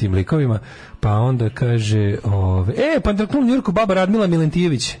se zove, tim likovima. Pa onda kaže, Pantraklun u Njurku, baba Radmila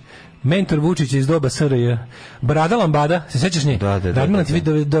Milentijević. Mentor Vučića iz doba SRJ. Brada Lambada, se sećaš nje? Radmila ti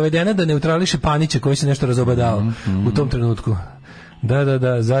dovedena da neutrališe Panića koji se nešto razobadao u tom trenutku.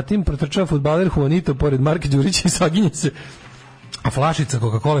 Da. Zatim protrčao fudbaler Juanito pored Marke Đurića i saginje se. A flašica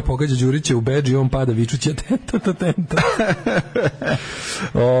Coca-Cola pogađa Đurića u bedž i on pada vičući tenta.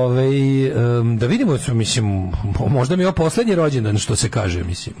 Da vidimo, mislim, možda mi je ovo poslednji rođendan, što se kaže,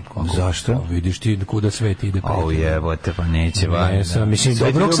 mislim. Zašto? Vidiš ti kuda svet ide. Jebote, pa neće van. Mislim,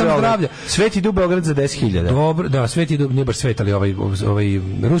 dobrog sam zdravlja. Svet ide u Beograd za 10.000. Dobro, da, svet ide, nije baš svet, ali ovaj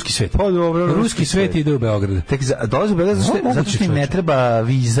ruski svet. Pa dobro, ruski svet ide u Beograd. Tek dolazi u Beograd zato što im ne treba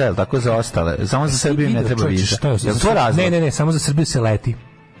viza, ili tako za ostale. Samo za Srbiju ne treba viza. Ne, samo za Srbiju se leti.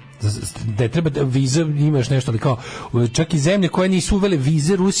 da treba da viza imaš nešto, ali kao čak i zemlje koje nisu uvele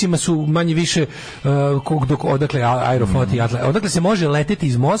vize Rusima su manje više odakle Aeroflot i odakle se može leteti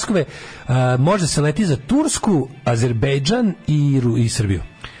iz Moskve, može se leti za Tursku, Azerbejdžan i Srbiju.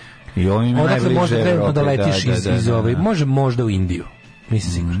 I odakle može trenutno da letiš iz može možda u Indiju,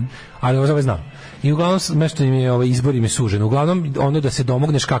 nisam siguran, ali ovo znam. I uglavnom nešto im je izbor im je sužen. Uglavnom ono da se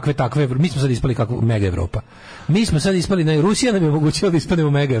domogneš kakve takve, mi smo sad ispali kako mega Evropa. Mi smo sad ispali na Rusija nam je omogućila da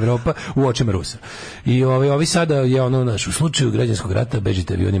ispadnemo mega Evropa u očima Rusa. I ovi sada je u slučaju građanskog rata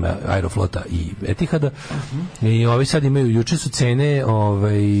bežite avionima Aeroflota i Etihada. I ovi sad imaju, juče su cene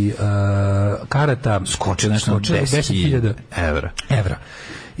karata skoče nešto 10.000 evra.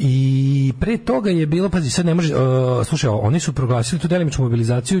 I pre toga je bilo, pazi, sad ne može, slušaj, oni su proglasili tu delimičnu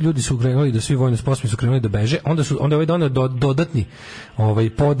mobilizaciju, ljudi su krenuli da svi vojno sposobni su krenuli da beže, onda ovaj doneo dodatni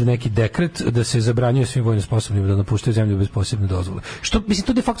pod neki dekret da se zabranjuje svim vojno sposobnim da napuštaju zemlju bez posebne dozvole. Što, mislim,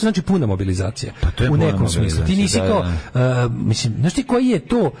 to de facto znači puna mobilizacija. Pa to je u nekom smislu. Ti nisi kao, mislim, znaš ti koji je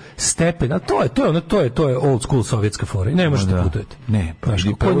to stepen, a to je old school sovjetska fora i ne možete da putujete. Ne,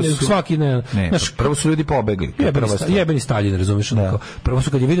 prvo su ljudi pobegli. Jebeni Staljin, razumiješ? Prvo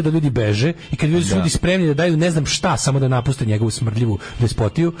su kad je vidio da ljudi beže i kad su ljudi spremni da daju ne znam šta samo da napuste njegovu smrdljivu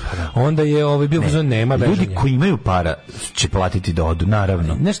despotiju, onda je bio nema bežanja. Ljudi koji imaju para će platiti da odu,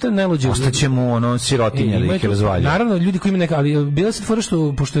 naravno. Nešto najluđe. Ostaćemo sirotinja da ih razvalja. Naravno, ljudi koji imaju ali bila se fora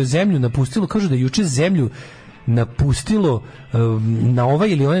što pošto je zemlju napustilo, kažu da juče zemlju napustilo na ovaj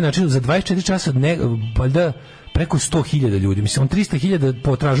ili onaj način za 24 časa valjda preko 100.000 ljudi. Mislim, on 300.000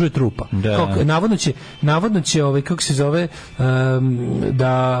 potražuje trupa. Navodno će kako se zove,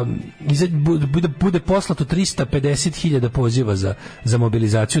 da bude poslato 350.000 poziva za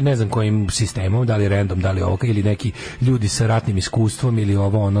mobilizaciju, ne znam kojim sistemom, da li random, da li ili neki ljudi sa ratnim iskustvom ili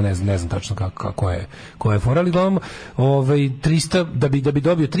ne znam tačno kako je fora, ali uglavnom 300, da bi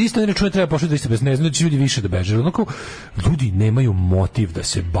dobio 300, ne računa treba pošli 350, ne znam da će ljudi više da beže. Ljudi nemaju motiv da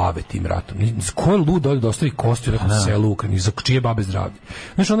se bave tim ratom. Ko je lud da ostavi kosti u nekom selu u Ukrajini, za čije babe zdravlje.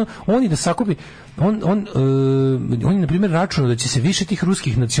 Znaš, oni da sakupi, on je, na primjer, računao da će se više tih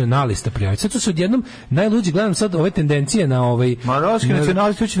ruskih nacionalista prijaviti. Sad to se odjednom, najluđi, gledam sad ove tendencije na ruski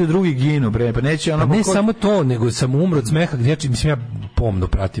nacionalisti hoće da drugi ginu, pa neće ono... Ne samo to, nego sam umro od smeha, mislim, ja pomno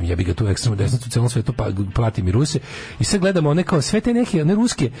pratim, ja bi ga tu ekstremnu desnicu u celom svetu, pa pratim i Ruse, i sad gledamo one kao sve te neke, one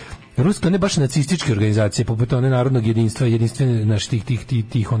ruske, one baš nacističke organizacije, poput one narodnog jedinstvene, naš tih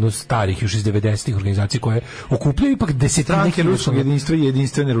starih, još iz 90-ih organizacije koje okupljaju ipak desetine stranke ruskog jedinstva i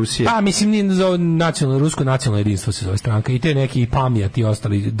jedinstvene Rusije. Pa, mislim, nije za rusko nacionalno jedinstvo se zove stranka, i te neki PAMija, ti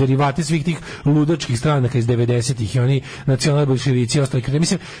ostali derivati svih tih ludačkih stranaka iz 90-ih i oni nacionalni bolševici i ostali.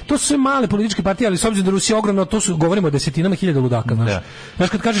 Mislim, to su sve male političke partije, ali s obzirom da Rusija ogromno, govorimo o desetinama hiljada ludaka, znaš,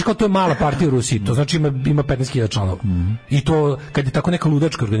 kad kažeš kao to je mala partija u Rusiji, to znači ima 15.000 članova. I to, kad je tako neka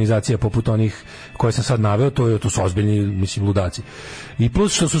ludačka organizacija poput onih koje sam sad naveo, to su ozbiljni, mislim, ludaci. I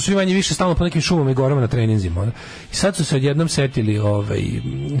plus što su svi manje više stalno po nekim šumama i gorama na treninzima. I sad su se odjednom setili,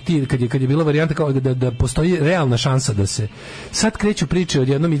 kad je bila varijanta kao da postoji realna šansa da se sad kreću priče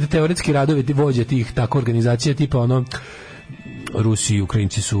odjednom i da teoretski radovi vođe tih tako organizacija tipa Rusi i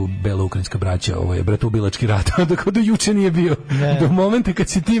Ukrajinci su belo-ukrajinska braća, ovo je bratoubilački rat, do juče nije bio. Do momenta kad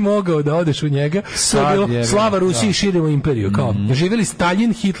si ti mogao da odeš u njega, to je bilo slava Rusiji i širimo imperiju. Kao, živjeli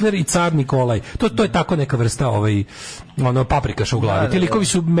Stalin, Hitler i car Nikolaj. To je tako neka vrsta paprikaša u glavi. Ti likovi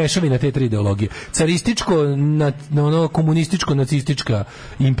su mešavina te tri ideologije. Carističko, komunističko, nacistička,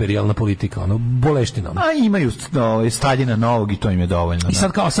 imperijalna politika, boleština. A imaju Staljina novog i to im je dovoljno. I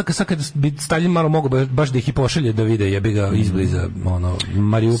sad kad bi Stalin malo mogao baš da ih i pošalje da vide, jebi ga izbliza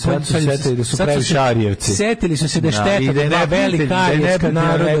Mariupolj. Sad su setili da su previše Arijevci. Setili su se da je šteta dva velika arijevska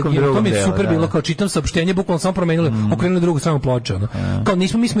naroda. To mi je super bilo, kao čitam saopštenje, bukvalno samo promenili, okrenuli drugu stranu ploče. Kao mi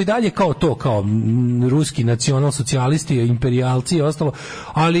smo i dalje kao to, kao ruski nacional socijalisti, imperijalci i ostalo,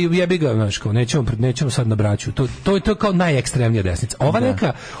 ali jebi ga, znaš, kao nećemo sad na braću. To je kao najekstremnija desnica.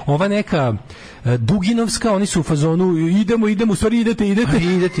 Ova neka Duginovska, oni su u fazonu idemo, u stvari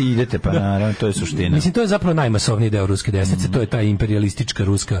idete, pa naravno, to je suština. Mislim, to je zapravo najmasovniji deo ruske desnice, to je ta imperialistička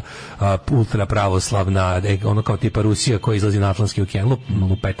ruska ultra pravoslavna, kao tipa Rusija koja izlazi na Atlantski okean,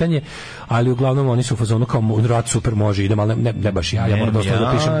 lupetanje, ali uglavnom oni su u fazonu kao rat super može, idem, ali ne baš ja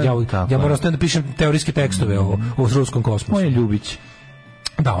moram da pišem teorijske tekstove o ruskom kosmosu. On je Ljubić.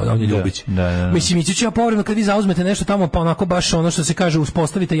 Da, on je Ljubić. Mislim, ići ću ja povremeno kad vi zauzmete nešto tamo, pa onako baš ono što se kaže,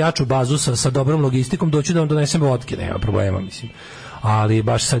 uspostavite jaču bazu sa dobrom logistikom, doću da vam donesem vodke, nema problema, mislim. ali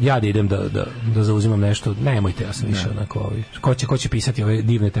baš sad ja da idem da zauzimam nešto, nemojte, ja sam više onako ko će pisati ove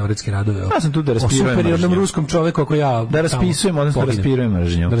divne teoretske radove ja sam tu da raspirujem o superiornom ruskom čoveku ako ja da raspisujem, odnosno da raspirujem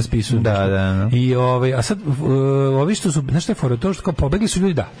mržnju da raspisujem i a sad ovi što su nešto je fora to što kao pobegli su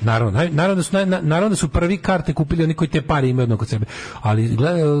ljudi naravno da su prvi karte kupili oni koji te pare imaju odno kod sebe, ali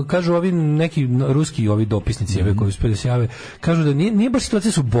kažu ovi neki ruski ovi dopisnici koji uspeli da se jave, kažu da nije baš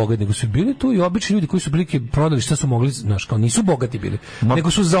situacija su bogati, nego su bili tu i obični ljudi koji su prilike prodali šta su mogli, znaš, kao nisu bogati bili,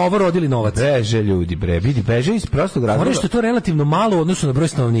 nego su za ovo rodili novac. Beže ljudi, beže iz prostog razloga. Ono što je to relativno malo u odnosu na broj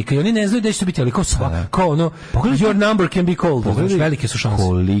stanovnika i oni ne znaju da će biti, ali kao ono, your number can be called, znači, velike su šanse.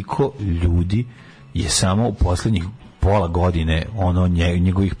 Koliko ljudi je samo u poslednjih pola godine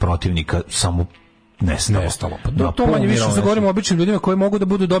njegovih protivnika samo nestalo. Pa to manje više se govorimo o običnim ljudima koji mogu da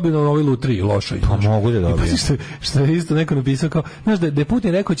budu dobili na ovoj lutriji, lošoj. Pa mogu da dobiju. Što je isto neko napisao kao, znaš da je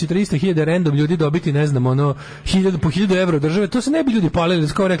Putin rekao će 300.000 random ljudi dobiti, ne znam, ono, 1000 evra države, to se ne bi ljudi palili,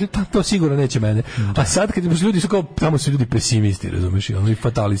 kao rekli, to sigurno neće mene. A sad kad ljudi su kao, tamo su ljudi pesimisti, razumeš, i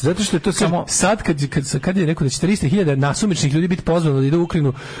fatalisti. Zato što je to samo... Sad kad je rekao da će 300.000 nasumičnih ljudi biti pozvano da ide u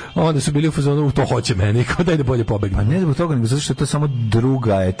Ukrajinu, onda su bili u fazonu, to hoće mene, kao daj da bolje pobegne. Pa ne zbog toga, nego zato što je to samo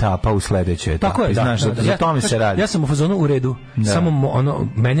druga etapa u sledećoj etapi. Tako je, za tome se radi. Ja sam u fazonu u redu. Samo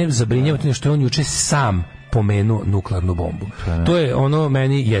mene zabrinjava to što je on juče sam pomenuo nuklearnu bombu. To je ono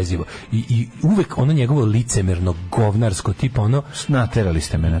meni jezivo. I uvek ono njegovo licemerno, govnarsko tipa ono... Naterali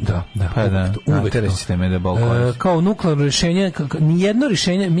ste me na to. Naterali ste me da bol kao nuklearno rješenje, nijedno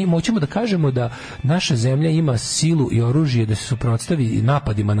rješenje, mi moćemo da kažemo da naša zemlja ima silu i oružje da se suprotstavi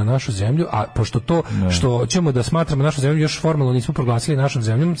napadima na našu zemlju, a pošto to što ćemo da smatramo našu zemlju još formalno nismo proglasili našom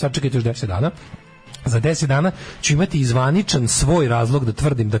zemljom, sad čekajte još 10 dana. Za 10 dana ću imati izvaničan svoj razlog da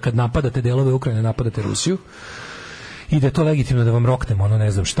tvrdim da kad napadate delove Ukrajine napadate Rusiju i da je to legitimno da vam roknemo ono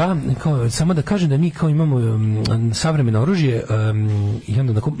ne znam šta, kao, samo da kažem da mi kao imamo savremeno oružje i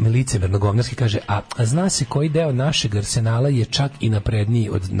onda onako licemerno govnarski kaže, a zna se koji deo našeg arsenala je čak i napredniji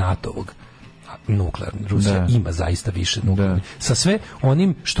od NATO-ovog. Nuklearni. Rusija ima zaista više nuklearni. Sa sve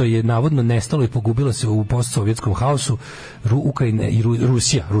onim što je navodno nestalo i pogubilo se u postsovjetskom haosu, Ukrajina i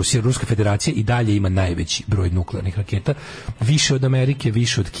Ruska federacija i dalje ima najveći broj nuklearnih raketa. Više od Amerike,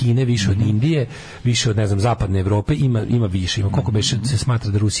 više od Kine, više od Indije, više od, ne znam, zapadne Evrope, ima više. Koliko beše se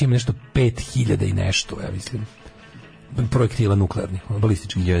smatra da Rusija ima nešto 5000 i nešto, ja mislim, projektila nuklearnih,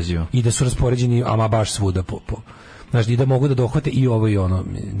 balističkih. I da su raspoređeni, ama baš svuda po znači, da mogu da dohvate i ovo i ono,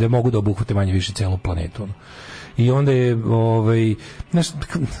 da mogu da obuhvate manje više celu planetu. Ono. I onda je, znaš,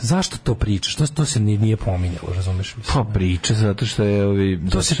 zašto to pričaš? To se nije pominjalo, razumeš? Pa priča, zato što je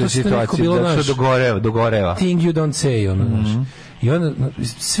to se situacija, zato što dogoreva. Thing you don't say, ono, znaš. I onda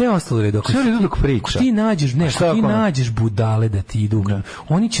sve ostalo redu. Sve redu dok priča. Ako ti nađeš budale da ti idu,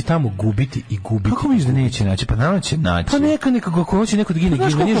 oni će tamo gubiti i gubiti. Kako misliš da neće naći? Pa naravno će naći. Pa nekako ako hoće neko da gine,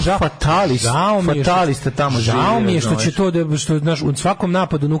 fatalista tamo živi. Žao mi je što će to, što znaš, u svakom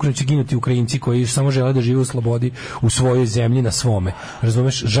napadu na Ukrajinu će ginuti Ukrajinci koji samo žele da žive u slobodi u svojoj zemlji na svome.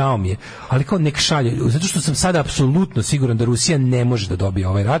 Razumeš? Žao mi je. Ali kao nek šalje, zato što sam sada apsolutno siguran da Rusija ne može da dobije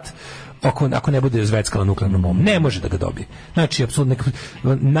ovaj rat. Ako ne bude zveckala nuklearnu bombu, ne može da ga dobije. Znači, apsolutno,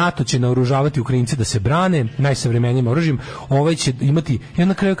 NATO će naoružavati Ukrajince da se brane najsavremenijim oružjem, ovaj će imati, i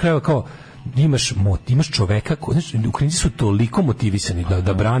na kraju krajeva kao, imaš čoveka, znači, Ukrajinci su toliko motivisani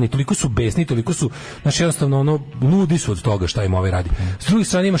da brani, toliko su besni, toliko su, znači, jednostavno, ludi su od toga šta im ovaj radi. S druge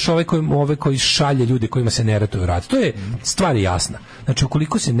strane imaš koji šalje ljude kojima se ne ratuje rat. To je stvar jasna. Znači,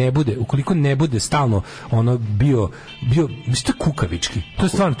 ukoliko ne bude stalno bio, mislim, to je kukavički. To je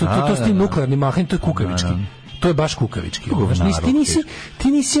stvarno, to s tim nuklearnim mahanjem, to je kukavički. To je baš kukavički.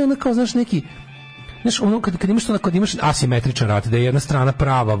 Ti nisi ono kao, znaš, neki... Znaš, ono, kad imaš asimetričan rat, da je jedna strana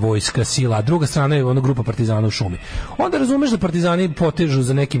prava vojska, sila, a druga strana je ono grupa partizana u šumi, onda razumeš da partizani potežu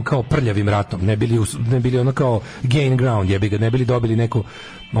za nekim kao prljavim ratom, ne bili ono kao gain ground, ne bili dobili neku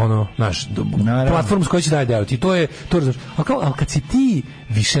ono, znaš, platformu s kojoj će daje delati. To razumeš. Ali kad si ti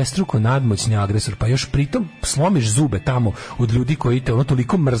višestruko nadmoćni agresor, pa još pritom slomiš zube tamo od ljudi koji te ono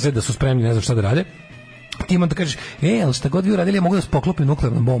toliko mrze da su spremni ne znam šta da rade, ti onda kažeš, ali šta god vi uradili, ja mogu da se poklopim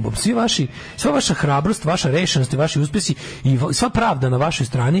nuklearnom bombom. Sva vaša hrabrost, vaša rešenost i vaši uspjesi i sva pravda na vašoj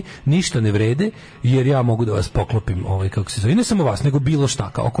strani ništa ne vrede, jer ja mogu da vas poklopim, kako se zove. I ne samo vas, nego bilo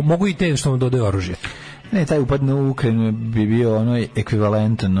šta, ako mogu i te što vam dodaju oružje. Ne, taj upad na Ukrajinu bi bio ono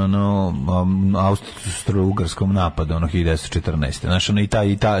ekvivalentan austro-ugarskom napadu 1914. Znaš,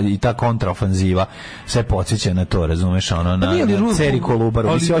 i ta kontraofanziva sve podsjeća na to, razumeš, na Ceri Kolubaru.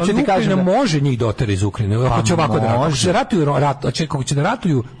 Ali Ukrajina može njih dotera iz Ukrajine. Hoće ovako da ratuju. Kako će da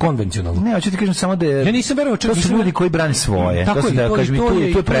ratuju konvencionalno. Ne, hoću ti kažem samo da ja nisam verovao, to su ljudi koji brane svoje. Tako je,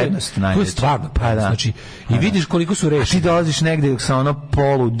 to je prednost. To je stvarno prednost. Znači, i vidiš koliko su rešeni. A ti dolaziš negde sa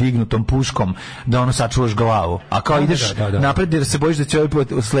polu dignutom puškom da sačuvaš glavu. A kao ideš napred jer se bojiš da će ovaj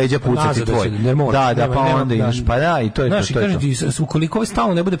s leđa pucati tvoj. Da, pa onda ideš. Pa da, i to je to. Znači, kažem ti, ukoliko ovaj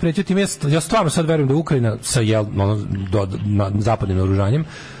stalno ne bude pretio tim, ja stvarno sad verujem da Ukrajina sa zapadnim naoružanjem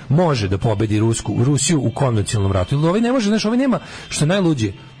može da pobedi Rusiju u konvencionalnom ratu. Ili ovaj ne može, znači ovaj nema, što je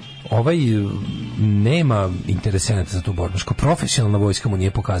najluđe, ovaj nema interesenata za tu borbu. Što profesionalna vojska mu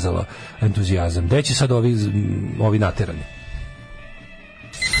nije pokazala entuzijazam. Gde će sad ovi naterani?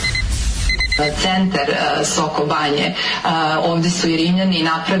 Centar Soko Banje. Ovde su i Rimljani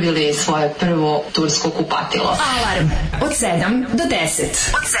napravili svoje prvo tursko kupatilo. Alarm od 7 do 10.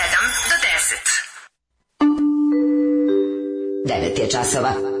 Od 7 do 10. 9 je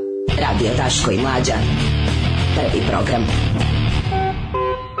časova. Radio Dasko i Mladja. Prvi program.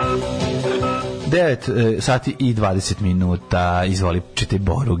 9 sati i 20 minuta, izvolite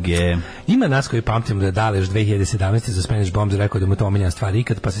Boruge. Ima nas koji pamtimo da je Dalež 2017. za Spanish Bombs rekao da mu to omiljena stvar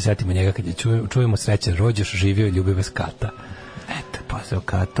ikad, pa se setimo njega kad je čujemo srećan rođeš, živio i ljubio bez kata. Eto, pozdrav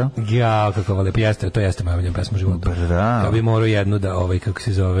Kato. Ja, kako vole, to jeste moja omiljena pesma u životu. Bravo. Ja bi morao jednu da, kako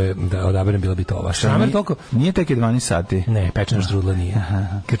se zove, da odaberem, bila bi to ova. Šramer toliko... Nije tek je 12 sati. Ne, pečena štrudla nije.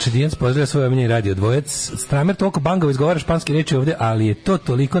 Krčedijac pozdravlja svoj omiljeni radio dvojac. Stramer toliko bangavo izgovara španske reči ovde, ali je to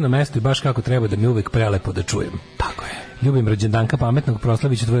toliko na mestu i baš kako treba da mi uvek prelepo da čujem. Tako je. Ljubim rođendanka pametnog,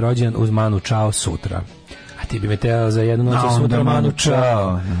 proslaviću tvoj rođendan uz Manu Čao sutra. A ti bi me teo za jednu noć sutra Manu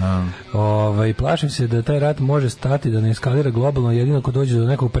Čao. Plašim se da taj rat može stati, da ne eskalira globalno, jedino ako dođe do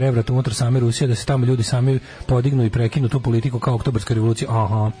nekog prevrata unutar same Rusije, da se tamo ljudi sami podignu i prekinu tu politiku kao oktobarska revolucija.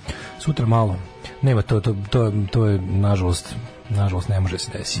 Aha, sutra malo. Nema, to je nažalost ne može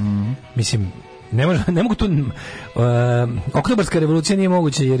se desiti. Mislim, ne mogu tu... oktobarska revolucija nije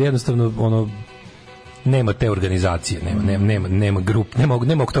moguća jer jednostavno nema te organizacije, nema grup,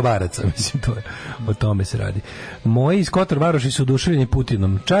 nema oktobaraca, mislim, o tome se radi. Moji iz Kotor Varoši su oduševljeni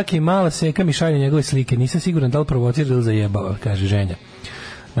Putinom. Čak i mala seka mi šalje njegove slike. Nisam siguran da li provocira ili zajebava, kaže ženja.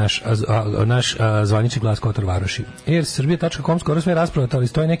 Naš zvanični glas Kotor Varoši. Srbija.com skoro sve raspravljati, ali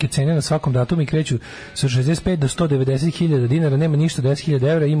stoje neke cene na svakom datumu i kreću sa 65 do 190.000 dinara, nema ništa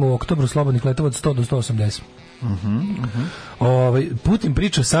 10.000 evra, ima u oktobru slobodnih letova od 100 do 180. Putin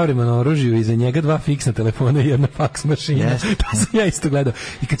priča o savremenom oružju i za njega 2 fiksna telefona i 1 faks mašina. To sam ja isto gledao.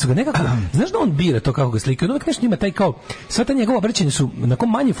 I kad su ga nekako, znaš da on bira to kako ga slika, on uvek nešto ima taj kao, sva ta njegova obraćanja su onako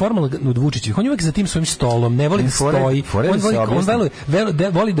manje formalno od Vučićevih. On je uvek za tim svojim stolom, ne voli da stoji.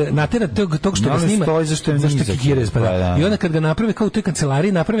 On voli da natera tog što ga snima. Zašto kikirez, pa da. I onda kad ga naprave kao u toj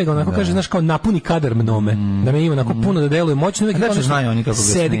kancelariji, naprave ga onako, kaže, znaš, kao napuni kadar mnome. Da me ima onako puno da deluje moćno. Znači znaju oni kako ga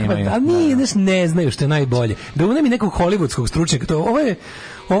snimaju. A nije, ne znaju što je najbolje. Da unemi nekog hollywoodskog stručnjaka,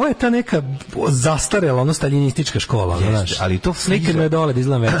 ovo je ta neka zastarela, staljinistička škola, znaš. Ali to slike me dole da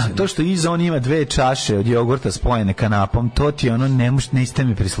izgledam veće. To što iza on ima 2 čaše od jogurta spojene kanapom, to ti nećete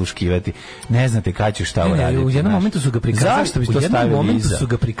mi prisluškivati. Ne znate kada ću šta uraditi. U jednom momentu su ga prikazali. Zašto bi to stavili iza? Su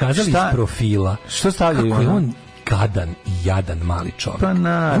ga prikazali iz profila. Što stavljaju? Kako je on gadan i jadan mali čovjek.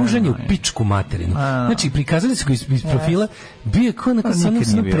 Ružan je u pičku materinu. Znači, prikazali su ga iz profila, bio je kao sa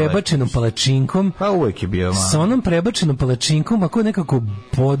onom prebačenom palačinkom. Pa uvijek je bio. Sa onom prebačenom palačinkom, ako nekako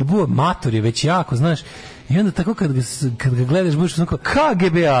podbuo, mator je već jako, znaš. I onda tako kad ga gledaš, budeš onako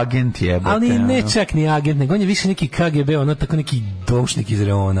KGB agent jebote. Ali ne čak ni agent, nego on je više neki KGB, tako neki doušnik iz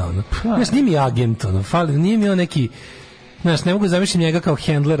reona. Znaš, nije mi agent, nije mi on neki... Znaš, ne mogu zamišljati njega kao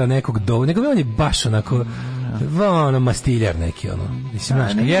hendlera nekog nego on je baš onako mastiljar neki, mislim,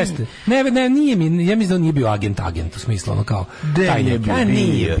 znaš, jeste. Ne, nije mi, ja mislim da on nije bio agent u smislu, kao taj neki.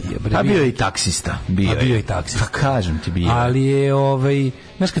 Nije bio. A bio je i taksista. Bio je i taksista. Pa kažem ti bio. Ali je,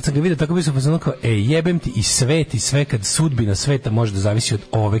 znaš, kad sam ga vidio, tako bi se pozvano kao, jebem ti i svet i sve, kad sudbina sveta može da zavisi od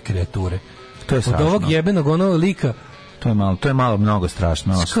ove kreature. To je strašno. Od ovog jebenog lika. To je malo mnogo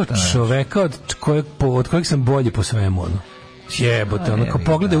strašno. Kao čoveka od kojeg sam bolji po svemu, jebote, kao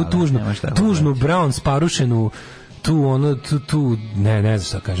pogledaj u tužnu brown sparušenu tu ne znam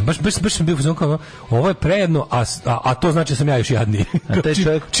šta kažem. Baš sam bio kao, ovo je prejedno, a to znači da sam ja još jadniji.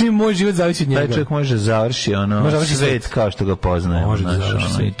 Čim moj život zavisi od njega. Taj čovjek može završi svet kao što ga poznaje. Može da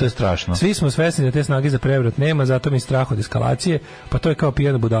završi i to je strašno. Svi smo svesni da te snage za prevrat nema, zato mi strah od eskalacije, pa to je kao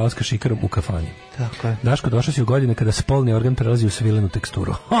pijena budala s kašikarom u kafani. Tako je. Daško, došao si u godine kada spolni organ prelazi u svilenu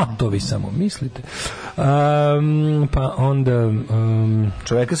teksturu. To vi samo mislite. Pa onda...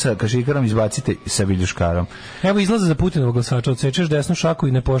 Čoveka sa kašikarom izbacite sa viljuškarom. Evo izlaza za Putinovog glasača, odsečeš desnu šaku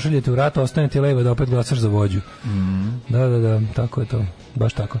i ne pošaljete u rat, ostane ti leva da opet glasaš za vođu. Da, tako je to.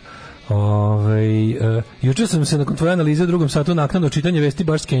 Baš tako. Juče sam se nakon tvoje analize u drugom satu naknadno čitanje vesti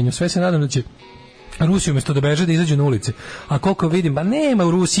baš skenju. Sve se nadam da će Rusiju umjesto da beže da izađu na ulice. A koliko vidim, nema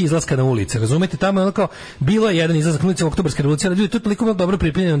u Rusiji izlaska na ulice, razumete? Tamo je ono kao, bilo je jedan izlazak na ulice, oktobarska revolucija, ali ljudi, to je toliko bilo dobro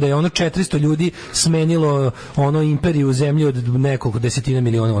pripremljeno da je ono 400 ljudi smenilo ono imperiju u zemlji od nekoliko desetina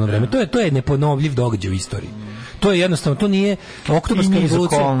miliona u ono vreme. To je neponovljiv događaj u istoriji. To je jednostavno, to nije oktobarska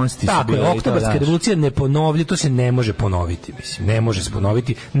revolucija. Tako je, oktobarska revolucija ne ponovlji, to se ne može ponoviti, mislim, ne može se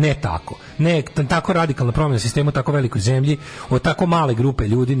ponoviti, ne tako. Ne, tako radikalna promjena sistema u tako velikoj zemlji, od tako male grupe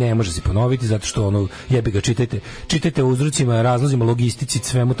ljudi ne može se ponoviti, zato što ono, jebi ga, čitajte o uzrocima, razlozima, logistici,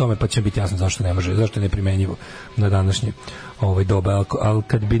 svemu tome, pa će biti jasno zašto ne može, zašto je neprimenjivo na današnje doba. Ali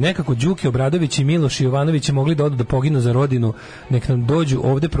kad bi nekako Đuki Obradović i Miloš Jovanović mogli da odu da poginu za rodinu, nek nam dođu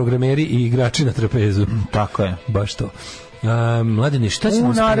ovde programeri i igrači na trapezu. Tako je. Baš to. Mladine, šta si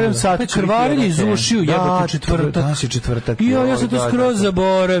nam spremio? Krvarenje iz ušiju, jebate četvrtak. Danas je četvrtak. Ja sam to skroz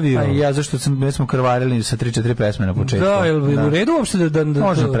zaboravio. A ja, zašto smo krvarili sa 3-4 pesme na početku. Da, je u redu uopšte da...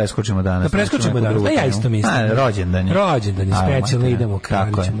 Možda da preskočimo danas. Da preskočimo danas, ja isto mislim. Rođendan je. Rođendan je, specijalno idemo.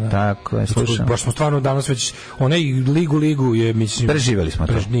 Tako je, slušam. Baš smo stvarno danas već, onaj ligu je, mislim... Preživjeli smo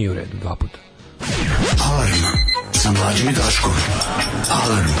to. Nije u redu, 2 puta. Alarm sa Mlađim i Daškom.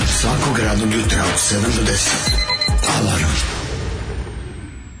 Alarm svakog radnog jutra od 7 do 10. Alarm.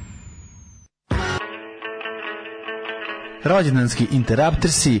 Rođendanski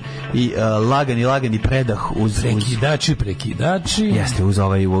interruptersi i lagani predah uz prekidači. Jeste, uz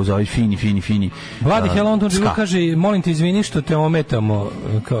ovaj fini. Vladi Helonton Živu kaže, molim te izvini što te ometamo.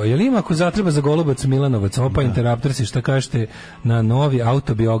 Kao, je li ima ako zatreba za Golubac Milanovac? Opa interruptersi, šta kažete na novi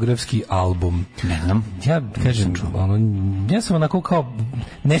autobiografski album? Ne znam. Ja kažem, ja sam onako kao,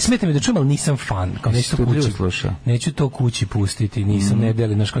 ne smete mi da čujem, ali nisam fan. Kao, neću to kući pustiti, nisam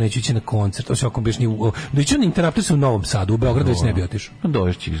nedeli, neću ići na koncert, osim ako biš da ići na interruptersi u Novom Sadu. U Beogradu već ne bi otišao.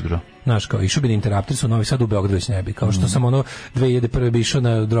 Dovešći izbro. Znaš, kao, išao bi na Interrupters u Novi Sad, u Beogradu već ne bi. Kao što sam 2001. bi išao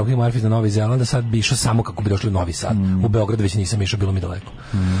na Dropkick Murphys na Novi Zeland, a sad bi išao samo kako bi došli u Novi Sad. U Beogradu već nisam išao, bilo mi daleko.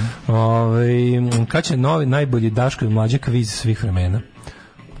 Kad će novi, najbolji Daško i Mlađa kviz svih vremena?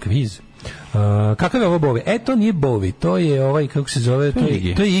 Kviz? Kakav je ovo Bowie? To nije Bowie, to je kako se zove, to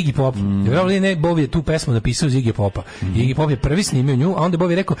je Iggy Pop. Ne, Bowie je tu pesmu napisao iz Iggy Popa. Iggy Pop je prvi snimio nju, a onda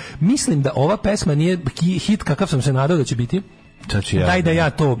Bowie rekao, mislim da ova pesma nije hit kakav sam se nadao da će biti. Daj da ja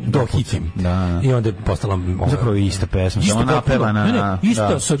to dohitim. I onda je postala zapravo ista pesma. Ona napevana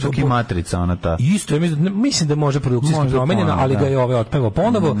čak i matrica ona ta. Isto, mislim da može produkcijski promenjena, ali ga je otpevao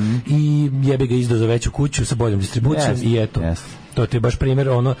ponovo i jebi ga izdao za veću kuću sa boljom distribucijom i eto. To ti je baš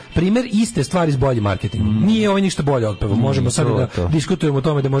primjer iste stvari s boljim marketingom. Nije ovaj ništa bolje otpeva. Možemo sad da diskutujemo o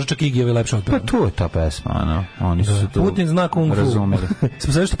tome da može čak Iggy lepše otpeva. Pa tu je ta pesma, oni su tu Putin zna kung fu.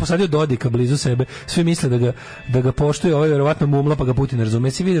 Sam sad što posadio Dodika blizu sebe, svi misle da ga poštuje, ovaj verovatno mumla pa ga Putin ne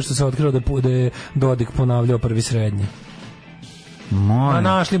razume. Si vidio što se otkrilo da je Dodik ponavljao prvi srednji. A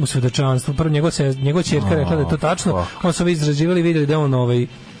našli mu svedočanstvo. Prvo njegova ćerka rekla da je to tačno. On su izrađivali, vidjeli da on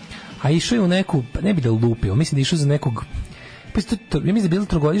a išao je u neku, ne bi da lupio, mislim da išao za nekog. Ja mislim da je bila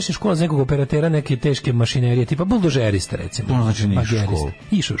trogodišnja škola za nekog operatera neke teške mašinerije, tipa buldožerista recimo. Znači nije išao u školu.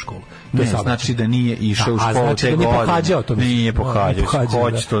 Išao u školu. Ne, znači da nije išao u školu. Znači da nije pohađao to. Nije pohađao,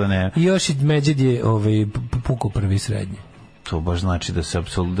 hoće to da ne. I još i Međed je pukao prvi srednji. To baš znači da se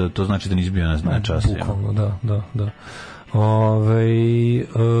apsolutno, to znači da nisi bio na času. Bukvalno, da.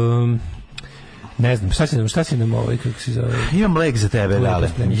 Ne znam, šta si nam kako se zove? Imam lek za tebe, Dale.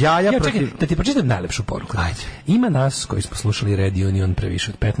 Čekaj, da ti pročitam najlepšu poruku. Ajde. Ima nas koji smo slušali Radio Union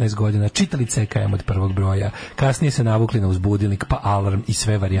previše od 15 godina, čitali CKM od prvog broja, kasnije se navukli na uzbudilnik, pa alarm i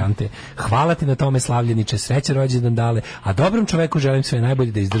sve varijante. Hvala ti na tome, slavljeniče, sreće rođendan Dale, a dobrom čoveku želim sve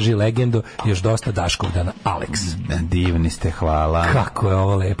najbolje da izdrži legendu, još dosta Daškov dana. Alex. Divni ste, hvala. Kako je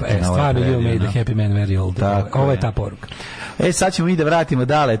ovo lepo. Stvarno, you made the happy man very old. Ovo je ta poruka. Sad ćemo mi da vratimo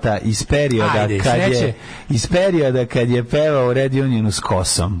Daleta iz perioda iz perioda kad je pevao Red Unionu s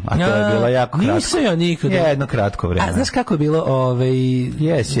kosom, a to je bilo jako kratko. Nisam ja nikada. Jedno kratko vreme. A znaš kako je bilo,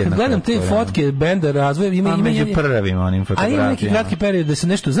 kad gledam te fotke benda razvoja, ima među prvim onim fotografijama. A ima neki kratki period da se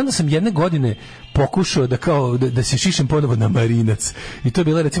nešto, znam da sam jedne godine pokušao da se šišem ponovo na Marinac. I to je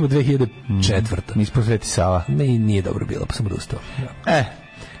bila recimo 2004. Ispod Sveti Sava. Ne, nije dobro bilo, pa sam odustao.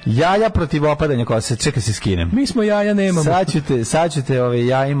 Jaja protiv opadanja kose, čekaj se skinem. Mi smo jaja nemamo. Sad ćete ove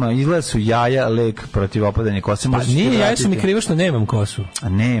jajima, izgleda su jaja lek protiv opadanja kose. Pa nije, jaja su mi krivo što nemam kosu. A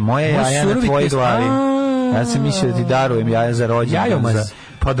ne, moje jaja na tvojoj glavi. Ja sam mislio da ti darujem jaja za rođendan. Jajomaz.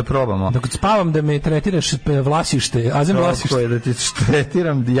 Pa da probamo. Dok spavam da me tretiraš vlasište, azem vlasište. Tako je, da ti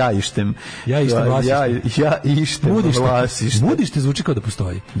tretiram jajištem. Jajištem vlasište. Jajištem vlasište. Budište zvuči kao da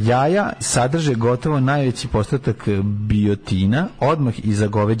postoji. Jaja sadrže gotovo najveći postotak biotina odmah iza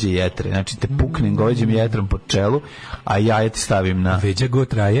goveđe jetre. Znači te puknem goveđim jetrom po čelu, a jaja ti stavim na... Veđa go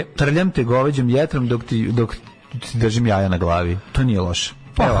traje. Trljam te goveđim jetrom dok ti držim jaja na glavi. To nije loše.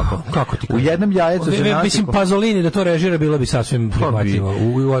 Kako ti u jednom jajetu se nađe... Mislim, Pazolini da to režira bilo bi sasvim prihvatljivo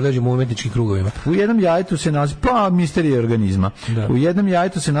u određenim umetničkim krugovima. U jednom jajetu se nalazi, misterija organizma. Da. U jednom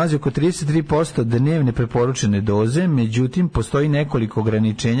jajetu se nalazi oko 33% dnevne preporučene doze, međutim, postoji nekoliko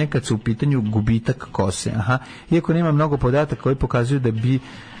ograničenja kad su u pitanju gubitak kose. Iako nema mnogo podataka koji pokazuju da bi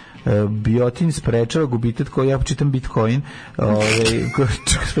biotin sprečava gubitak koji ja čitam Bitcoin,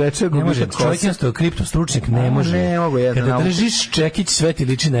 sprečava gubitak kose. Čovjek je kripto stručnjak, ne može. Kada držiš čekić, sve ti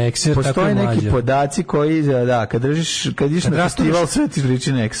liči na ekser. Postoje neki podaci koji, kad ideš na festival, sve ti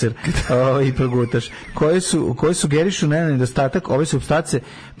liči na ekser i progutaš. Koje sugerišu na nedostatak ove supstance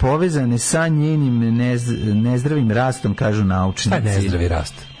povezane sa njenim nezdravim rastom, kažu naučnici. Šta je nezdravi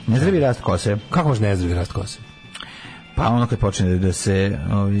rast? Nezdravi rast kose. Kako može nezdravi rast kose? Pa ono kad počne da se...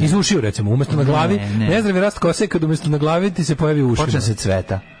 Iz ušiju, recimo, umjesto na glavi. Nezdravi rast kose kad umjesto na glavi ti se pojavi ušima. Počne se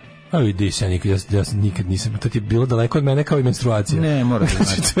cveta. A vidi se, ja nikad nisam. To ti je bilo daleko od mene kao i menstruacija. Ne, mora da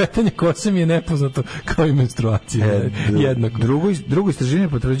znači. Cvetanje kose mi je nepoznato kao i menstruacija. Jednako. Drugo istraživanje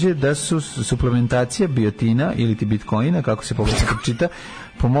potvrđuje da su suplementacija biotina ili ti bitcoina, kako se pogrešno čita,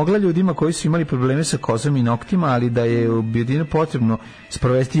 pomogla ljudima koji su imali probleme sa kosom i noktima, ali da je u biotinu potrebno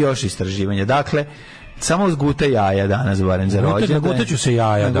sprovesti još istraživanja. Dakle, samo zguta jaja danas, barem za rođendan. Nagutaću se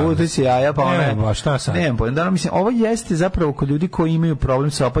jaja danas. Nagutaću se jaja, pa one... Ne, šta sad? Ne, mislim, ovo jeste zapravo kod ljudi koji imaju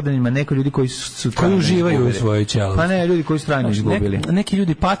problem sa opadanjima, neko ljudi koji su koji uživaju u svojoj ćelavi. Pa ne, ljudi koji su trajno izgubili. Neki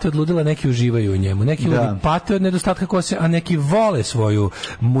ljudi pate od ludila, neki uživaju u njemu. Neki ljudi pate od nedostatka kose, a neki vole svoju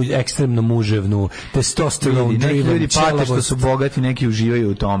ekstremno muževnu, testosteron, neki ljudi pate što su bogati, neki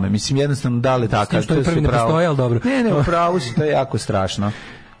uživaju u tome. Mislim, jednostavno dale takav. Što je prvi ne postoje, ali dobro. Ne, u pravu si, to je jako strašno.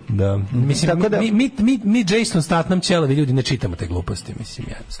 Da. Mislim, mi Jason Statham ćelavi ljudi ne čitamo te gluposti, mislim,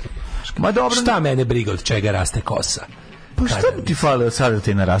 jednostavno. Ma dobro, šta mene briga od čega raste kosa? Pa šta bi ti falilo sad da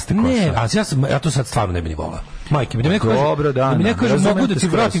ti naraste kosa? Ne, ja to sad stvarno ne bi ni volao. Majke mi, da mi neko kaže, mogu da ti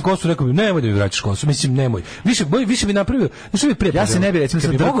vratim kosu, rekao bi, nemoj da mi vratiš kosu, mislim, nemoj. Više bi napravio, nešto bi prijatno. Ja se ne bi, recimo,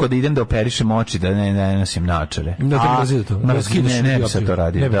 sad drko da idem da operišem oči, da ne nosim naočare. Da te mrazi da to. Ne bi se to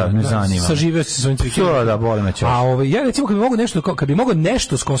radio, da, me zanima. Saživio si sa ovim cvikima. Da, boli me čas. Ja recimo, kad bi mogo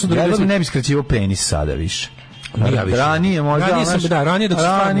nešto s kosom... Ja recimo ne bi skraćivao penis sada više. Ranije možda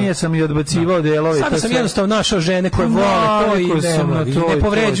ranije sam i odbacivao delove. Sada sam jednostavno našao žene koje vole to i ne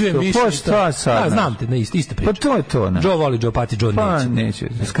povređujem više. Pa šta sad? Znam te, iste priče. Pa to je to. Joe voli, Joe pati, Joe neće. Pa neće,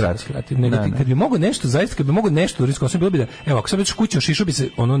 skrati. Kad bi mogo nešto, zaista kad bi mogo nešto risko, bilo bi da, evo, ako sam već kućno šišao bi se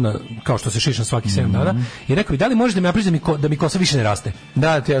ono kao što se šišam svaki 7 dana i rekao bi da li možeš da mi napraviš da mi kosa više ne raste.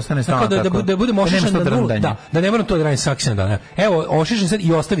 Da, ti ostane stalno tako. Da budem ošišan na nulu, da ne moram to da radim svaki 7 dana. Evo, ošišam sad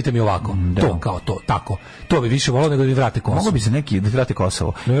i ostavite mi ovako. To kao to, tako. To bi više volao nego da mi vrate Kosovo. Mogu bi se neki da vrate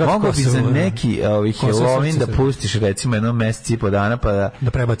Kosovo. Mogu bi se neki Halloween da pustiš recimo jedno mesec i po dana pa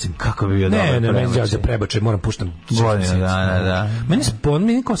da prebacim. Kako bi bio dobar? Ne, ja za prebačaj moram puštam. Da.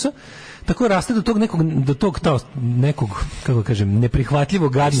 Meni kosa tako raste do tog nekog, kako kažem,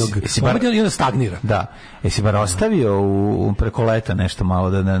 neprihvatljivog gadnog i onda stagnira. Da. Jesi bar ostavio preko leta nešto malo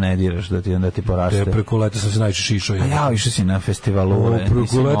da ne diraš, da ti poraste? Preko leta sam se najčešće šišao. Ja išao si na festivalu.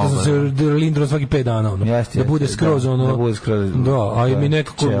 Preko leta sam se lindro svaki 5 dana. Da bude skroz ono. Da bude skroz. Da, a mi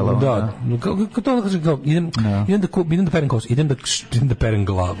nekako, da. Idem da perem kosu, idem da perem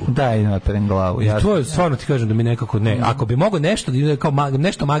glavu. Da, idem da perem glavu. I to je, stvarno ti kažem da mi nekako ne. Ako bi mogo nešto, kao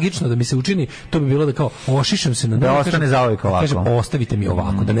nešto magično da mi se učini, to bi bilo da kao ošišam se na da ostane zauvek ovako. Kažem, ostavite mi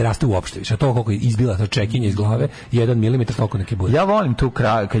ovako, da ne raste uopšte više. A to koliko je izbila to čekinje iz glave, 1 milimetar, toliko neke bude. Ja volim tu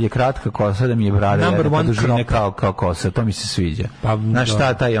kad je kratka kosa da mi je brada dužine kao kosa, to mi se sviđa. Pa, znaš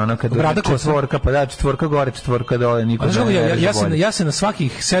šta taj ono kad četvorka, pa da četvorka gore, četvorka dole, niko ja se na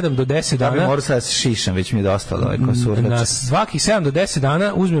svakih 7 do 10 dana... Da bi morao sad da se šišam, već mi je dosta od ovaj kosurkač. Na svakih 7 do 10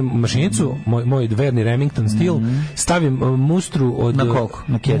 dana uzmem mašinicu, moj verni Remington stil, stavim mustru od... Na koliko?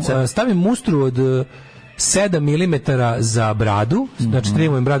 Na keca? Stavim mustru od 7 mm za bradu, znači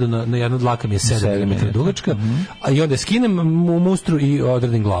trimujem bradu na jednu dlaka mi je 7 mm dugačka, a i onda skinem u mustru i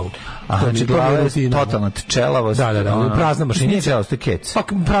odradim glavu. Znači glava je totalna tčelavost. Da, prazna mašina. Nije tčelavost, to je kec. Pa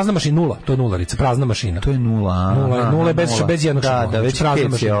prazna mašina, nula, to je nularica, prazna mašina. To je nula. Nula je bez jednog šuma. Da, već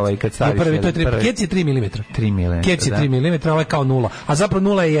kec je ovaj kad staviš. Kec je 3 mm. 3 mm. Kec je 3 mm, ovo je kao nula. A zapravo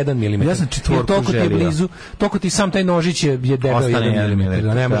nula je 1 mm. Ja sam četvorku želio. Toliko ti je blizu, toliko ti sam taj nožić je debel 1 mm.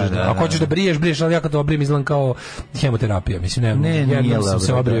 Da ne možeš da. Ako hoćeš da briješ, ali ja kad obrijem izgledam kao hemoterapija, mislim, jednom sam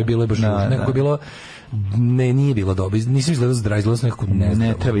se obrio i bilo je baš nekako bilo, nije bilo dobro, nisam izgledao zdrav, izgledao sam nekako nezdravo.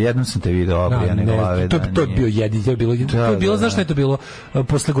 Ne treba, jednom sam te video obrijane glave. To je bio jedin, to je bilo, znaš šta je to bilo?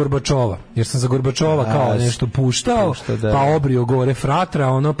 Posle Gorbačova, jer sam za Gorbačova kao nešto puštao, pa obrio gore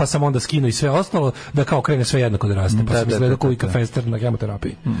fratra, pa sam onda skinuo i sve ostalo, da kao krene sve jednako da raste, pa sam izgledao kao i kafester na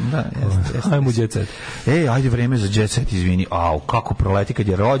hemoterapiji. Ajmo u jet set. Ajde vreme za jet set, izvini, kako proleti kad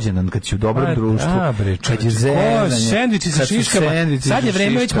je rođendan, kad si u dobrom društvu, kad je zezanje, sendviči sa šiškama, sad je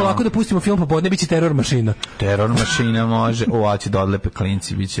vreme već polako da pustimo film popodne, biće teror mašina. Teror mašina može. A će da odlepe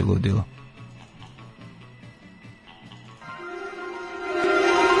klinci, bit će ludilo.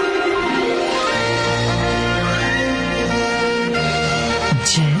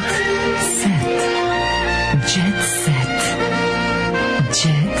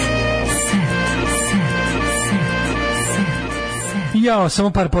 Jao, samo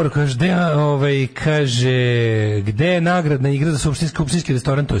par poruka. Kaže, gde je nagradna igra za skupštinski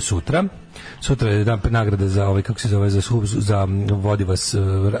restoran? To je sutra. Sutra je dan nagrada za kako se zove, za vodi vas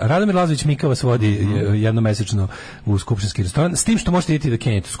Radomir Lazović Mika vas vodi jednomesečno u skupštinski restoran, s tim što možete iditi da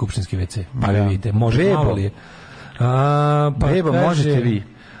kenjete u skupštinski WC. Pa vi vidite, može malo li je. Bebo, možete vi.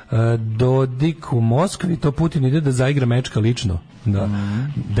 Dodik u Moskvi, to Putin ide da zaigra mečka lično.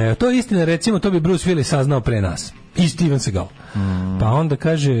 Da je to istina, recimo, to bi Bruce Willis saznao pre nas. I Steven Seagal. Pa onda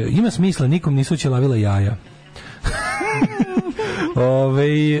kaže, ima smisla, nikom nisu ćelavila jaja.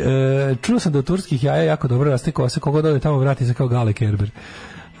 Čuo sam da od turskih jaja jako dobro raste kosa, kogo dode tamo vrati se kao Gale Kerber.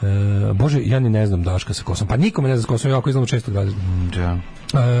 Bože, ja ni ne znam Daška sa kosom. Pa nikome ne znam s kosom, ja ako izgledam često građa.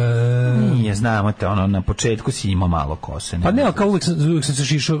 Nije, znamo te, na početku si ima malo kose. Pa ne, kao uvijek sam se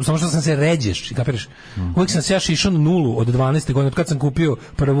šišao, samo što sam se ređeš, kapiraš? Uvijek sam se ja šišao na nulu od 12. godine, od kad sam kupio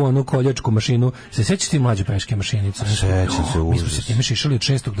prvu onu koljačku mašinu. Se sjećaš ti Mlađe peške mašinicu? Sjećam se, mi smo se time šišali od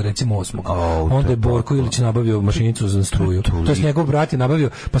 6. do recimo 8. Onda je Borko Ilić nabavio mašinicu za struju. To je njegov brat je nabavio,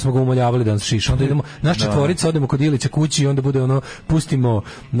 pa smo ga umoljavali da nas šiša. Onda idemo, naš četvorica, odemo kod Ilića kući i onda bude pustimo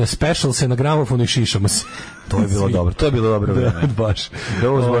na special se na gramofonu i šišamo se. To je bilo dobro, to je bilo dobro vreme. Baš.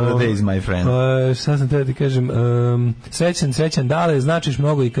 Those were the days, my friend. Šta sam te ti kažem, srećan dale, značiš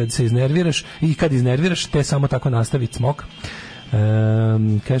mnogo i kad se iznerviraš, i kad iznerviraš, te samo tako nastavi cmok.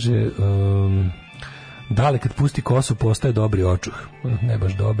 Kaže, dale kad pusti kosu postaje dobri očuh. Ne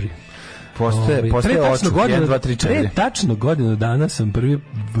baš dobri. Postaje očuh, 1, 2, 3, 4. Pre tačno godinu dana sam prvi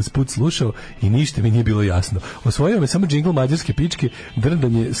put slušao i ništa mi nije bilo jasno. Osvojio me samo džingl mađarske pičke,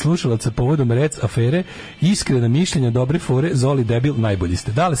 drndanje slušalaca povodom rec afere, iskrena mišljenja, dobre fore, Zoli debil, najbolji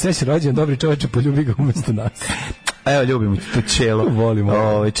ste. Dale, srećan rođendan, dobri čoveče, poljubi ga umjesto nas. Evo, ljubimo to čelo. Volimo.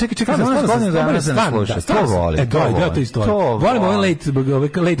 Čekaj, samo godinu dana se ne sluša. To voli. To isto. Volimo ove late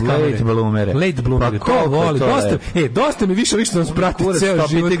bloomere. Late bloomere. To voli. Dosta mi više što nas prati ceo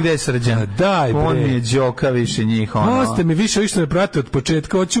život. Pite gde je Srđan. Daj, bre. On mi je đoka više njih. Dosta mi više što me prati od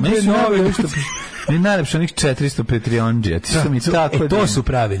početka. Hoću pre nove. Mi najlepše onih 400 Patreonđija. To su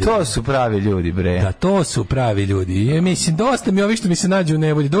pravi ljudi. To su pravi ljudi, bre. Da, to su pravi ljudi. Mislim, dosta mi ovi što mi se nađu u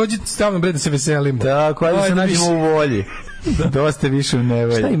nevolji. Dođi, stavno, bre, da se veselimo. Tako, ajde se nađemo u volji. Dosta više u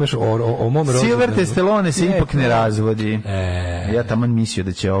nevolji. Šta imaš o mom rođendu? Silver Stallone se ipak ne razvodi. Ja taman mislio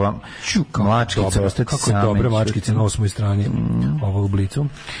da će ova mačkica ostati sama. Kako dobra mačkica na 8. strani ovog blicu.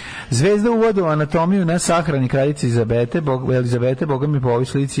 Zvezda uvodi u anatomiju na sahrani kraljice Elizabete, boga mi po ovoj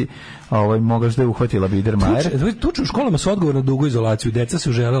slici mogaš da je uhvatila Biedermajer. Tuče u školama su odgovor na dugu izolaciju, deca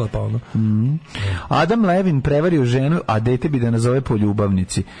su želela pa ono. Adam Levin prevario ženu, a dete bi da nazove po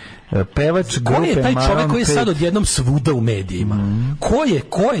ljubavnici. Pevač grupe Maroon 5. Ko je taj čovjek koji je sad 5? odjednom svuda u medijima? Ko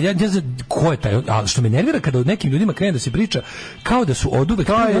je? Ja ne znam ko je taj. A što me nervira kada od nekim ljudima krene da se priča kao da su oduvek,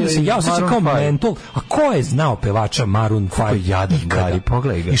 onda se ja osjećam kao mentol. A ko je znao pevača Maroon 5? Jadan Gari,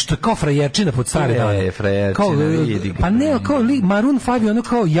 pogledaj ga. I što je kao frajerčina pod stare dane. Frajerčina, vidi ga. Pa ne, kao Maroon 5 je ono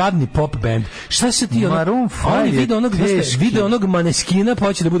kao jadni pop band. Šta se ti ono? Maroon 5 je vide onog Maneskina, pa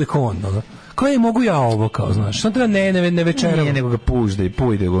hoće da bude kao on, ono. Koje mogu ja ovo, kao, znaš, što treba ne večeram. Nije, nego ga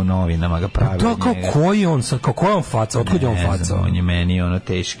pujde ga u novinama, ga pravi. To kao koji on sad, kao koja on faca, otkud je on faca? On je meni ono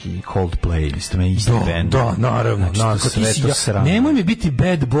teški Coldplay, isto me isti band. Da, naravno, nemoj mi biti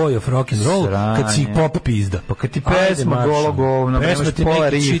bad boy of rock and roll kad si pop pizda. Pa kad ti pesma golo govno, nemaš pola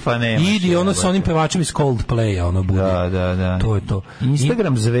rifa, nemaš. Idi ono sa onim pevačem iz Coldplaya, ono bude. Da. To je to.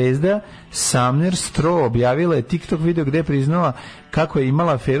 Instagram zvezda Sumner Stroh objavila je TikTok video gde je priznala kako je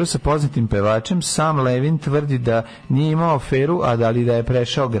imala aferu sa poznatim pevačem. Sam Levin tvrdi da nije imao aferu, a da je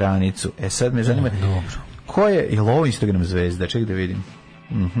prešao granicu. Sad me zanima, ko je ovo Instagram zvezda? Čekaj da vidim.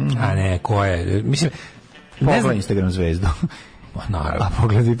 A ne, ko je? Mislim, pogledaj Instagram zvezdu. Naravno. A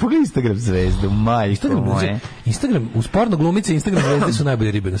pogledaj Instagram zvezdu, majko moje. Instagram, uz porno glumice Instagram zvezde su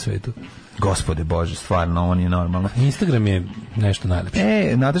najbolje ribe na svetu. Gospode Bože, stvarno, on je normalno. Instagram je nešto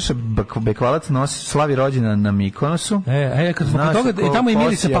najlepše. Nataša Bekvalac slavi rođendan na Mikonosu. Tamo je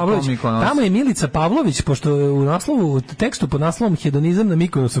Milica Pavlović. Tamo je Milica Pavlović, pošto u tekstu pod naslovom Hedonizam na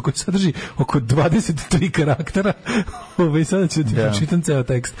Mikonosu, koji sadrži oko 23 karaktera, sada ću ti pročitam ceo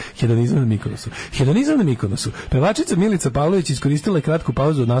tekst. Hedonizam na Mikonosu. Pevačica Milica Pavlović iskoristila je kratku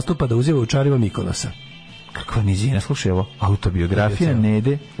pauzu od nastupa da uzjeva u čarima Mikonosa. Kakva nizina, slušaj ovo, autobiografija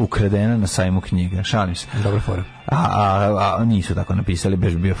Nede ukradena na sajmu knjiga. Šalim se. Dobra fora. A nisu tako napisali,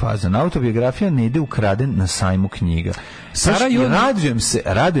 bez bio fazan. Autobiografija Nede ukraden na sajmu knjiga.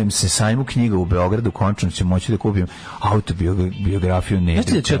 Radujem se sajmu knjiga u Beogradu, končno ću moći da kupim autobiografiju Nede.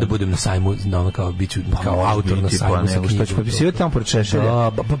 Jeste li će da budem na sajmu, kao biću kao autor na sajmu sa knjigom? Što ću popisivati tamo pored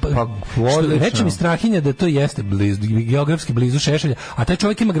Šešelja? Reče mi Strahinja da to jeste geografski blizu Šešelja, a taj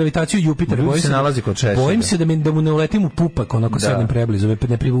čovjek ima gravitaciju Jupitera. Bojim se nalazi kod Šešelja. Bojim se da mu ne uletim u pupak, onako sednem preblizu,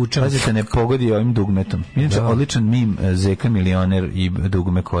 ne privučem. Pazite, ne pogodi ovim dugmetom. Inače, odličan mim Zeka milioner i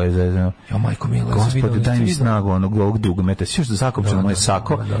dugme koje je... Jo, majko mila, Gospode, daj mi snagu ovog dugmeta. Svi još da zakopčeno moje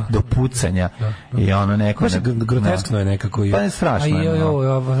sako do pucanja. I ono neko... Groteskno je nekako. Pa je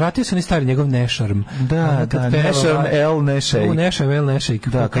strašno. Vratio se ni stari njegov nešarm. Da, nešarm El Nešej. Nešarm El Nešej.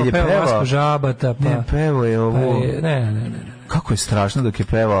 Da, kad je pevao... Žabata, pa... Ne, pevao je ovo... Ne. Kako je strašno dok je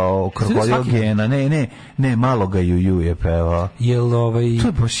pevao Krokodil Gena. Ne, malo ga Juju je pevao. To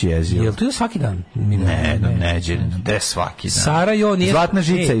je baš jezio. Jel to je svaki dan? Ne, svaki dan. Sarajo nije... Zlatna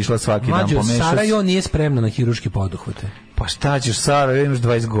žica išla svaki dan. Sarajo nije spremna na hiruške poduhvate. Pa šta ćeš, Sarajo, imaš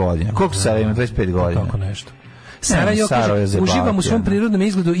 20 godina. Koliko Sarajo ima? 25 godina. Tako nešto. Sarajo kaže, uživam u svom prirodnom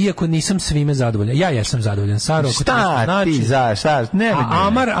izgledu, iako nisam svime zadovoljan. Ja jesam zadovoljan. Saro, šta ti šta?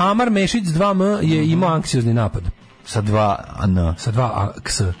 Amar Mešić 2M je imao anksiozni napad. Sa 2 N. Sa 2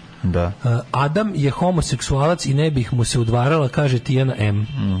 X. Da. Adam je homoseksualac i ne bih mu se udvarala, kaže Tijana M.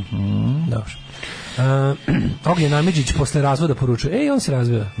 Dobro. Ognjen Amidžić posle razvoda poručuje, on se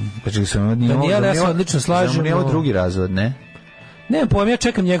razveo. Pa čekaj sam, ja se odlično slažem. Nije ovo drugi razvod, ne? Ne, pojem, ja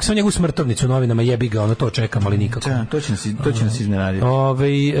čekam njegovu smrtovnicu u novinama, jebi ga, to čekam, ali nikako. To će nas iznenaditi.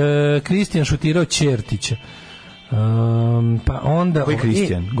 Kristijan šutirao Ćertića. Pa onda... Koji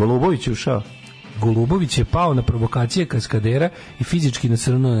Kristijan? Golubović je ušao? Golubović je pao na provokacije kaskadera i fizički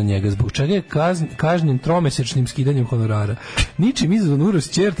nasrnuo na njega, zbog čega je kažnjen 3-mesečnim skidanjem honorara. Ničim izazvan Uroš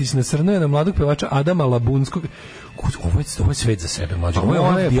Ćertić nasrnuo je na mladog pevača Adama Labunskog. Ovo je svet za sebe, mlađe.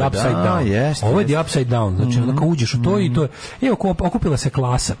 Ovo je the upside down. Ovo je the upside down. Znači, onako uđeš u to i to je... Evo, okupila se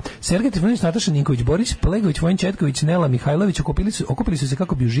klasa. Sergej Trifunović, Nataša Ninković, Boris Plegović, Vojin Četković, Nela Mihajlović okupili su se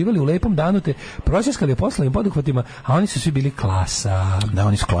kako bi uživali u lepom danu te prosjeskali o poslovnim poduhvatima, a oni su svi bili klasa. Da,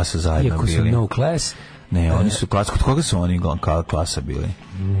 oni su klasa zajedno bili. Iako su no class. Ne, oni su klasa. Kod koga su oni klasa bili?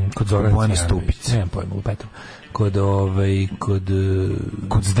 Kod Zorana Bojana Stupić. Nemam pojma, u Petru.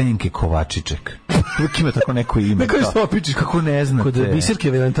 Kod Zdenke Kovačiček. Uvijek ima tako neko ime. Neko je Stopičić. Kako ne znate? Kod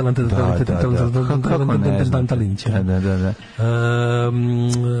Biserke Talantalića. Da.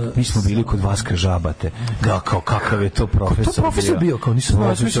 Mi smo bili kod Vaska Žabate. Da, kao kakav je to profesor. To profesor bio, kao nisu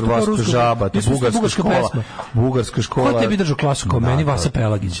znali. Profesor Vaska Žabate, bugarska škola. Ko tebi držao klasu kao meni? Vasa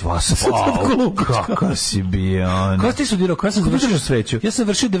Pelagić. Kakav si bio. Ko ti studirao? Ko sam završio sveću? Ja sam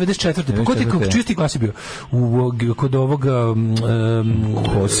završio 94. Ko ti čisti klasi bio? Kod ovoga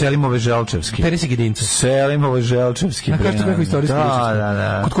Selimove Želčevski. Perisi Gedinca. Selimove Želčevski. Kažete kako istorijski pričaš.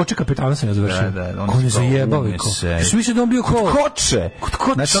 Da. Kod Koče kapetana sam ja završio. Ko ne zajebao i ko. Svi misle da on bio ko... Kod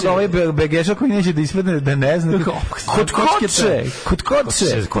Koče. Znači onda ovaj Begeša koji neće da ispadne da ne zna. Kod Koče.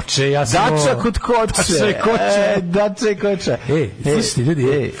 Ja sam... Dača kod Koče. Dača i Koče. Dača i Koče. Slušajte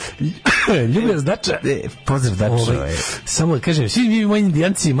ljudi, Ljubio Dača. Pozdrav Dača. Samo kažem, svi mi moji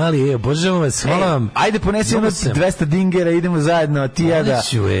indijanci mali, obožavam vas, hvala vam. Ajde ponesi ono 200 dingera, idemo zajedno, ti ja da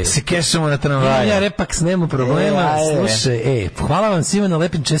se kešamo na tramvaju. Ja repaks, nema problema. Slušaj, hvala vam svima na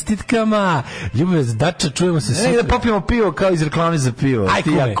lepim čestitkama. Ljubio Dača, čujemo se sutra. Da popijemo pivo kao iz reklame za pivo.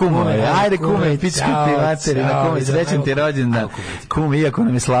 Ajde kume, pičkuti materi, na kume, srećan ti rođendan. Kume, iako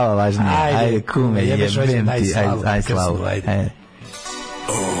nam je slava važnija. Ajde kume, jebem ti, ajde slavu.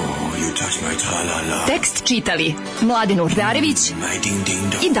 Tekst čitali Mladin Urdarević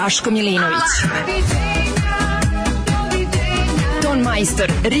i Daško Milinović. Ton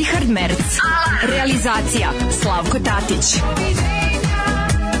majstor Richard Merc. Realizacija Slavko Tatić.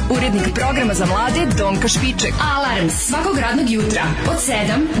 Urednik programa za mlade Donka Špiček. Alarms svakog radnog jutra od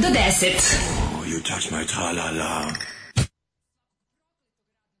 7 do 10.